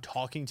that when I'm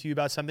talking to you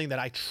about something that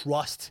I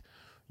trust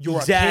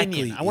your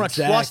opinion. I want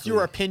to trust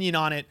your opinion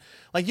on it.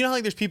 Like, you know,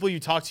 like there's people you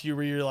talk to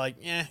where you're like,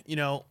 you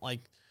know, like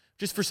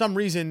just for some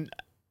reason,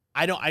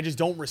 I just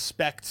don't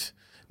respect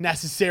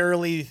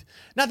necessarily,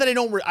 not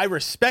that I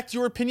respect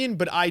your opinion,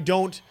 but I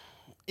don't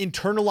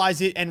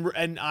internalize it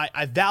and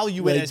I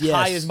value it as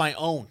high as my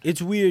own.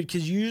 It's weird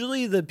because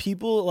usually the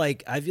people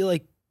like, I feel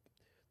like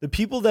the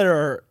people that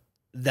are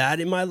that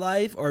in my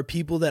life are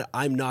people that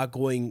I'm not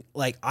going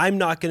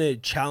to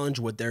challenge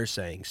what they're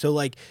saying. So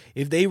like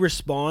if they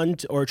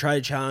respond or try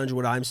to challenge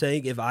what I'm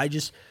saying, if I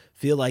just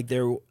feel like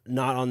they're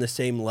not on the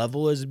same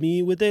level as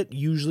me with it,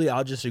 usually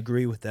I'll just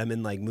agree with them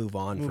and like move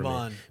on from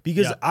it.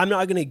 Because I'm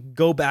not going to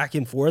go back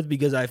and forth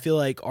because I feel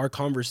like our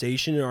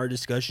conversation and our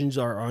discussions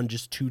are on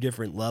just two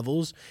different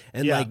levels.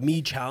 And like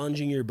me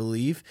challenging your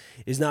belief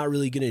is not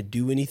really going to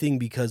do anything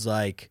because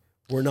like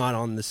we're not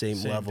on the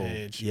same level.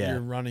 Page. Yeah.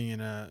 You're running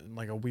in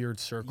a weird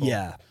circle.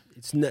 Yeah.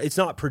 It's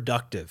not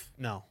productive.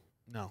 No.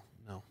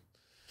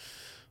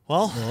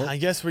 Well, I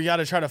guess we got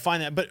to try to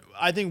find that. But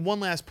I think one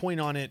last point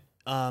on it,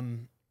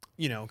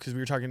 you know, because we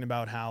were talking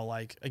about how,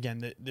 like,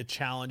 again, the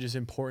challenge is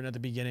important at the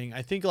beginning.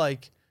 I think the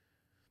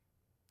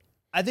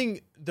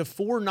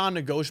 4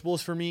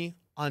 non-negotiables for me,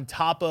 on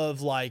top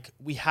of, like,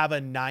 we have a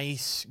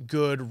nice,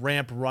 good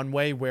ramp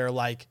runway where,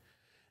 like,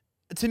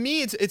 to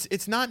me,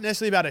 it's not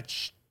necessarily about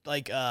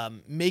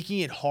making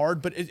it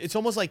hard, but it's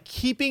almost like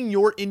keeping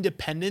your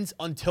independence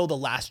until the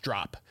last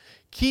drop.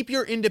 Keep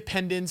your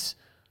independence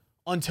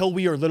until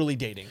we are literally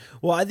dating.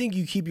 Well, I think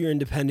you keep your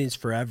independence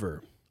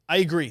forever. I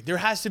agree. There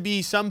has to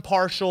be some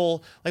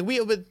partial, but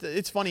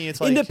it's funny.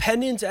 It's like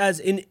independence as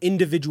in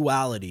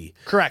individuality.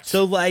 Correct.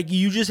 So like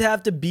you just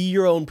have to be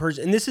your own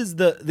person. And this is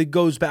that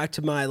goes back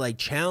to my like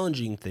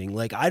challenging thing.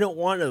 Like I don't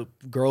want a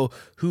girl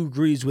who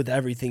agrees with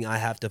everything I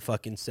have to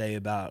fucking say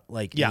about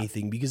like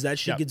anything because that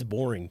shit gets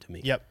boring to me.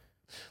 Yep.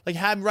 Like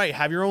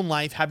have your own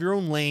life, have your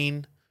own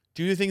lane,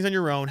 do the things on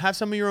your own, have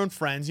some of your own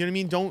friends. You know what I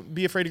mean? Don't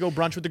be afraid to go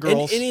brunch with the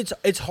girls. And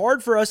it's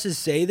hard for us to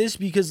say this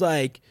because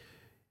like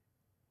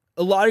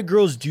a lot of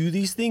girls do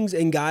these things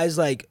and guys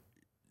like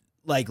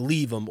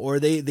leave them or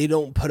they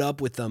don't put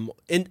up with them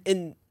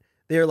and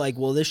they're like,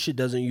 well, this shit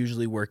doesn't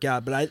usually work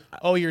out. But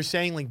you're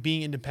saying like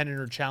being independent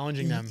or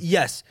challenging them?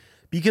 Yes,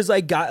 because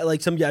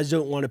like some guys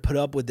don't want to put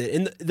up with it,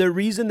 and the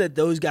reason that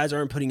those guys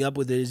aren't putting up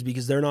with it is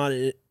because they're not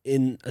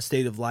in a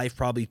state of life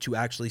probably to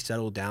actually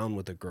settle down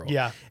with a girl.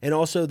 Yeah, and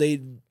also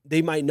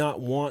they might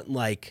not want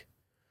like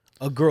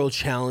a girl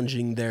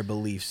challenging their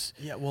beliefs.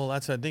 Yeah, well,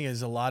 that's the thing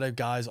is a lot of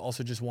guys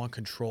also just want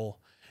control.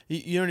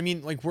 You know what I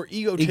mean? Like we're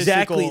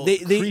egotistical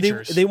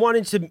creatures. They want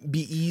it to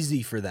be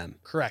easy for them.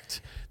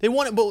 Correct. They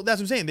want it, but that's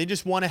what I'm saying. They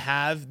just want to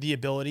have the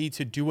ability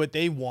to do what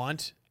they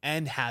want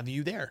and have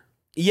you there.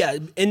 Yeah,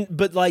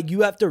 but like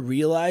you have to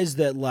realize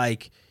that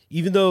like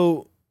even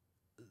though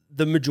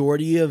the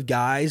majority of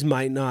guys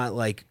might not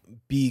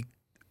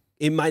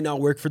it might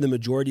not work for the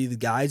majority of the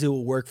guys, it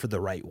will work for the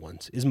right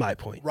ones. Is my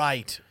point.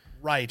 Right.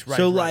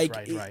 So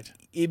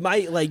it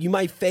might like you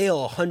might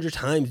fail 100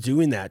 times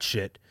doing that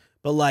shit,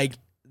 but like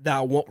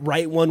that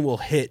right one will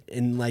hit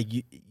and like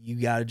you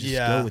gotta just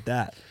go with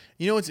that.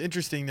 You know what's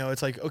interesting though?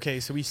 It's like, okay,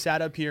 so we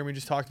sat up here and we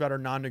just talked about our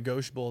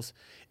non-negotiables.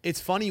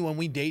 It's funny when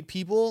we date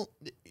people,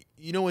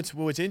 you know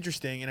what's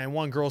interesting, and I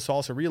want girls to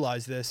also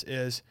realize this,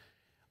 is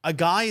a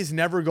guy is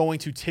never going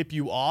to tip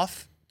you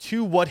off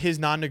to what his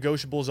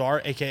non-negotiables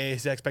are, aka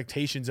his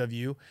expectations of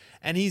you,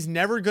 and he's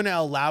never going to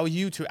allow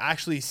you to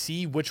actually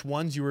see which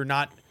ones you are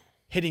not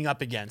hitting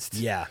up against.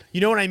 Yeah.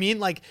 You know what I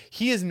mean? Like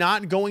he is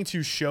not going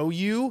to show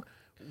you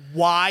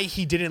why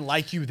he didn't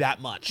like you that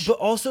much. But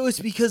also it's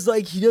because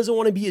like he doesn't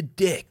want to be a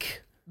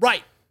dick.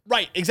 Right,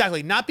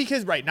 exactly. Not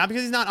because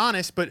he's not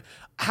honest, but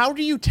how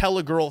do you tell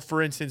a girl,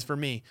 for instance, for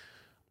me,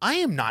 I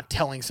am not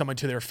telling someone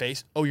to their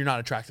face, oh, you're not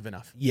attractive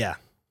enough. Yeah.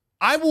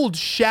 I will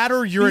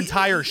shatter your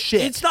entire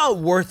shit. It's not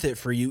worth it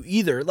for you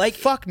either. Like,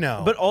 fuck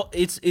no. But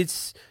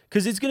it's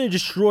because it's going to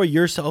destroy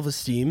your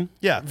self-esteem.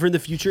 Yeah. For the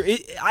future.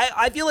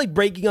 I feel like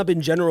breaking up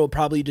in general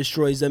probably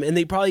destroys them, and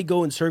they probably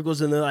go in circles,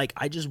 and they're like,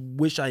 I just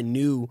wish I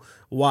knew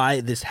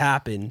why this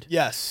happened.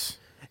 Yes.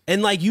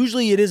 And like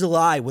usually it is a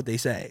lie what they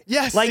say.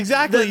 Yes, like,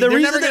 exactly. They're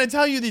never going to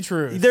tell you the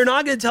truth. They're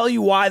not going to tell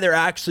you why they're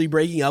actually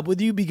breaking up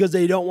with you because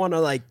they don't want to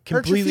like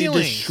completely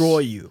destroy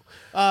you.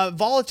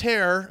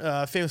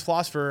 Voltaire, famous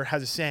philosopher,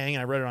 has a saying,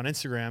 and I read it on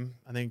Instagram,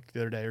 I think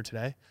the other day or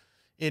today.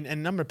 And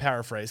I'm going to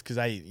paraphrase because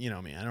I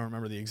don't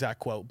remember the exact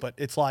quote, but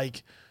it's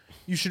like,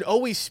 you should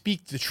always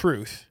speak the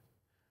truth,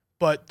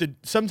 but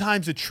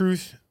sometimes the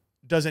truth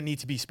doesn't need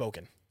to be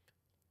spoken.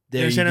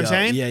 You understand what I'm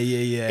saying?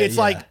 Yeah. It's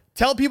like,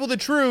 tell people the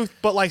truth,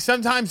 but like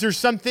sometimes there's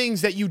some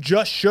things that you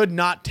just should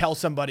not tell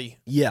somebody.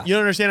 Yeah. You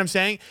don't understand what I'm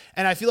saying?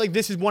 And I feel like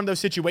this is one of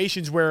those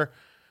situations where,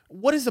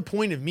 what is the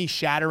point of me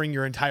shattering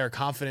your entire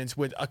confidence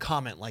with a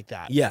comment like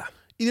that? Yeah.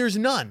 There's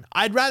none.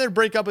 I'd rather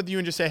break up with you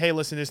and just say, hey,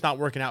 listen, it's not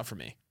working out for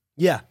me.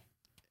 Yeah.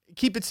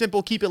 Keep it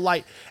simple, keep it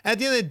light. And at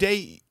the end of the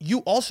day, you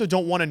also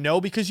don't want to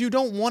know because you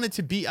don't want it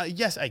to be,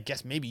 yes, I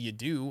guess maybe you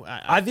do.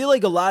 I feel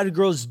like a lot of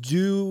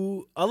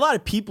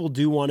people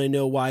do want to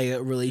know why a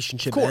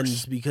relationship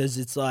ends because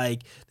it's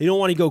like they don't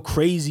want to go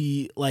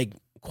crazy, like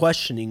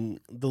questioning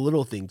the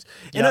little things.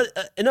 Yep.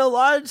 And a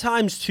lot of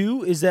times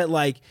too is that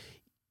like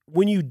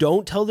when you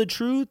don't tell the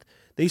truth,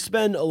 they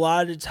spend a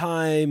lot of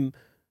time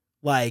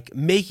like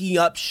making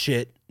up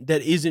shit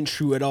that isn't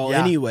true at all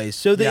anyway.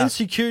 So the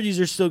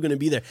insecurities are still going to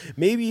be there.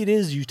 Maybe it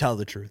is you tell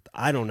the truth.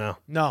 I don't know.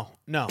 No.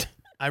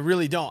 I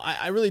really don't.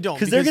 I really don't.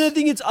 Because they're going to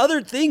think it's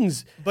other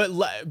things. But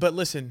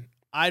listen,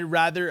 I'd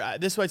rather,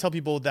 this is why I tell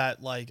people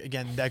that, like,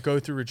 again, that go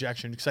through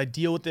rejection, because I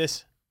deal with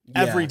this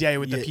every day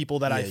with the people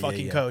that I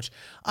fucking coach.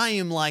 I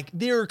am like,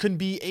 there can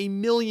be a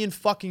million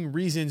fucking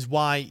reasons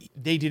why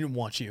they didn't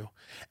want you.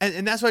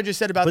 And that's what I just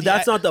said about But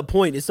that's not the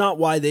point. It's not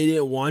why they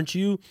didn't want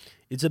you.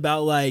 It's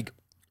about like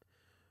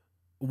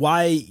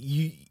why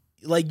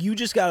you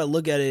just got to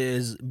look at it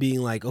as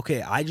being like,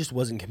 okay, I just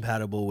wasn't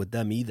compatible with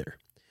them either.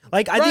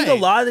 Like, I think a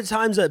lot of the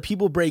times that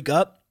people break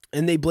up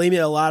and they blame it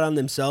a lot on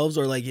themselves,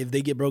 or like if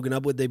they get broken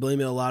up with, they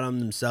blame it a lot on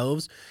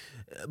themselves.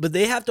 But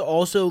they have to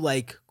also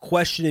like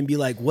question and be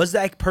like, was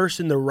that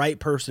person the right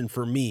person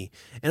for me?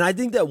 And I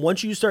think that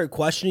once you start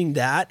questioning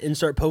that and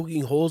start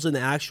poking holes in the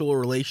actual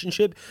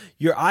relationship,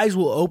 your eyes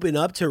will open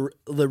up to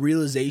the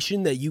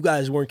realization that you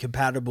guys weren't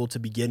compatible to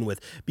begin with,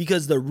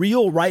 because the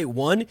real right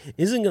one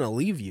isn't going to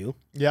leave you.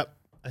 Yep.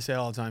 I say it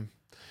all the time.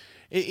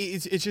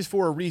 It's just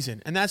for a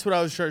reason. And that's what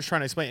I was trying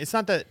to explain. It's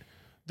not that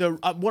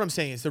what I'm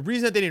saying is the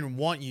reason that they didn't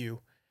want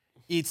you,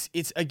 you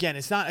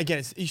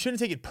shouldn't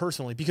take it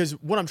personally, because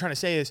what I'm trying to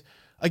say is,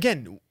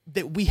 again,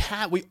 that we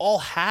all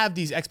have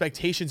these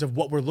expectations of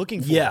what we're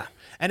looking for. Yeah.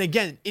 And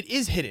again, it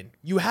is hidden.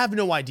 You have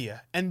no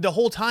idea. And the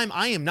whole time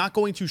I am not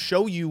going to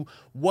show you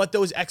what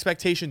those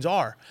expectations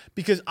are,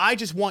 because I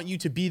just want you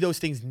to be those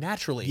things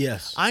naturally.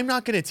 Yes. I'm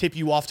not going to tip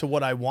you off to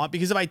what I want,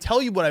 because if I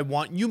tell you what I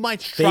want, you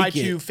might try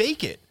to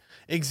fake it.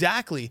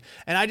 Exactly.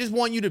 And I just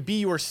want you to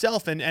be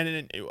yourself.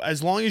 And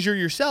as long as you're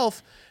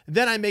yourself,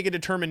 then I make a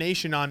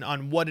determination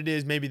on what it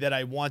is maybe that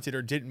I wanted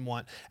or didn't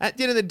want. At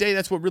the end of the day,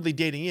 that's what really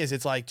dating is.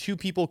 It's like two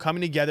people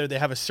coming together. They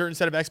have a certain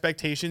set of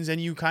expectations, and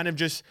you kind of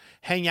just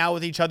hang out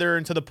with each other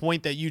until the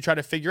point that you try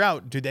to figure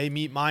out, do they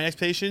meet my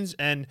expectations,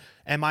 and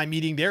am I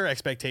meeting their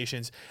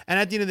expectations? And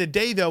at the end of the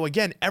day, though,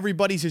 again,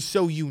 everybody's is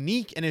so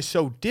unique and is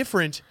so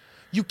different.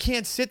 You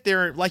can't sit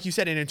there, like you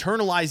said, and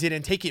internalize it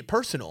and take it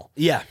personal.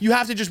 Yeah. You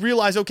have to just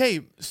realize, okay,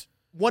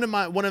 one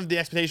of the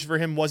expectations for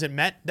him wasn't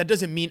met. That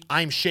doesn't mean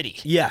I'm shitty.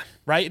 Yeah.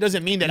 Right? It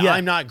doesn't mean that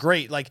I'm not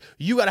great. Like,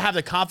 you got to have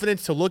the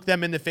confidence to look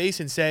them in the face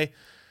and say,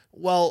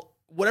 well,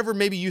 whatever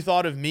maybe you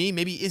thought of me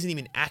maybe isn't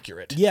even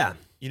accurate. Yeah.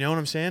 You know what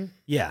I'm saying?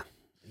 Yeah.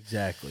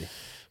 Exactly.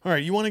 All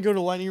right. You want to go to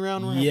lightning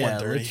round? We're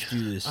at 1:30. Let's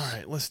do this. All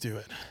right. Let's do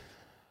it.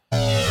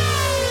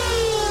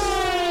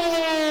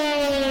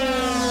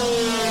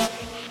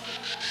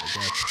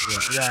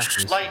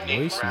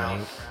 Lightning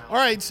round. All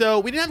right, so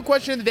we didn't have a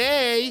question of the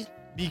day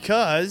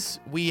because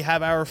we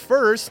have our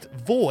first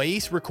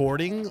voice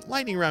recording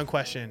lightning round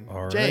question.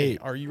 All Jay, right.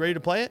 are you ready to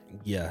play it?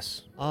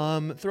 Yes.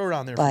 Throw it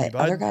on there for me, But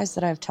bud. other guys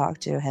that I've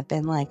talked to have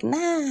been like,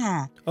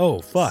 nah. Oh,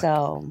 fuck.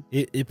 So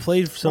It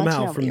played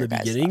somehow know from what the your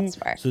guys' beginning. thoughts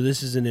were. So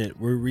this isn't it.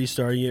 We're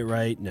restarting it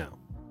right now.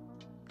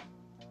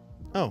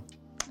 Oh,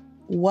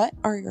 what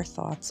are your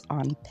thoughts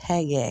on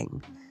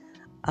pegging?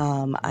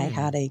 I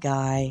had a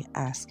guy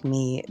ask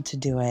me to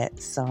do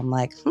it, so I'm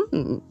like,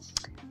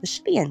 this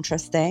should be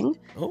interesting.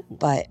 Oh.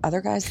 But other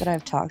guys that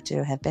I've talked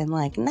to have been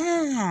like,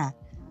 nah.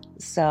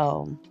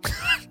 So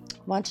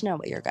want to know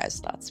what your guys'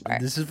 thoughts were.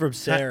 This is from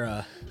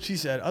Sarah. she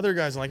said, other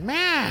guys are like,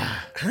 meh.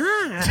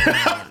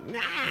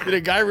 Did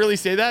a guy really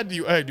say that? Do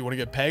you want to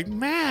get pegged?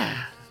 Meh.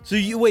 So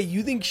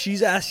you think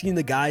she's asking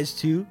the guys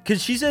too?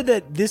 Because she said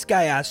that this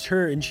guy asked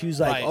her, and she was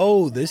like, Right.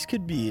 "Oh, this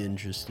could be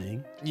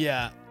interesting."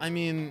 Yeah, I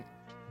mean,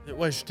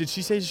 did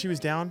she say she was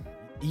down?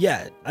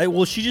 Yeah.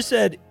 She just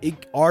said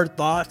our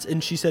thoughts,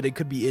 and she said it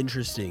could be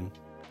interesting.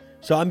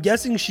 So I'm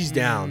guessing she's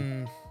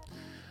down.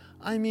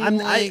 I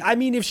mean, I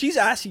mean, if she's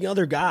asking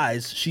other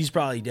guys, she's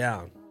probably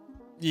down.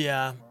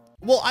 yeah.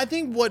 Well, I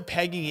think what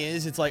pegging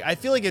is, it's like, I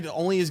feel like it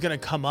only is going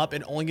to come up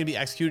and only going to be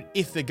executed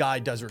if the guy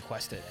does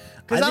request it.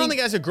 Because I don't think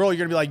as a girl,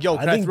 you're going to be like, yo,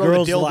 can I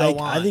throw the dildo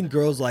on? I think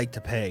girls like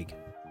to peg.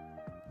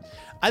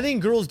 I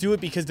think girls do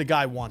it because the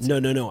guy wants it.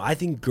 No. I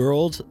think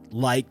girls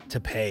like to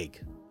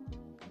peg.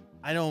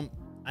 I don't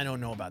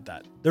know about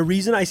that. The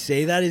reason I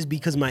say that is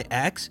because my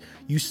ex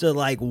used to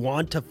like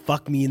want to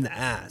fuck me in the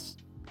ass.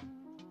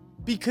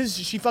 Because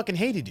she fucking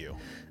hated you.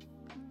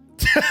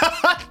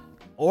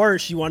 Or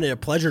she wanted to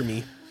pleasure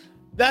me.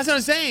 That's what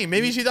I'm saying.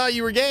 Maybe she thought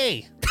you were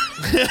gay.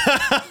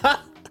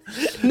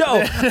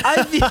 No,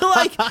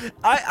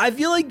 I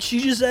feel like she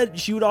just said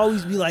she would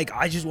always be like,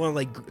 I just want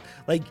to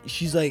like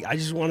she's like, I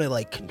just want to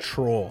like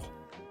control.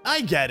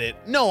 I get it.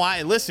 No,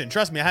 listen,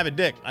 trust me, I have a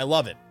dick. I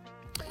love it.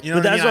 You know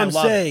but that's what I'm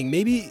saying.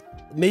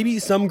 Maybe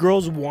some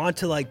girls want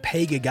to like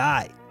peg a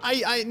guy.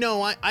 Maybe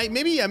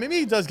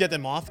it does get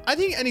them off. I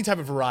think any type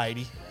of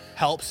variety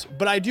helps,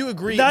 but I do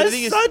agree.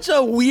 That's such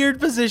a weird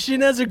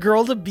position as a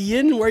girl to be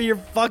in, where you're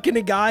fucking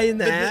a guy in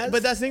the ass.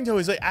 But that's the thing, though,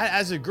 is like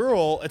as a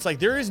girl, it's like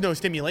there is no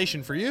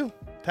stimulation for you,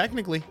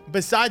 technically,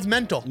 besides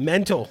mental.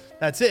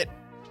 That's it.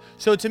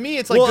 So to me,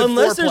 it's like, well,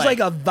 unless there's like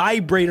a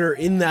vibrator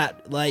in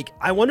that. Like,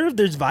 I wonder if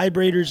there's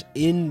vibrators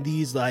in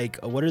these, like,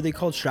 what are they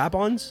called,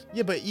 strap-ons?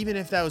 Yeah, but even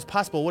if that was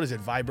possible, what is it?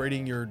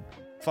 Vibrating your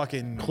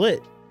fucking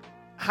clit?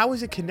 How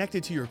is it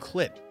connected to your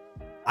clit?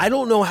 I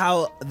don't know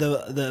how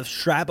the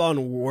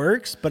strap-on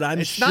works, but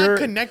I'm sure it's not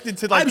connected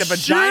to like the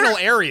vaginal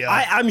area.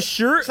 I'm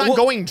sure it's not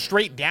going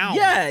straight down.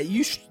 Yeah,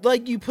 you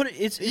put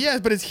it. Yes,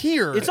 but it's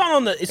here. It's not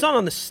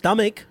on the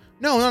stomach.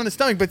 No, not on the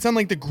stomach, but it's on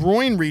like the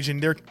groin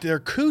region. Their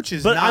cooch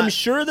is. But not... I'm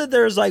sure that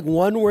there's like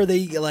one where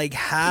they like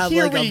have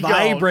here like a go.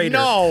 vibrator.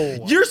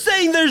 No, you're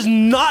saying there's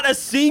not a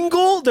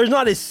single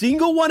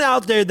one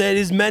out there that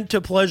is meant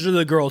to pleasure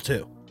the girl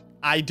too.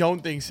 I don't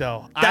think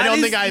so. I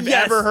don't think I've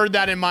ever heard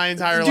that in my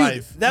entire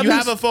life. You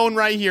have a phone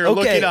right here. Okay,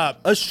 look it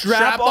up. A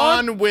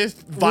strap-on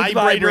with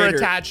vibrator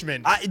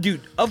attachment.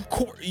 Dude, of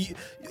course.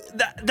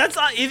 That's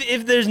not.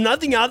 If there's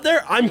nothing out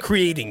there, I'm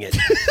creating it.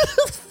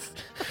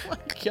 Oh my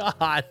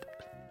God.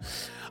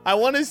 I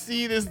want to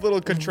see this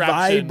little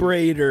contraption.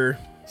 Vibrator.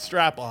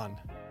 Strap-on.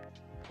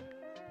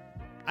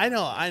 I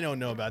don't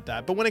know about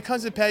that. But when it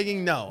comes to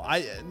pegging, no.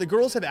 The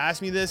girls have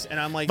asked me this, and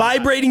I'm like...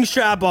 Vibrating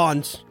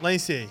strap-ons. Let me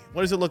see.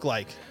 What does it look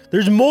like?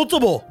 There's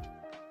multiple.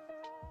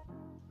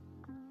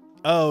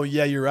 Oh,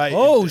 yeah, you're right.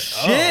 Oh,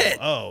 shit.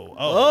 Oh,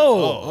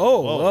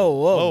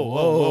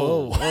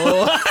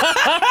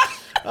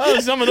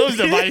 some of those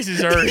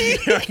devices are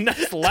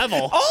next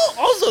level. Oh,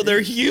 also,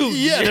 they're huge.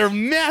 Yeah, they're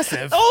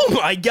massive. Oh,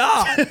 my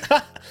God.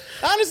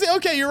 Honestly,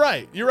 okay, you're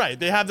right. You're right.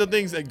 They have the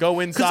things that go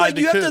inside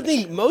the you cooch. have to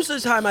think, most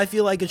of the time, I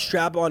feel like a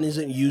strap-on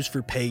isn't used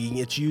for pegging.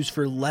 It's used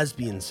for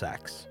lesbian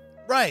sex.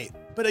 Right.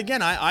 But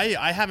again,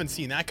 I haven't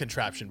seen that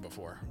contraption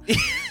before.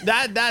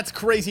 That's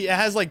crazy. It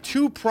has like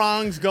two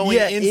prongs going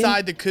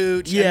inside the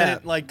cooch, and then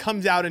it like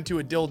comes out into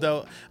a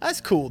dildo.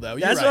 That's cool though.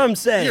 That's what I'm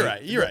saying.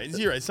 You're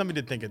right.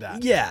 Somebody did think of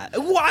that. Yeah.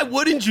 Why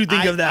wouldn't you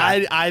think of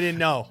that? I didn't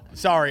know.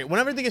 Sorry.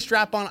 Whenever I think of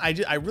strap-on,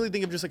 I really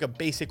think of just like a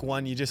basic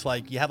one. You just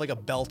like, you have like a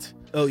belt.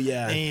 Oh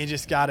yeah. And you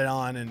just got it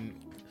on, and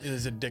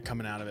there's a dick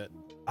coming out of it.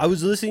 I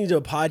was listening to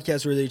a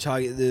podcast where they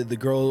talking. The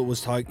girl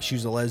was talking. She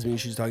was a lesbian.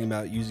 She was talking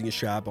about using a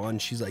strap-on.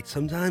 She's like,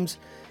 sometimes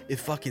it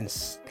fucking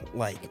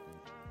like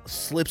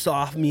slips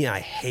off me. I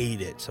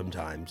hate it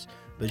sometimes.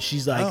 But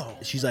she's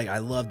like, I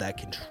love that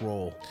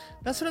control.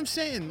 That's what I'm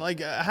saying. Like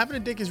having a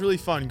dick is really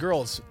fun.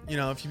 Girls, you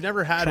know, if you've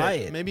never had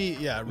it,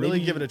 maybe really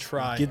give it a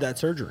try. Get that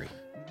surgery.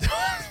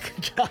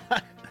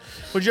 God.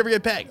 Would you ever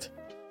get pegged?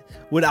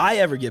 Would I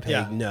ever get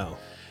pegged? Yeah. No.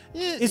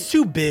 Yeah. It's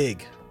too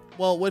big.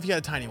 Well, what if you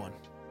had a tiny one?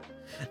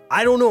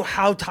 I don't know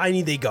how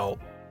tiny they go.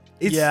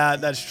 Yeah,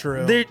 that's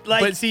true.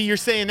 But see, you're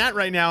saying that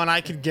right now, and I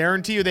can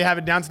guarantee you they have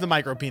it down to the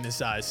micro penis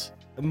size.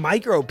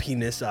 Micro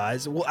penis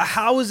size? Well,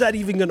 how is that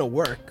even going to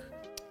work?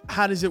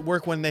 How does it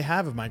work when they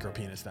have a micro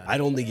penis then? I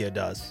don't think it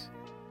does.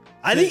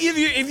 I think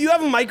if you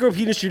have a micro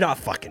penis, you're not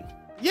fucking.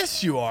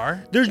 Yes, you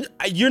are.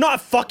 You're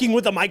not fucking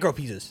with a micro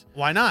penis.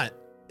 Why not?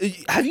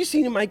 Have you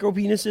seen a micro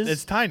penises?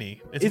 It's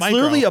tiny. It's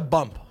literally a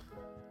bump.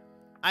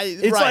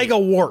 It's like a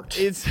wart.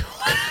 It's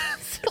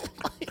oh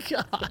my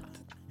God.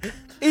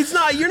 It's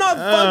not. You're not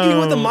fucking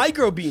with a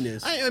micro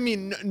penis. I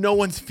mean, no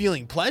one's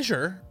feeling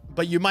pleasure,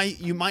 but you might.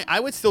 I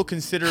would still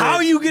consider. How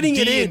are you getting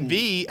it in?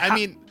 I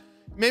mean,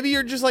 maybe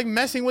you're just like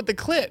messing with the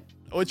clit.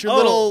 Oh, it's your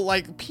little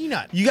like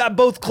peanut. You got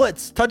both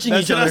clits touching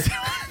each other.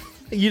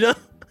 You know.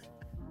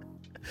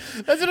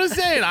 That's what I'm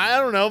saying. I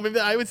don't know. Maybe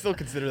I would still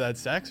consider that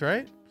sex,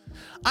 right?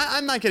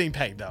 I'm not getting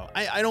pegged though.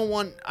 I don't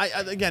want.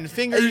 Again,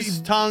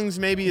 fingers, tongues,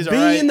 maybe is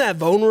being all right. in that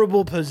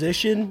vulnerable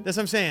position. That's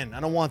what I'm saying. I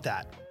don't want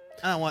that.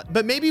 I don't want.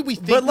 But maybe we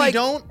think we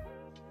don't,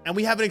 and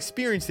we haven't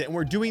experienced it, and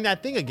we're doing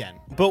that thing again.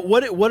 But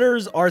what are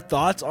our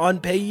thoughts on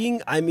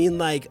pegging? I mean,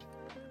 like,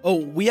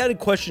 we had a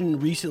question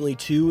recently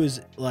too.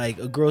 Is like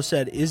a girl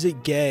said, "Is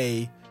it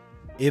gay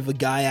if a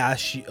guy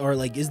asks you, or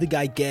like, is the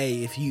guy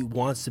gay if he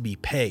wants to be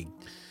pegged?"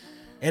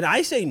 And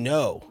I say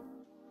no.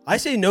 I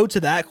say no to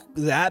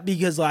that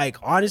because, like,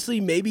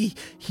 honestly, maybe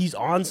he's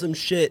on some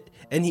shit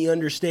and he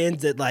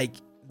understands that, like,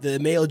 the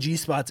male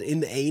G-spot's in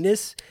the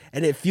anus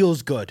and it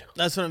feels good.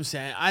 That's what I'm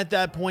saying. At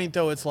that point,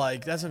 though, it's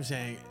like, that's what I'm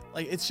saying.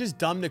 Like, it's just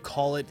dumb to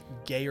call it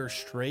gay or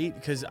straight,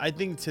 because I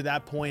think to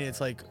that point,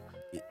 it's like,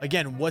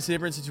 again, what's the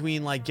difference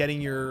between, like,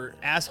 getting your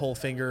asshole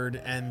fingered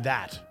and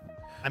that?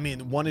 I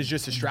mean, one is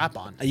just a strap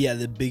on. Yeah,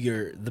 the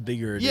bigger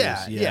it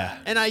is. Yeah.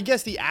 And I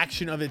guess the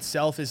action of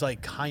itself is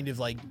like kind of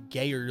like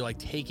gay, or you're like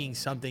taking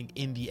something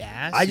in the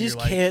ass. I just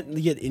like, can't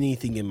get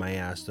anything in my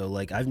ass though.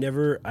 Like I've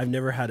never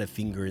had a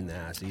finger in the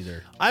ass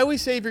either. I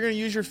always say if you're gonna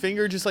use your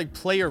finger, just like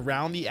play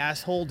around the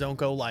asshole. Don't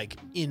go like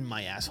in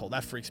my asshole.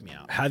 That freaks me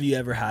out. Have you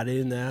ever had it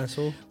in the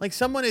asshole? Like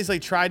someone has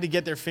like tried to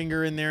get their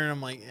finger in there, and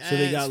I'm like, so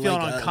they got it's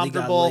feeling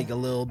uncomfortable. They got like a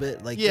little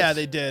bit. Like yeah,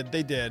 this.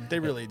 they did. They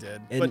really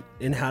did.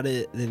 And how did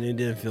it? Then it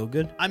didn't feel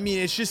good. I mean,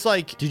 it's just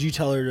like. Did you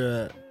tell her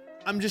to?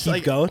 I'm just keep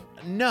like going.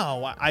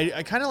 No,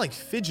 I kind of like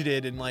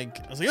fidgeted and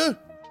like I was like, oh,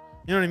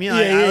 you know what I mean?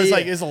 Yeah, I was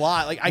like, it's a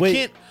lot. Like Wait. I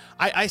can't.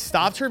 I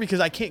stopped her because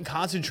I can't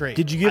concentrate.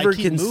 Did you give her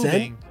keep consent?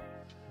 Moving.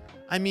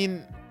 I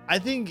mean, I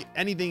think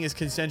anything is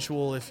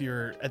consensual if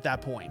you're at that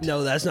point.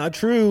 No, that's not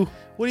true.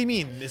 What do you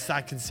mean it's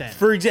not consent?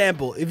 For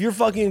example, if you're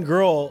fucking a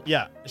girl,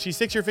 yeah, she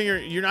sticks your finger.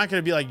 You're not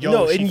gonna be like, yo,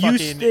 no, she and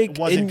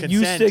fucking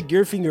you stick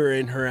your finger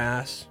in her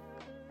ass.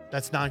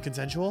 That's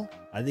non-consensual.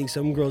 I think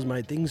some girls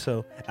might think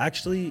so.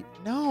 Actually,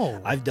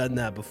 no. I've done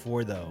that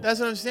before though. That's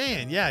what I'm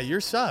saying. Yeah, you're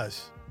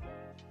sus.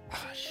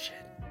 Oh shit.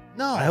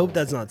 No. I hope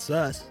that's not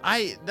sus.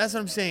 That's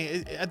what I'm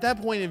saying. At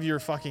that point, if you're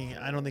fucking,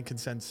 I don't think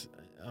consent's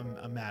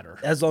a matter.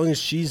 As long as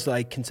she's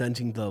like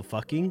consenting to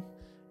fucking.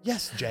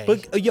 Yes, Jay.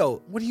 But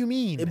yo, what do you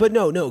mean? But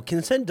no,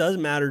 consent does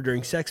matter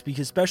during sex,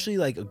 because especially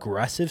like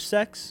aggressive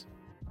sex.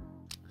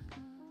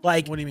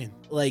 Like, what do you mean?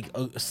 Like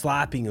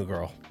slapping a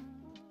girl.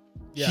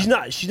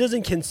 Yeah. She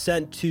doesn't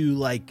consent to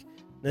like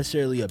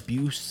necessarily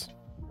abuse.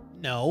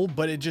 No,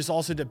 but it just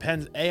also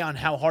depends on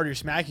how hard you're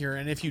smacking her,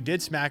 and if you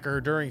did smack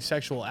her during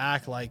sexual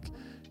act, like,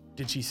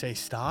 did she say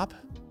stop?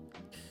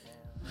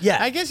 Yeah.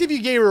 I guess if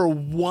you gave her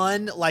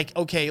one, like,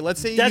 okay,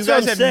 let's say That's you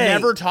guys what I'm have saying.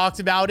 never talked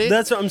about it.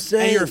 That's what I'm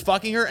saying. And you're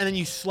fucking her, and then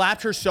you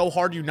slapped her so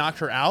hard you knocked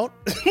her out.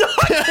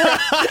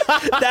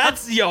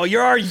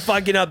 You're already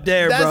fucking up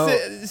there, bro.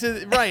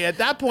 Right, at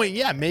that point,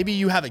 yeah, maybe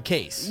you have a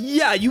case.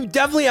 Yeah, you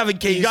definitely have a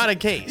case. You got a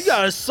case. You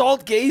got an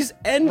assault case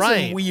and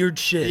some weird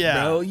shit,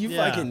 yeah. bro. You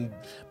yeah. fucking.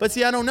 But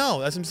see, I don't know.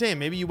 That's what I'm saying.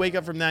 Maybe you wake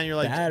up from that and you're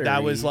like,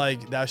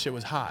 that shit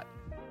was hot.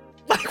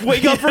 Like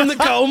wake up from the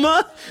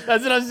coma.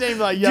 That's what I'm saying.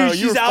 Like, yo, dude,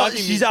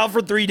 she's out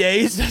for 3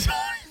 days.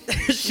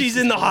 She's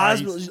in the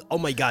hospital. Oh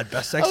my god,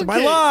 best sex of my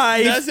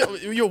life.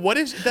 What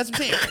if that's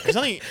what I'm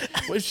saying?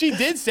 What if she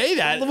did say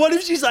that? What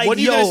if she's like, what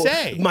are you gonna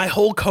say? My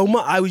whole coma,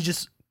 I was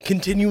just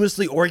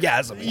continuously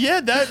orgasming. Yeah,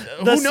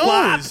 who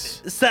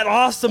knows? Set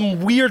off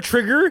some weird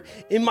trigger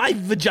in my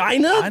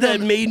vagina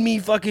that made me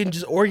fucking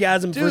just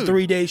orgasm for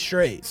 3 days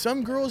straight.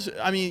 Some girls,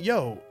 I mean,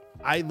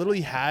 I literally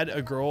had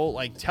a girl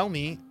like tell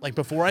me, like,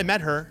 before I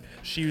met her,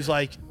 she was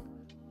like,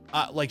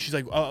 she was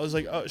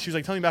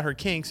like, tell me about her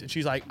kinks, and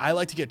she's like, I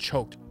like to get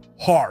choked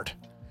hard.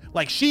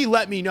 Like, she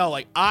let me know,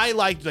 like, I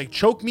like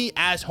choke me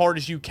as hard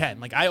as you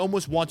can. Like, I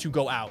almost want to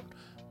go out.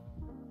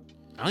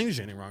 I don't think there's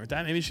anything wrong with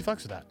that. Maybe she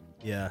fucks with that.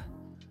 Yeah.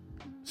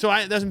 So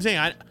that's what I'm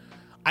saying.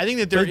 I think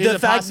that there is the a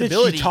fact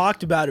possibility. that she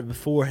talked about it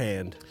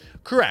beforehand.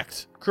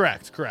 Correct.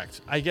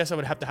 I guess I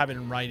would have to have it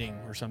in writing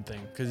or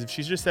something, because if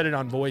she's just said it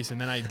on voice and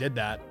then I did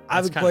that, I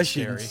have a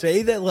question. Scary.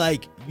 Say that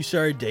like you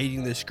started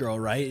dating this girl,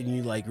 right? And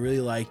you like really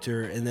liked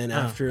her, and then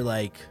after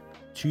like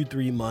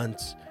 2-3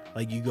 months,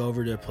 like you go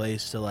over to a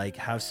place to like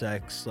have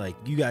sex. Like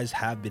you guys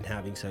have been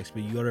having sex,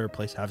 but you go to her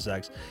place to have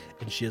sex,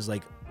 and she's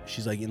like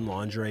in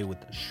lingerie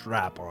with the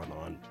strap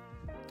on.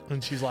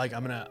 And she's like, I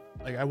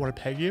want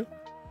to peg you.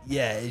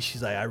 Yeah, and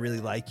she's like, I really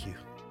like you.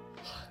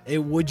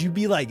 Would you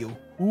be like,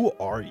 who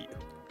are you?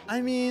 I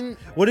mean,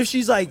 what if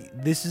she's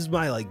like, this is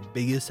my like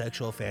biggest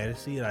sexual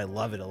fantasy and I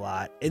love it a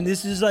lot, and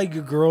this is like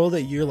a girl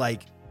that you're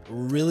like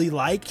really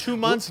like? 2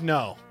 months,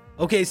 no.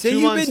 Okay, say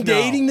you've been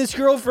dating this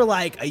girl for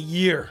like a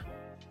year,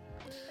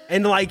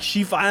 and like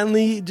she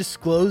finally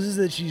discloses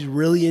that she's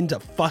really into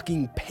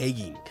fucking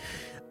pegging.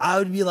 I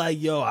would be like,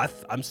 yo,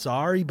 I'm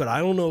sorry, but I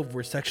don't know if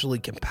we're sexually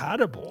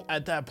compatible.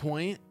 At that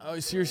point,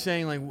 so you're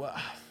saying like, what?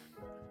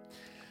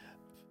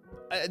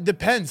 It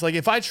depends. Like,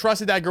 if I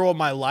trusted that girl in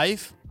my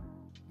life,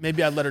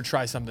 maybe I'd let her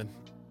try something.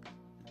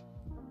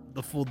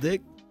 The full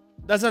dick?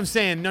 That's what I'm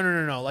saying.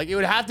 No. Like, it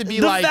would have to be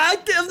the like... The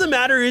fact of the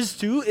matter is,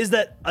 too, is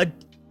that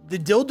the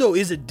dildo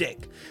is a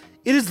dick.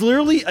 It is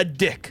literally a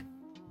dick.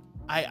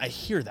 I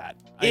hear that.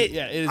 It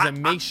is a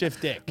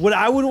makeshift dick. What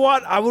I would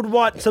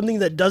want something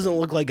that doesn't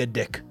look like a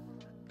dick.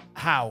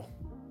 How?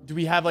 Do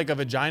we have like a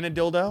vagina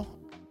dildo?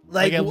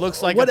 Like it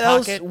looks like what a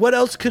pocket? What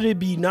else could it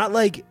be? Not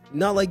like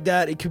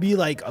that. It could be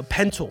like a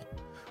pencil.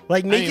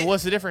 Like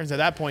what's the difference at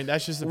that point?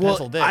 That's just a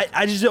pencil dick.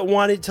 I just don't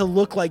want it to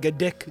look like a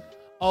dick.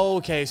 Oh,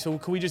 okay. So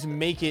can we just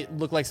make it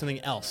look like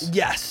something else?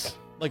 Yes.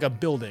 Like a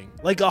building.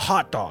 Like a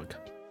hot dog.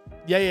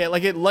 Yeah,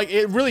 like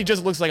it really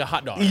just looks like a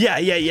hot dog. Yeah.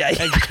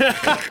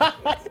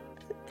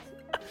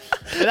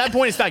 At that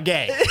point, it's not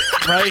gay,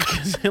 right?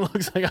 Because it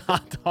looks like a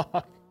hot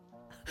dog.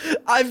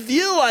 I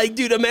feel like,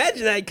 dude,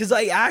 imagine that, because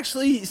like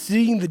actually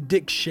seeing the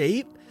dick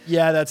shape.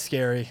 Yeah, that's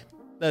scary.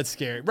 That's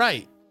scary.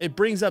 Right. It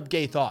brings up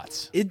gay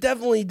thoughts. It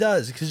definitely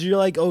does, because you're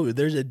like, oh,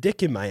 there's a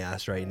dick in my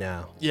ass right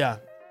now. Yeah.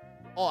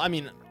 Well, I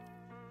mean,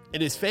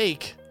 it is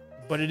fake,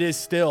 but it is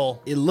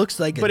still. It looks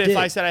like a But dick. if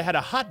I said I had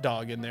a hot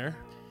dog in there,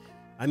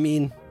 I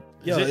mean,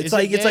 yo, is it's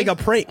like a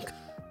prank.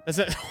 that's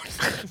it.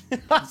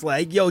 It's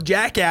like, yo,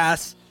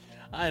 jackass.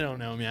 I don't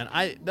know, man.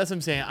 That's what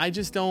I'm saying. I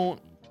just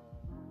don't.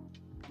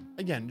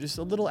 Again, just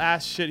a little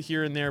ass shit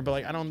here and there, but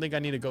like I don't think I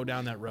need to go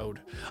down that road.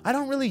 I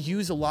don't really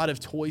use a lot of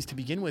toys to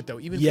begin with, though.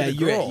 Even for the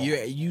girl.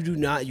 you do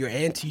not. You're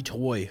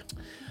anti-toy.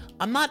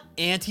 I'm not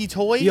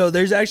anti-toy. Yo,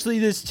 there's actually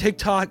this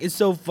TikTok. It's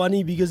so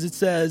funny because it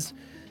says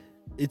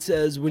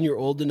when you're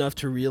old enough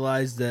to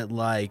realize that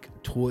like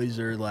toys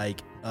are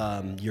like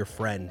your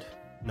friend,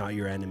 not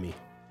your enemy.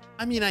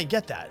 I mean, I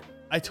get that.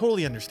 I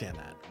totally understand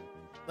that.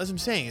 That's what I'm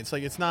saying. It's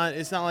like it's not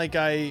like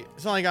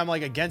I'm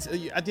like against.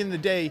 At the end of the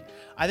day,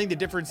 I think the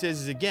difference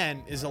is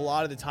a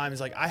lot of the time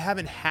is like I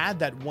haven't had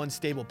that one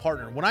stable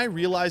partner. When I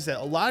realized that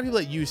a lot of people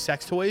that use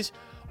sex toys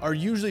are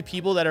usually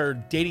people that are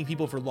dating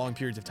people for long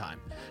periods of time,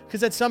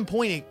 because at some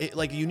point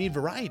like you need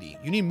variety.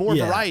 You need more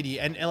variety,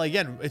 and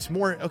again, it's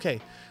more okay.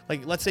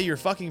 Like let's say you're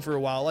fucking for a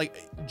while, like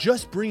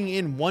just bringing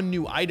in one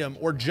new item,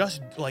 or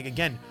just like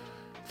again,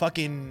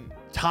 fucking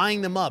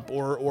tying them up,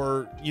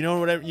 or you know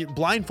whatever,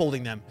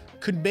 blindfolding them,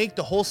 could make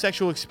the whole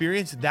sexual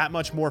experience that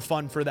much more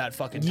fun for that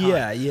fucking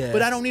time. Yeah.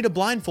 But I don't need to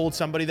blindfold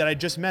somebody that I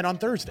just met on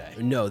Thursday.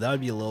 No, that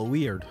would be a little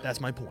weird.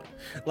 That's my point.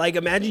 Like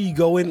imagine you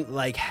go in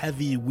like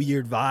heavy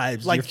weird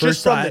vibes, Like your just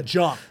first from time, the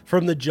jump.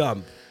 From the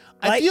jump.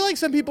 I feel like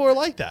some people are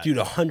like that. Dude,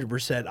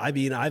 100%. I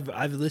mean,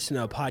 I've listened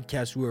to a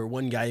podcast where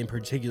one guy in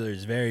particular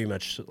is very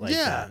much like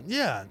that.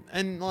 Yeah.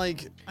 And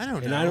like, I don't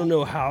know. And I don't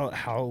know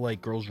how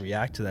like girls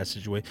react to that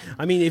situation.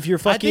 I mean, if you're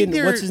fucking,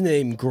 what's his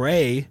name?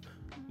 Gray,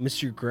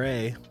 Mr.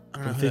 Gray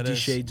from 50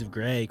 Shades of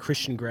Grey,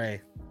 Christian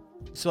Grey.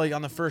 So like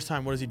on the first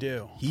time, what does he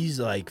do? He's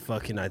like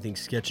fucking, I think,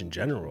 sketch in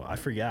general. I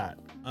forgot.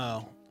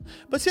 Oh.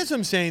 But see, that's what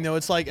I'm saying though.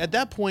 It's like at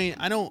that point,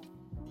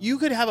 you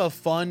could have a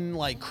fun,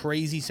 like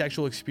crazy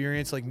sexual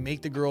experience, like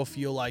make the girl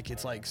feel like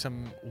it's like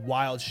some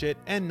wild shit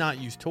and not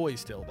use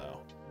toys still though.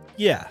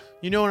 Yeah.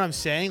 You know what I'm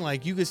saying?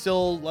 Like you could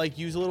still like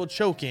use a little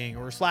choking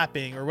or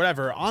slapping or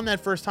whatever on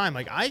that first time.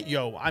 Like I've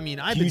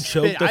been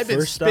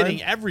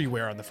spitting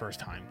everywhere on the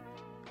first time.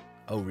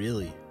 Oh,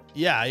 really?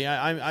 Yeah.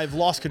 I've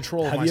lost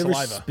control of my saliva.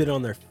 Have saliva. you ever spit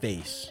on their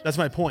face? That's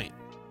my point.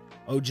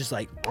 Oh, just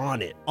like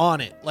on it.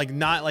 Like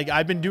not like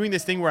I've been doing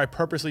this thing where I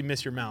purposely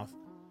miss your mouth.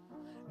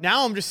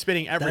 Now I'm just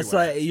spitting everywhere. That's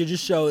like you're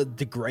just so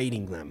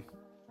degrading them.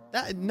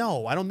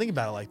 No, I don't think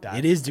about it like that.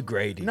 It is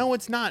degrading. No,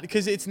 it's not,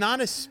 because it's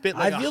not a spit.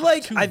 I feel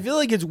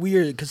like it's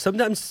weird because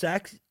sometimes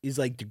sex is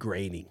like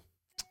degrading.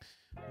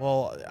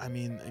 Well, I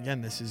mean,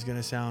 again, this is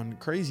gonna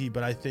sound crazy,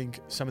 but I think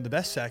some of the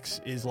best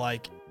sex is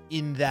like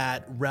in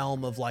that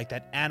realm of like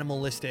that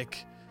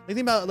animalistic. Like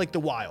think about like the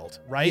wild,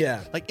 right?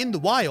 Yeah. Like in the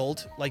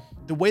wild, like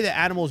the way that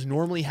animals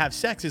normally have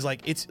sex is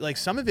like it's like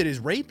some of it is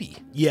rapey.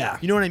 Yeah.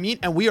 You know what I mean?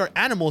 And we are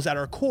animals at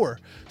our core.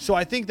 So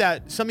I think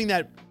that something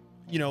that,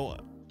 you know,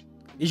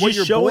 it's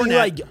just showing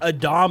like a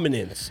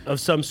dominance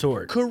of some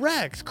sort.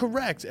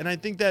 Correct. And I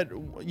think that,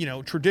 you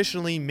know,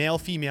 traditionally male,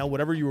 female,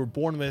 whatever you were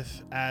born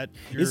with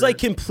it's like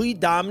complete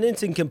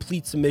dominance and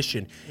complete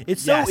submission.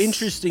 It's so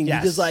interesting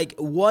because like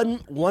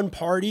one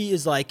party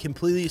is like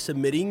completely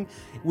submitting,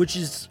 which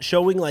is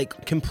showing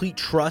like complete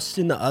trust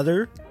in the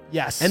other.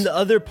 Yes. And the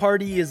other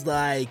party is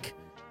like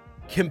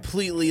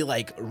completely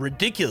like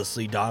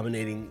ridiculously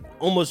dominating,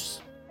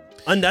 almost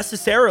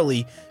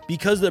unnecessarily,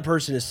 because the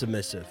person is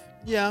submissive.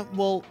 Yeah,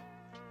 well,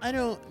 I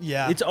don't.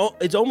 Yeah,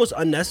 it's almost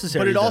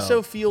unnecessary. But it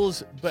also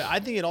feels. But I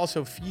think it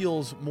also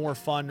feels more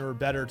fun or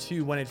better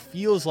too when it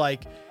feels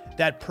like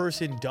that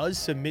person does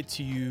submit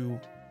to you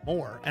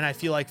more. And I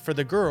feel like for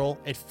the girl,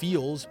 it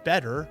feels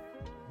better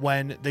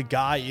when the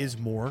guy is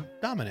more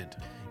dominant.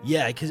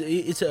 Yeah, because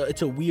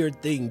it's a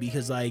weird thing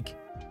because like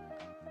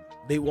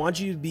they want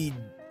you to be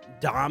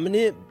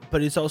dominant,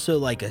 but it's also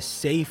like a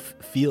safe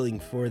feeling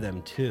for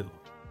them too.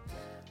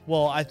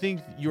 Well, I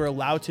think you're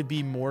allowed to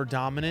be more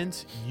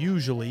dominant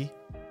usually.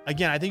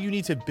 Again, I think you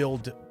need to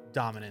build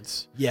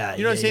dominance. Yeah.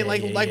 You know what I'm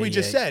saying? Like we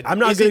just said. I'm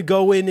not going to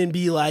go in and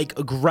be like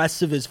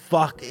aggressive as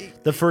fuck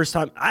the first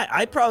time.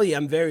 I probably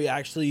am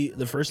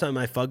the first time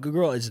I fuck a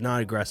girl, it's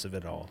not aggressive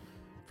at all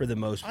for the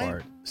most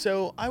part.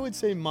 So I would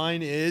say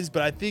mine is,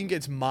 but I think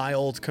it's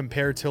mild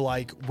compared to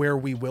like where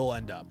we will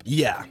end up.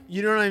 Yeah.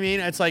 You know what I mean?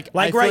 It's like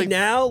right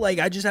now, like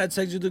I just had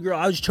sex with a girl.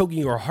 I was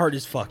choking her hard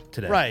as fuck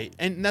today. Right.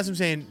 And that's what I'm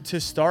saying.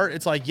 To start,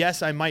 it's like,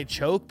 yes, I might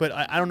choke, but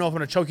I don't know if I'm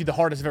going to choke you the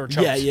hardest I've ever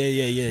choked.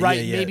 Yeah.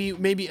 Right. Yeah.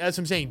 Maybe as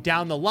I'm saying,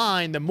 down the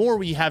line, the more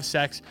we have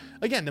sex,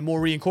 again, the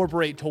more we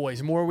incorporate toys,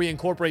 the more we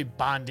incorporate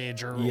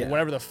bondage or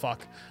whatever the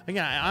fuck.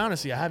 Again, I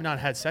honestly have not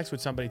had sex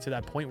with somebody to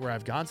that point where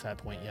I've gone to that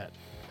point yet.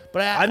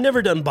 But I've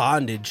never done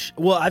bondage.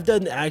 Well, I've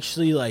done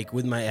actually like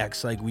with my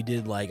ex, like we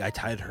did like I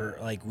tied her,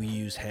 like we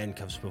used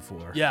handcuffs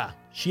before. Yeah.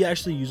 She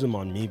actually used them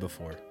on me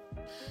before,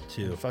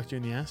 too. Fucked you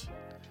in the ass?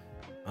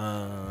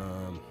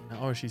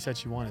 Oh, she said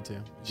she wanted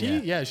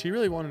to. She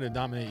really wanted to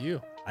dominate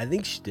you. I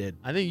think she did.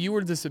 I think you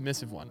were the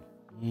submissive one.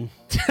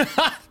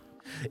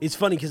 It's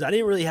funny because I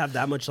didn't really have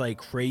that much like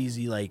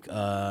crazy like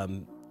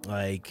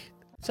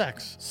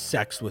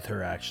sex with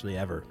her actually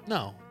ever.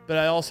 No, but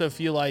I also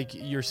feel like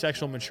your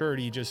sexual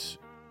maturity just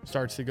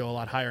starts to go a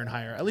lot higher and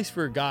higher. At least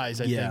for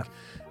guys, I think.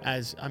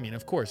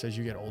 Of course, as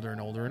you get older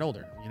and older and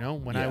older. You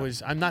know,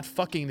 I'm not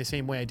fucking the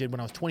same way I did when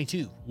I was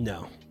 22.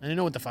 No, I didn't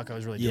know what the fuck I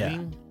was really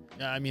doing.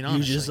 I mean,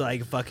 honestly, you just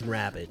like a fucking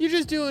rabbit. You're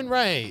just doing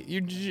right.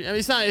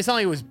 It's not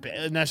like it was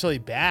necessarily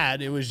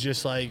bad. It was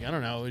just like, I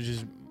don't know. It was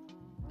just,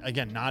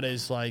 again, not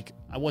as like,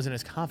 I wasn't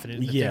as confident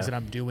in the things that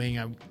I'm doing.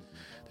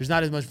 There's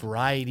not as much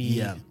variety.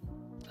 Yeah.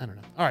 I don't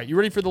know. All right. You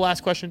ready for the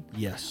last question?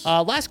 Yes.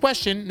 Last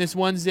question. This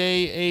one's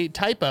a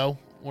typo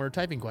or a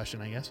typing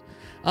question, I guess.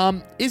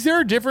 Is there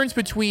a difference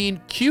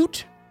between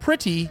cute,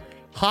 pretty,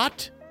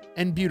 hot,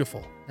 and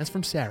beautiful? That's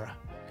from Sarah.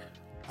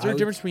 Is there a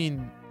difference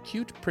between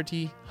cute,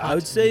 pretty, hot? I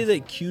would say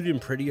that cute and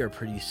pretty are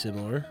pretty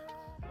similar.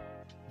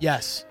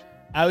 Yes.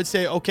 I would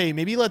say, okay,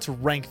 maybe let's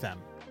rank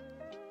them.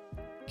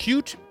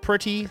 Cute,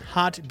 pretty,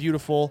 hot,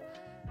 beautiful.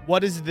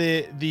 What is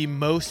the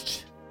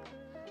most,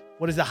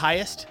 what is the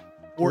highest?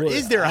 Or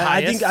is there a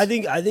highest? I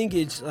think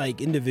it's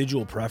like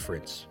individual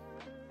preference.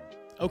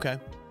 Okay.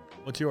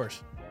 What's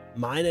yours?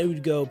 Mine, I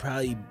would go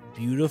probably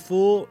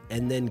beautiful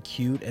and then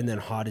cute and then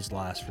hot is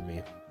last for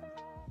me.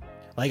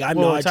 Like I'm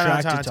not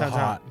attracted to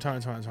hot.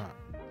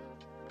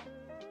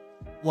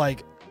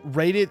 Like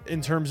rate it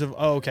in terms of,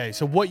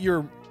 so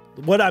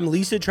what I'm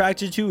least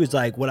attracted to is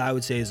like what I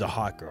would say is a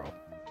hot girl.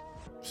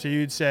 So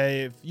you'd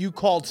say if you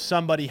called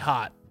somebody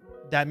hot,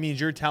 that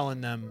means you're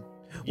telling them.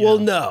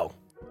 No.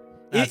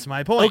 That's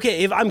my point.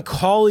 Okay, if I'm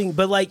calling,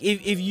 but like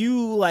if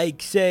you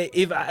like say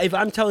if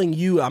I'm telling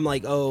you, I'm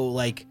like, oh,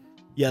 like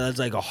that's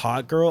like a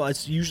hot girl.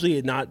 It's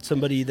usually not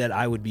somebody that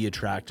I would be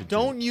attracted to.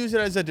 Don't use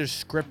it as a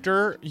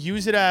descriptor.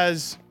 Use it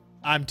as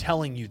I'm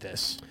telling you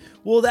this.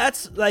 Well,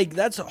 that's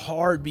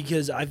hard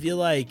because I feel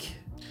like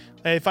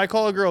if I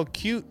call a girl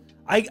cute,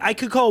 I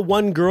could call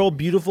one girl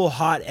beautiful,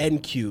 hot,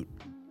 and cute.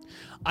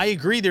 I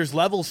agree. There's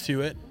levels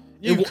to it.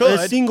 You could.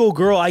 A single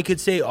girl, I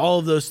could say all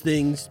of those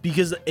things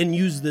and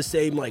use the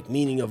same like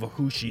meaning of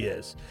who she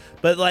is.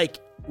 But like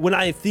when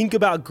I think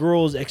about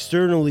girls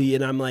externally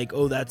and I'm like,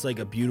 oh, that's like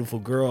a beautiful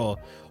girl,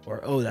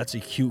 or oh, that's a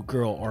cute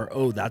girl, or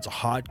oh, that's a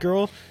hot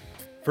girl.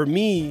 For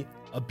me,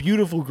 a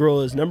beautiful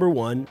girl is number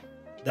one.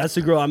 That's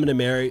the girl I'm gonna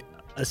marry.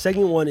 A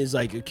second one is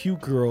like a cute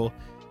girl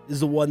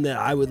is the one that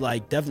I would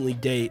like definitely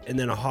date, and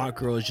then a hot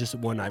girl is just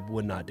one I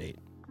would not date.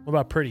 What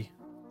about pretty?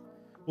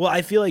 Well,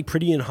 I feel like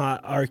pretty and hot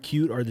are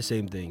cute are the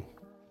same thing.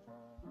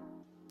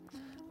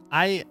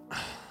 I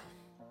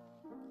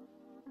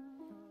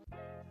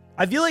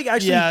feel like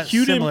actually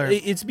cute similar.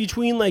 It's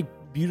between like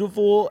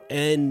beautiful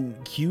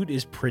and cute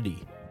is pretty.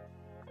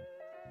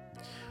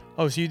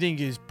 Oh, so you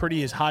think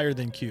pretty is higher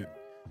than cute?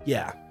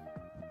 Yeah.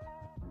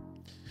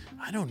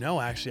 I don't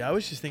know, actually. I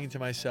was just thinking to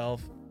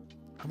myself,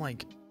 I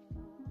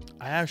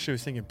actually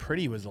was thinking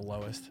pretty was the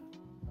lowest.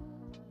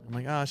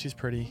 I'm like, she's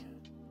pretty.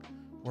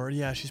 Or,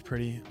 she's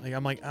pretty. Like,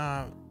 I'm like,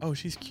 oh,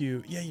 she's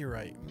cute. Yeah, you're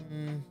right.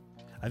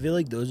 I feel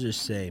like those are the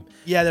same.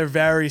 Yeah, they're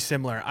very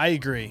similar. I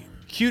agree.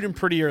 Cute and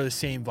pretty are the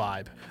same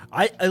vibe.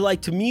 I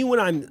like, to me, when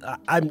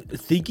I'm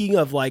thinking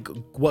of like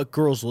what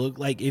girls look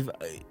like, if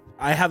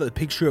I have a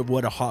picture of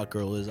what a hot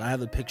girl is, I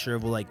have a picture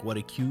of like what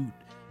a cute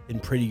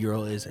and pretty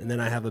girl is, and then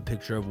I have a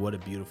picture of what a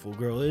beautiful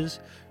girl is.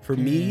 For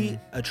me,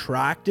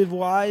 attractive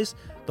wise,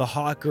 the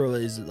hot girl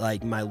is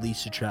like my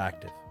least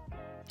attractive.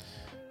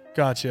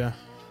 Gotcha.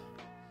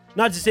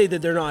 Not to say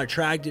that they're not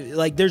attractive.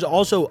 Like there's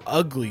also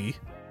ugly.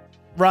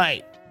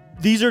 Right.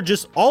 These are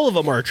just, all of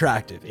them are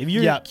attractive. If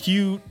you're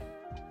cute,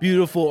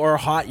 beautiful, or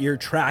hot, you're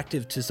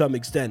attractive to some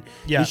extent.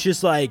 Yeah. It's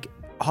just like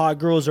hot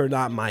girls are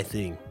not my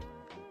thing.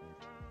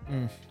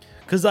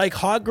 Because like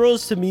hot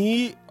girls to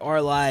me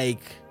are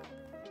like,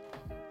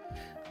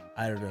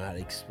 I don't know how to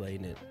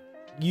explain it.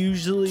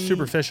 Usually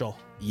superficial.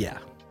 Yeah.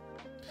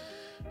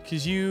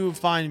 Because you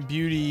find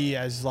beauty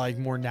as like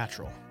more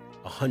natural.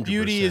 100%.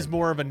 Beauty is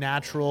more of a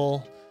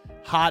natural.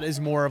 Hot is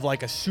more of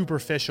like a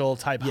superficial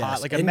type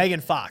hot, like a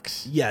Megan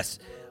Fox. Yes.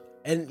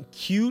 And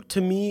cute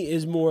to me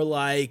is more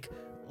like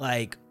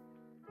I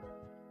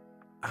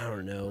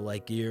don't know,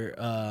 like your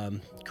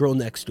girl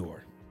next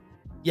door.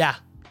 Yeah.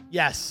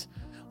 Yes.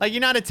 Like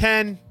you're not a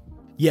 10.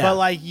 Yeah. But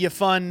like you're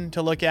fun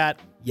to look at.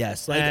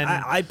 Yes. Like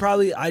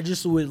I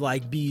just would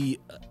like be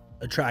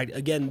attracted.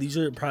 Again, these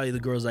are probably the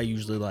girls I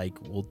usually like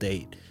will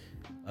date.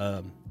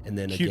 And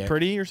then cute, again,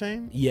 pretty, you're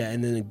saying? Yeah.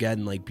 And then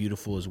again, like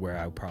beautiful is where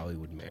I probably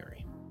would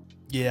marry.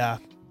 Yeah.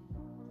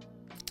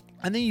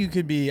 I think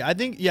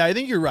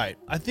you're right.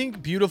 I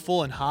think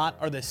beautiful and hot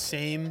are the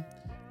same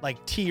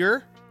like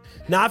tier.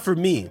 Not for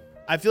me.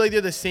 I feel like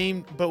they're the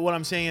same, but what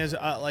I'm saying is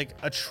like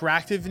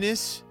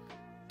attractiveness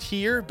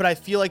tier, but I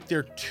feel like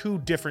they're two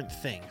different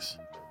things.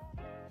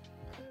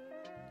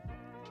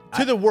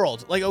 To the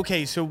world. Like,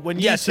 okay, so when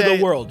you Yeah, say to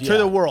the world, to yeah.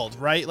 the world,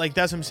 right? Like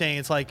that's what I'm saying.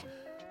 It's like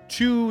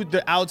to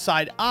the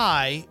outside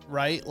eye,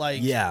 right? Like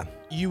Yeah.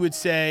 you would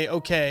say,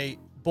 okay,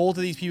 both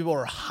of these people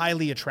are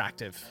highly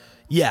attractive,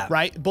 Yeah.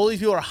 right? Both of these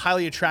people are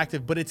highly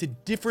attractive, but it's a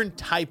different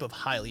type of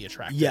highly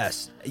attractive.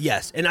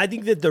 Yes. And I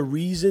think that the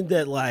reason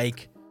that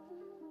like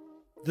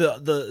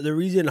the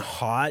reason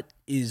hot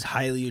is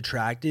highly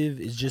attractive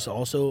is just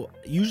also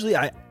usually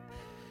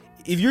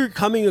if you're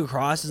coming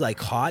across as like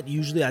hot,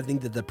 usually I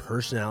think that the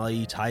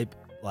personality type,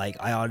 like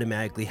I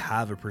automatically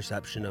have a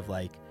perception of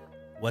like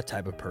what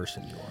type of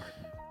person you are.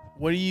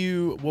 What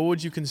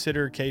would you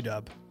consider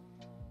K-Dub?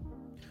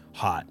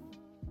 Hot.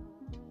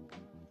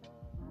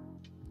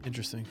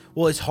 Interesting.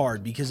 Well, it's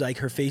hard because like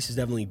her face is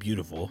definitely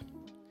beautiful.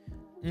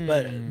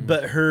 But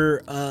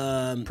her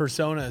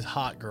Persona is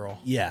hot girl.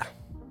 yeah.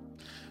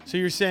 So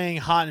you're saying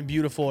hot and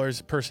beautiful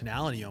is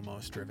personality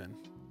almost driven.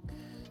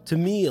 To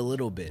me a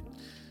little bit.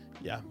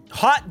 Yeah.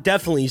 Hot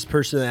definitely is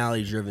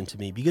personality driven to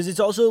me because it's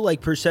also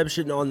like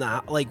perception on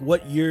the like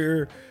what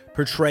you're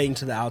portraying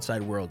to the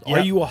outside world. Yep.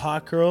 Are you a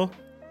hot girl?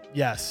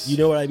 Yes. You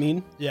know what I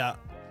mean? Yeah.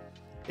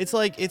 It's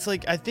like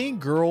I think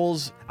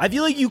girls. I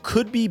feel like you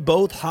could be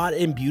both hot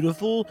and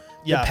beautiful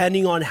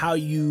depending on how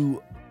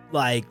you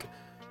like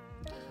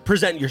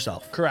present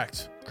yourself.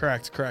 Correct.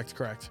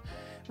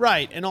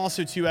 Right. And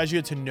also too, as you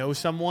get to know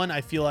someone,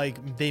 I feel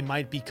like they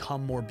might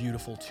become more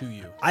beautiful to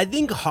you. I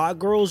think hot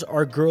girls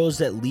are girls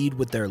that lead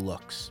with their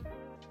looks.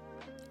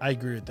 I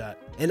agree with that.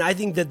 And I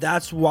think that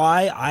that's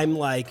why I'm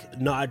like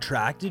not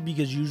attracted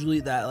because usually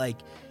that like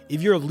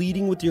if you're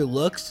leading with your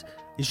looks,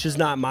 it's just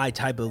not my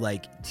type of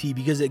like tea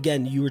because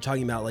again, you were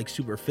talking about like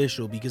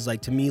superficial because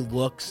like to me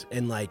looks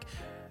and like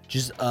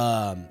just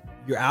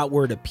your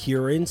outward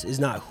appearance is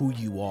not who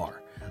you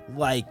are.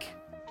 Like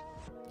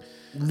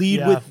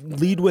lead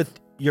with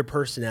your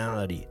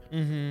personality.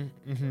 I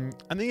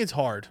think it's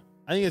hard.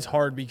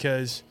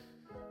 Because,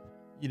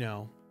 you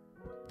know,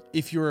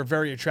 if you're a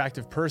very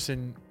attractive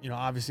person, you know,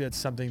 obviously that's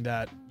something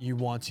that you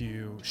want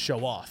to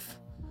show off.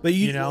 But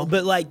you know,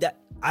 but like that,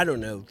 I don't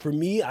know. For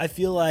me, I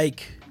feel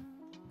like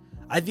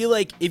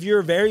if you're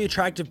a very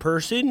attractive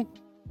person,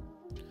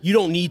 you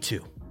don't need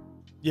to.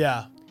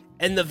 Yeah.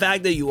 And the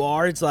fact that you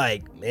are, it's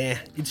like, man,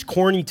 it's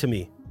corny to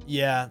me.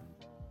 Yeah.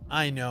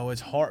 I know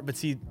it's hard, but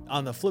see,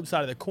 on the flip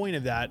side of the coin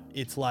of that,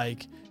 it's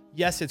like,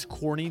 yes, it's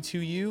corny to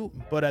you,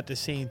 but at the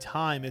same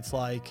time, it's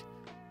like,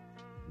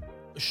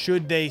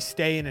 should they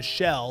stay in a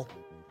shell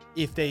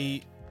if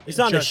they... It's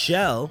not a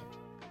shell.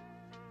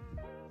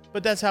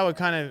 But that's how it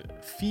kind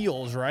of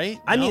feels, right?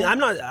 I mean,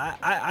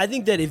 I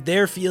think that if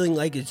they're feeling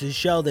like it's a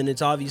shell, then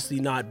it's obviously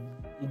not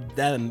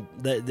them.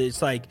 That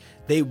it's like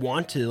they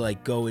want to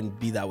like go and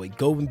be that way.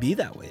 Go and be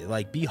that way.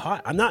 Like be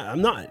hot. I'm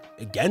not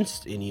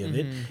against any of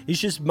it. It's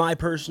just my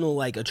personal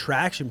like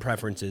attraction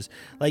preferences.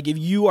 Like if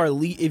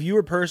you're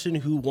a person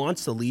who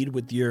wants to lead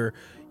with your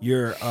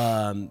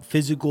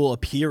physical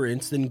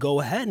appearance, then go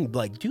ahead and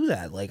like do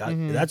that. Like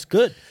that's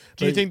good.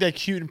 Do you think that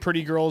cute and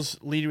pretty girls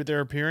lead with their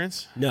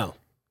appearance? No.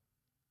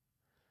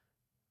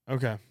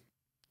 Okay.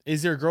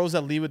 Is there girls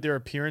that lead with their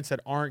appearance that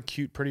aren't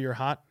cute, pretty, or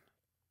hot?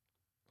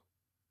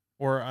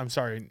 Or, I'm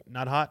sorry,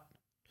 not hot?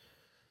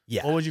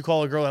 Yeah. What would you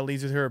call a girl that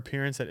leads with her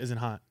appearance that isn't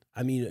hot?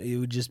 I mean, it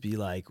would just be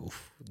like,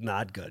 oof,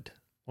 not good.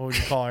 What would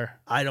you call her?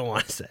 I don't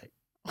want to say.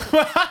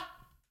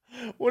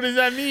 What does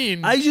that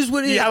mean? I just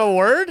wouldn't. Do you have a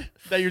word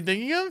that you're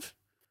thinking of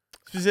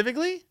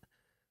specifically?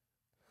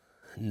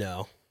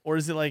 No. Or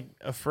is it like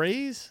a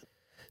phrase?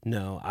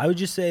 No, I would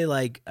just say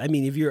like, I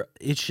mean,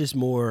 it's just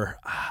more.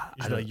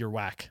 You're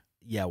whack.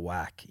 Yeah,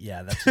 whack.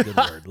 Yeah, that's a good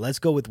word. Let's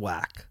go with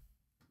whack.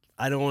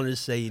 I don't want to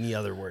say any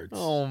other words.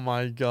 Oh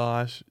my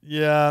gosh.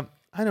 Yeah,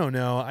 I don't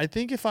know. I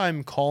think if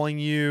I'm calling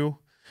you,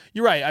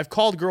 you're right. I've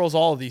called girls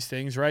all of these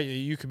things, right?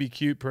 You could be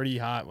cute, pretty,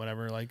 hot,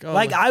 whatever. Like, oh,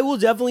 like I will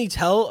definitely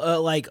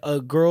tell like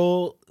a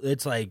girl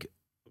that's like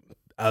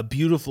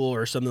beautiful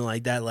or something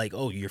like that. Like,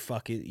 oh, you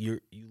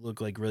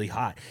look like really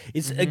hot.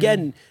 It's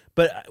again,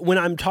 but when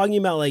I'm talking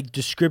about like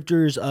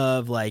descriptors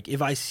of like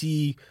if I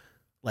see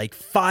like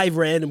 5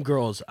 random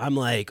girls, I'm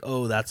like,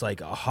 oh, that's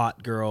like a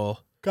hot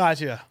girl.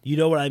 Gotcha. You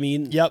know what I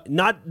mean? Yep.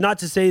 Not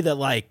to say that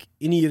like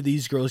any of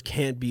these girls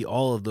can't be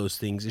all of those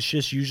things. It's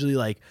just usually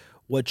like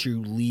what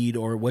you lead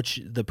or what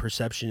the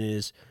perception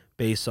is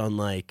based on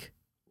like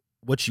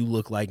what you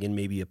look like in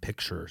maybe a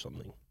picture or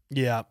something.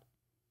 Yeah.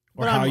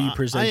 Or how you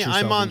present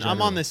yourself.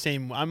 I'm on the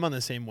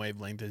same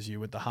wavelength as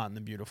you with the hot and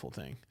the beautiful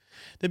thing.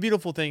 The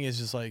beautiful thing is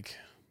just like,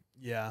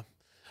 yeah.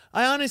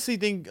 I honestly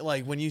think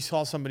like when you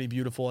saw somebody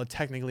beautiful, it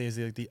technically is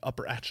like the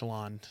upper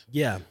echelon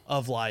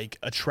of like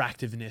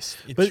attractiveness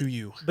to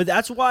you. But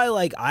that's why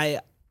like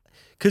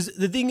because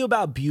the thing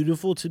about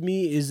beautiful to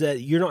me is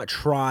that you're not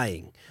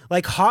trying.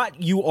 Like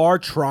hot, you are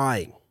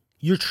trying.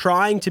 You're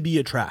trying to be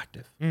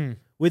attractive.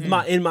 With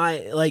in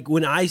my like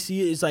when I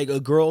see it, it's like a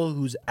girl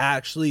who's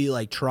actually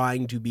like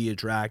trying to be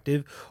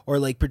attractive or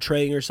like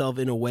portraying herself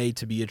in a way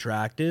to be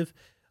attractive,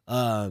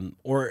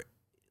 or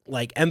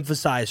like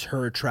emphasize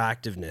her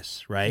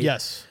attractiveness, right?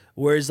 Yes.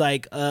 Whereas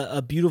like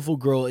a beautiful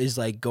girl is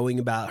like going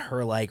about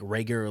her like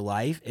regular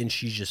life and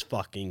she's just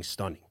fucking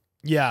stunning.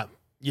 Yeah.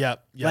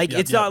 Yep. Like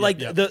it's not like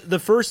the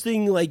first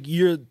thing like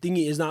you're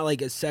thinking is not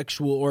like a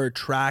sexual or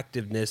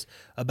attractiveness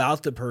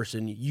about the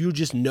person. You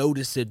just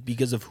notice it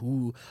because of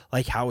who,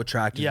 like how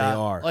attractive they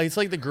are. Like it's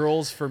like the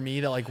girls for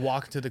me that like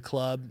walk to the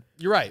club.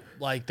 You're right.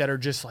 Like that are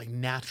just like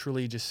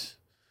naturally just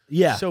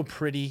so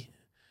pretty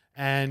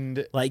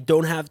and like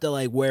don't have to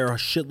like wear a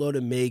shitload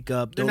of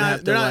makeup. Don't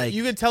have to like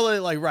you can tell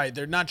it like right.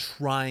 They're not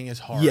trying as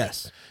hard.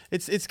 Yes.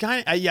 It's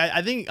kind of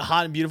I think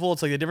hot and beautiful.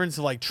 It's like the difference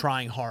of like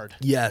trying hard.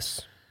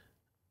 Yes.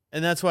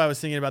 And that's why I was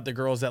thinking about the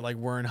girls that like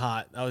weren't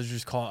hot. I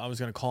was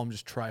gonna call them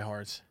just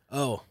tryhards.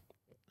 Oh,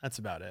 that's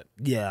about it.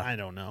 Yeah, I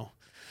don't know,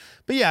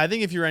 but yeah, I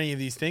think if you're any of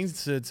these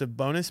things, it's a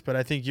bonus. But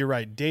I think you're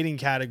right. Dating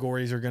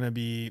categories are gonna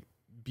be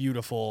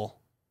beautiful.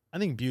 I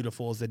think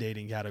beautiful is the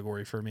dating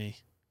category for me,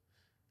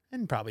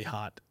 and probably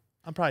hot.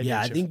 I'm probably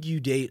I think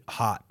you date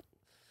hot.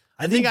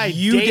 I think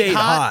you date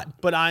hot,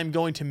 but I'm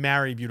going to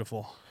marry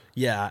beautiful.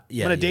 Yeah. I'm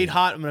gonna date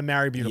hot. I'm gonna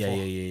marry beautiful.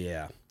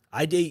 Yeah.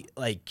 I date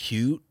like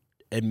cute.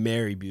 And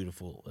marry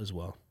beautiful as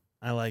well.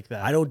 I like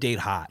that. I don't date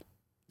hot.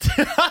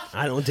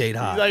 I don't date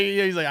hot.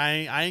 He's like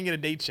I ain't gonna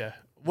date you.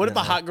 What if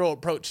a hot girl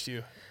approached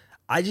you?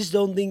 I just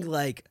don't think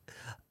like,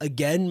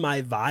 again,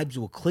 my vibes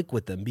will click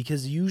with them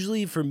because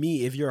usually for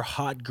me, if you're a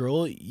hot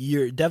girl,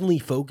 you're definitely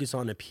focused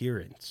on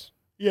appearance.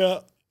 Yeah.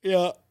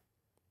 You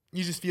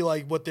just feel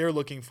like what they're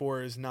looking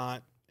for is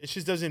not. It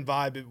just doesn't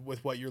vibe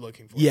with what you're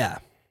looking for. Yeah.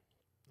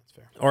 That's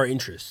fair. Or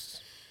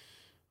interests.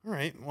 All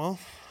right. Well,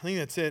 I think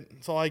that's it.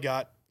 That's all I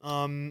got.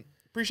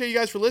 Appreciate you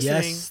guys for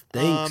listening. Yes,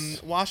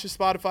 thanks. Watch the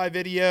Spotify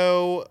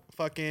video.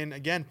 Fucking,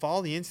 again,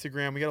 follow the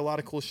Instagram. We got a lot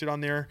of cool shit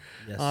on there.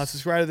 Yes.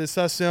 Subscribe to the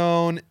Sus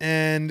Zone.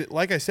 And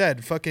like I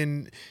said,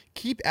 fucking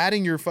keep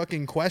adding your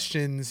fucking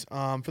questions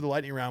for the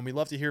lightning round. We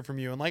love to hear from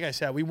you. And like I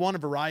said, we want a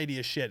variety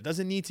of shit. It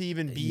doesn't need to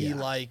even be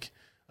like,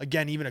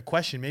 again, even a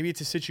question. Maybe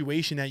it's a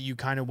situation that you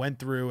kind of went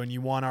through and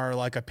you want our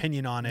like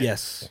opinion on it.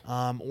 Yes.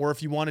 Or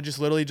if you want to just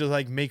literally just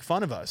like make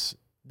fun of us.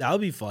 That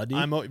would be funny.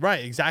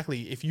 Right,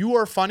 exactly. If you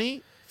are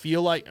funny,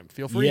 feel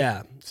free.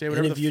 Yeah. Say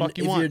whatever the fuck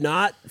you want. If you're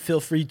not, feel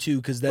free to,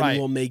 because then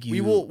we'll make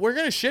you. We're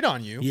gonna shit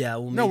on you. Yeah.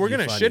 We're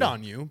gonna shit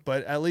on you,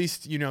 but at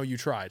least you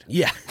tried.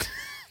 Yeah.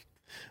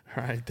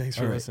 All right. Thanks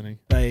for listening.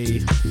 Bye.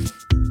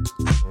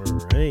 All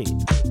right.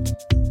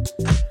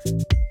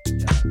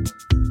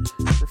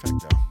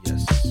 Perfecto.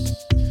 Yes.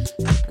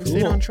 We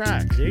stayed on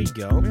track. There you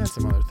go. We had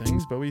some other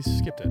things, but we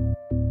skipped it.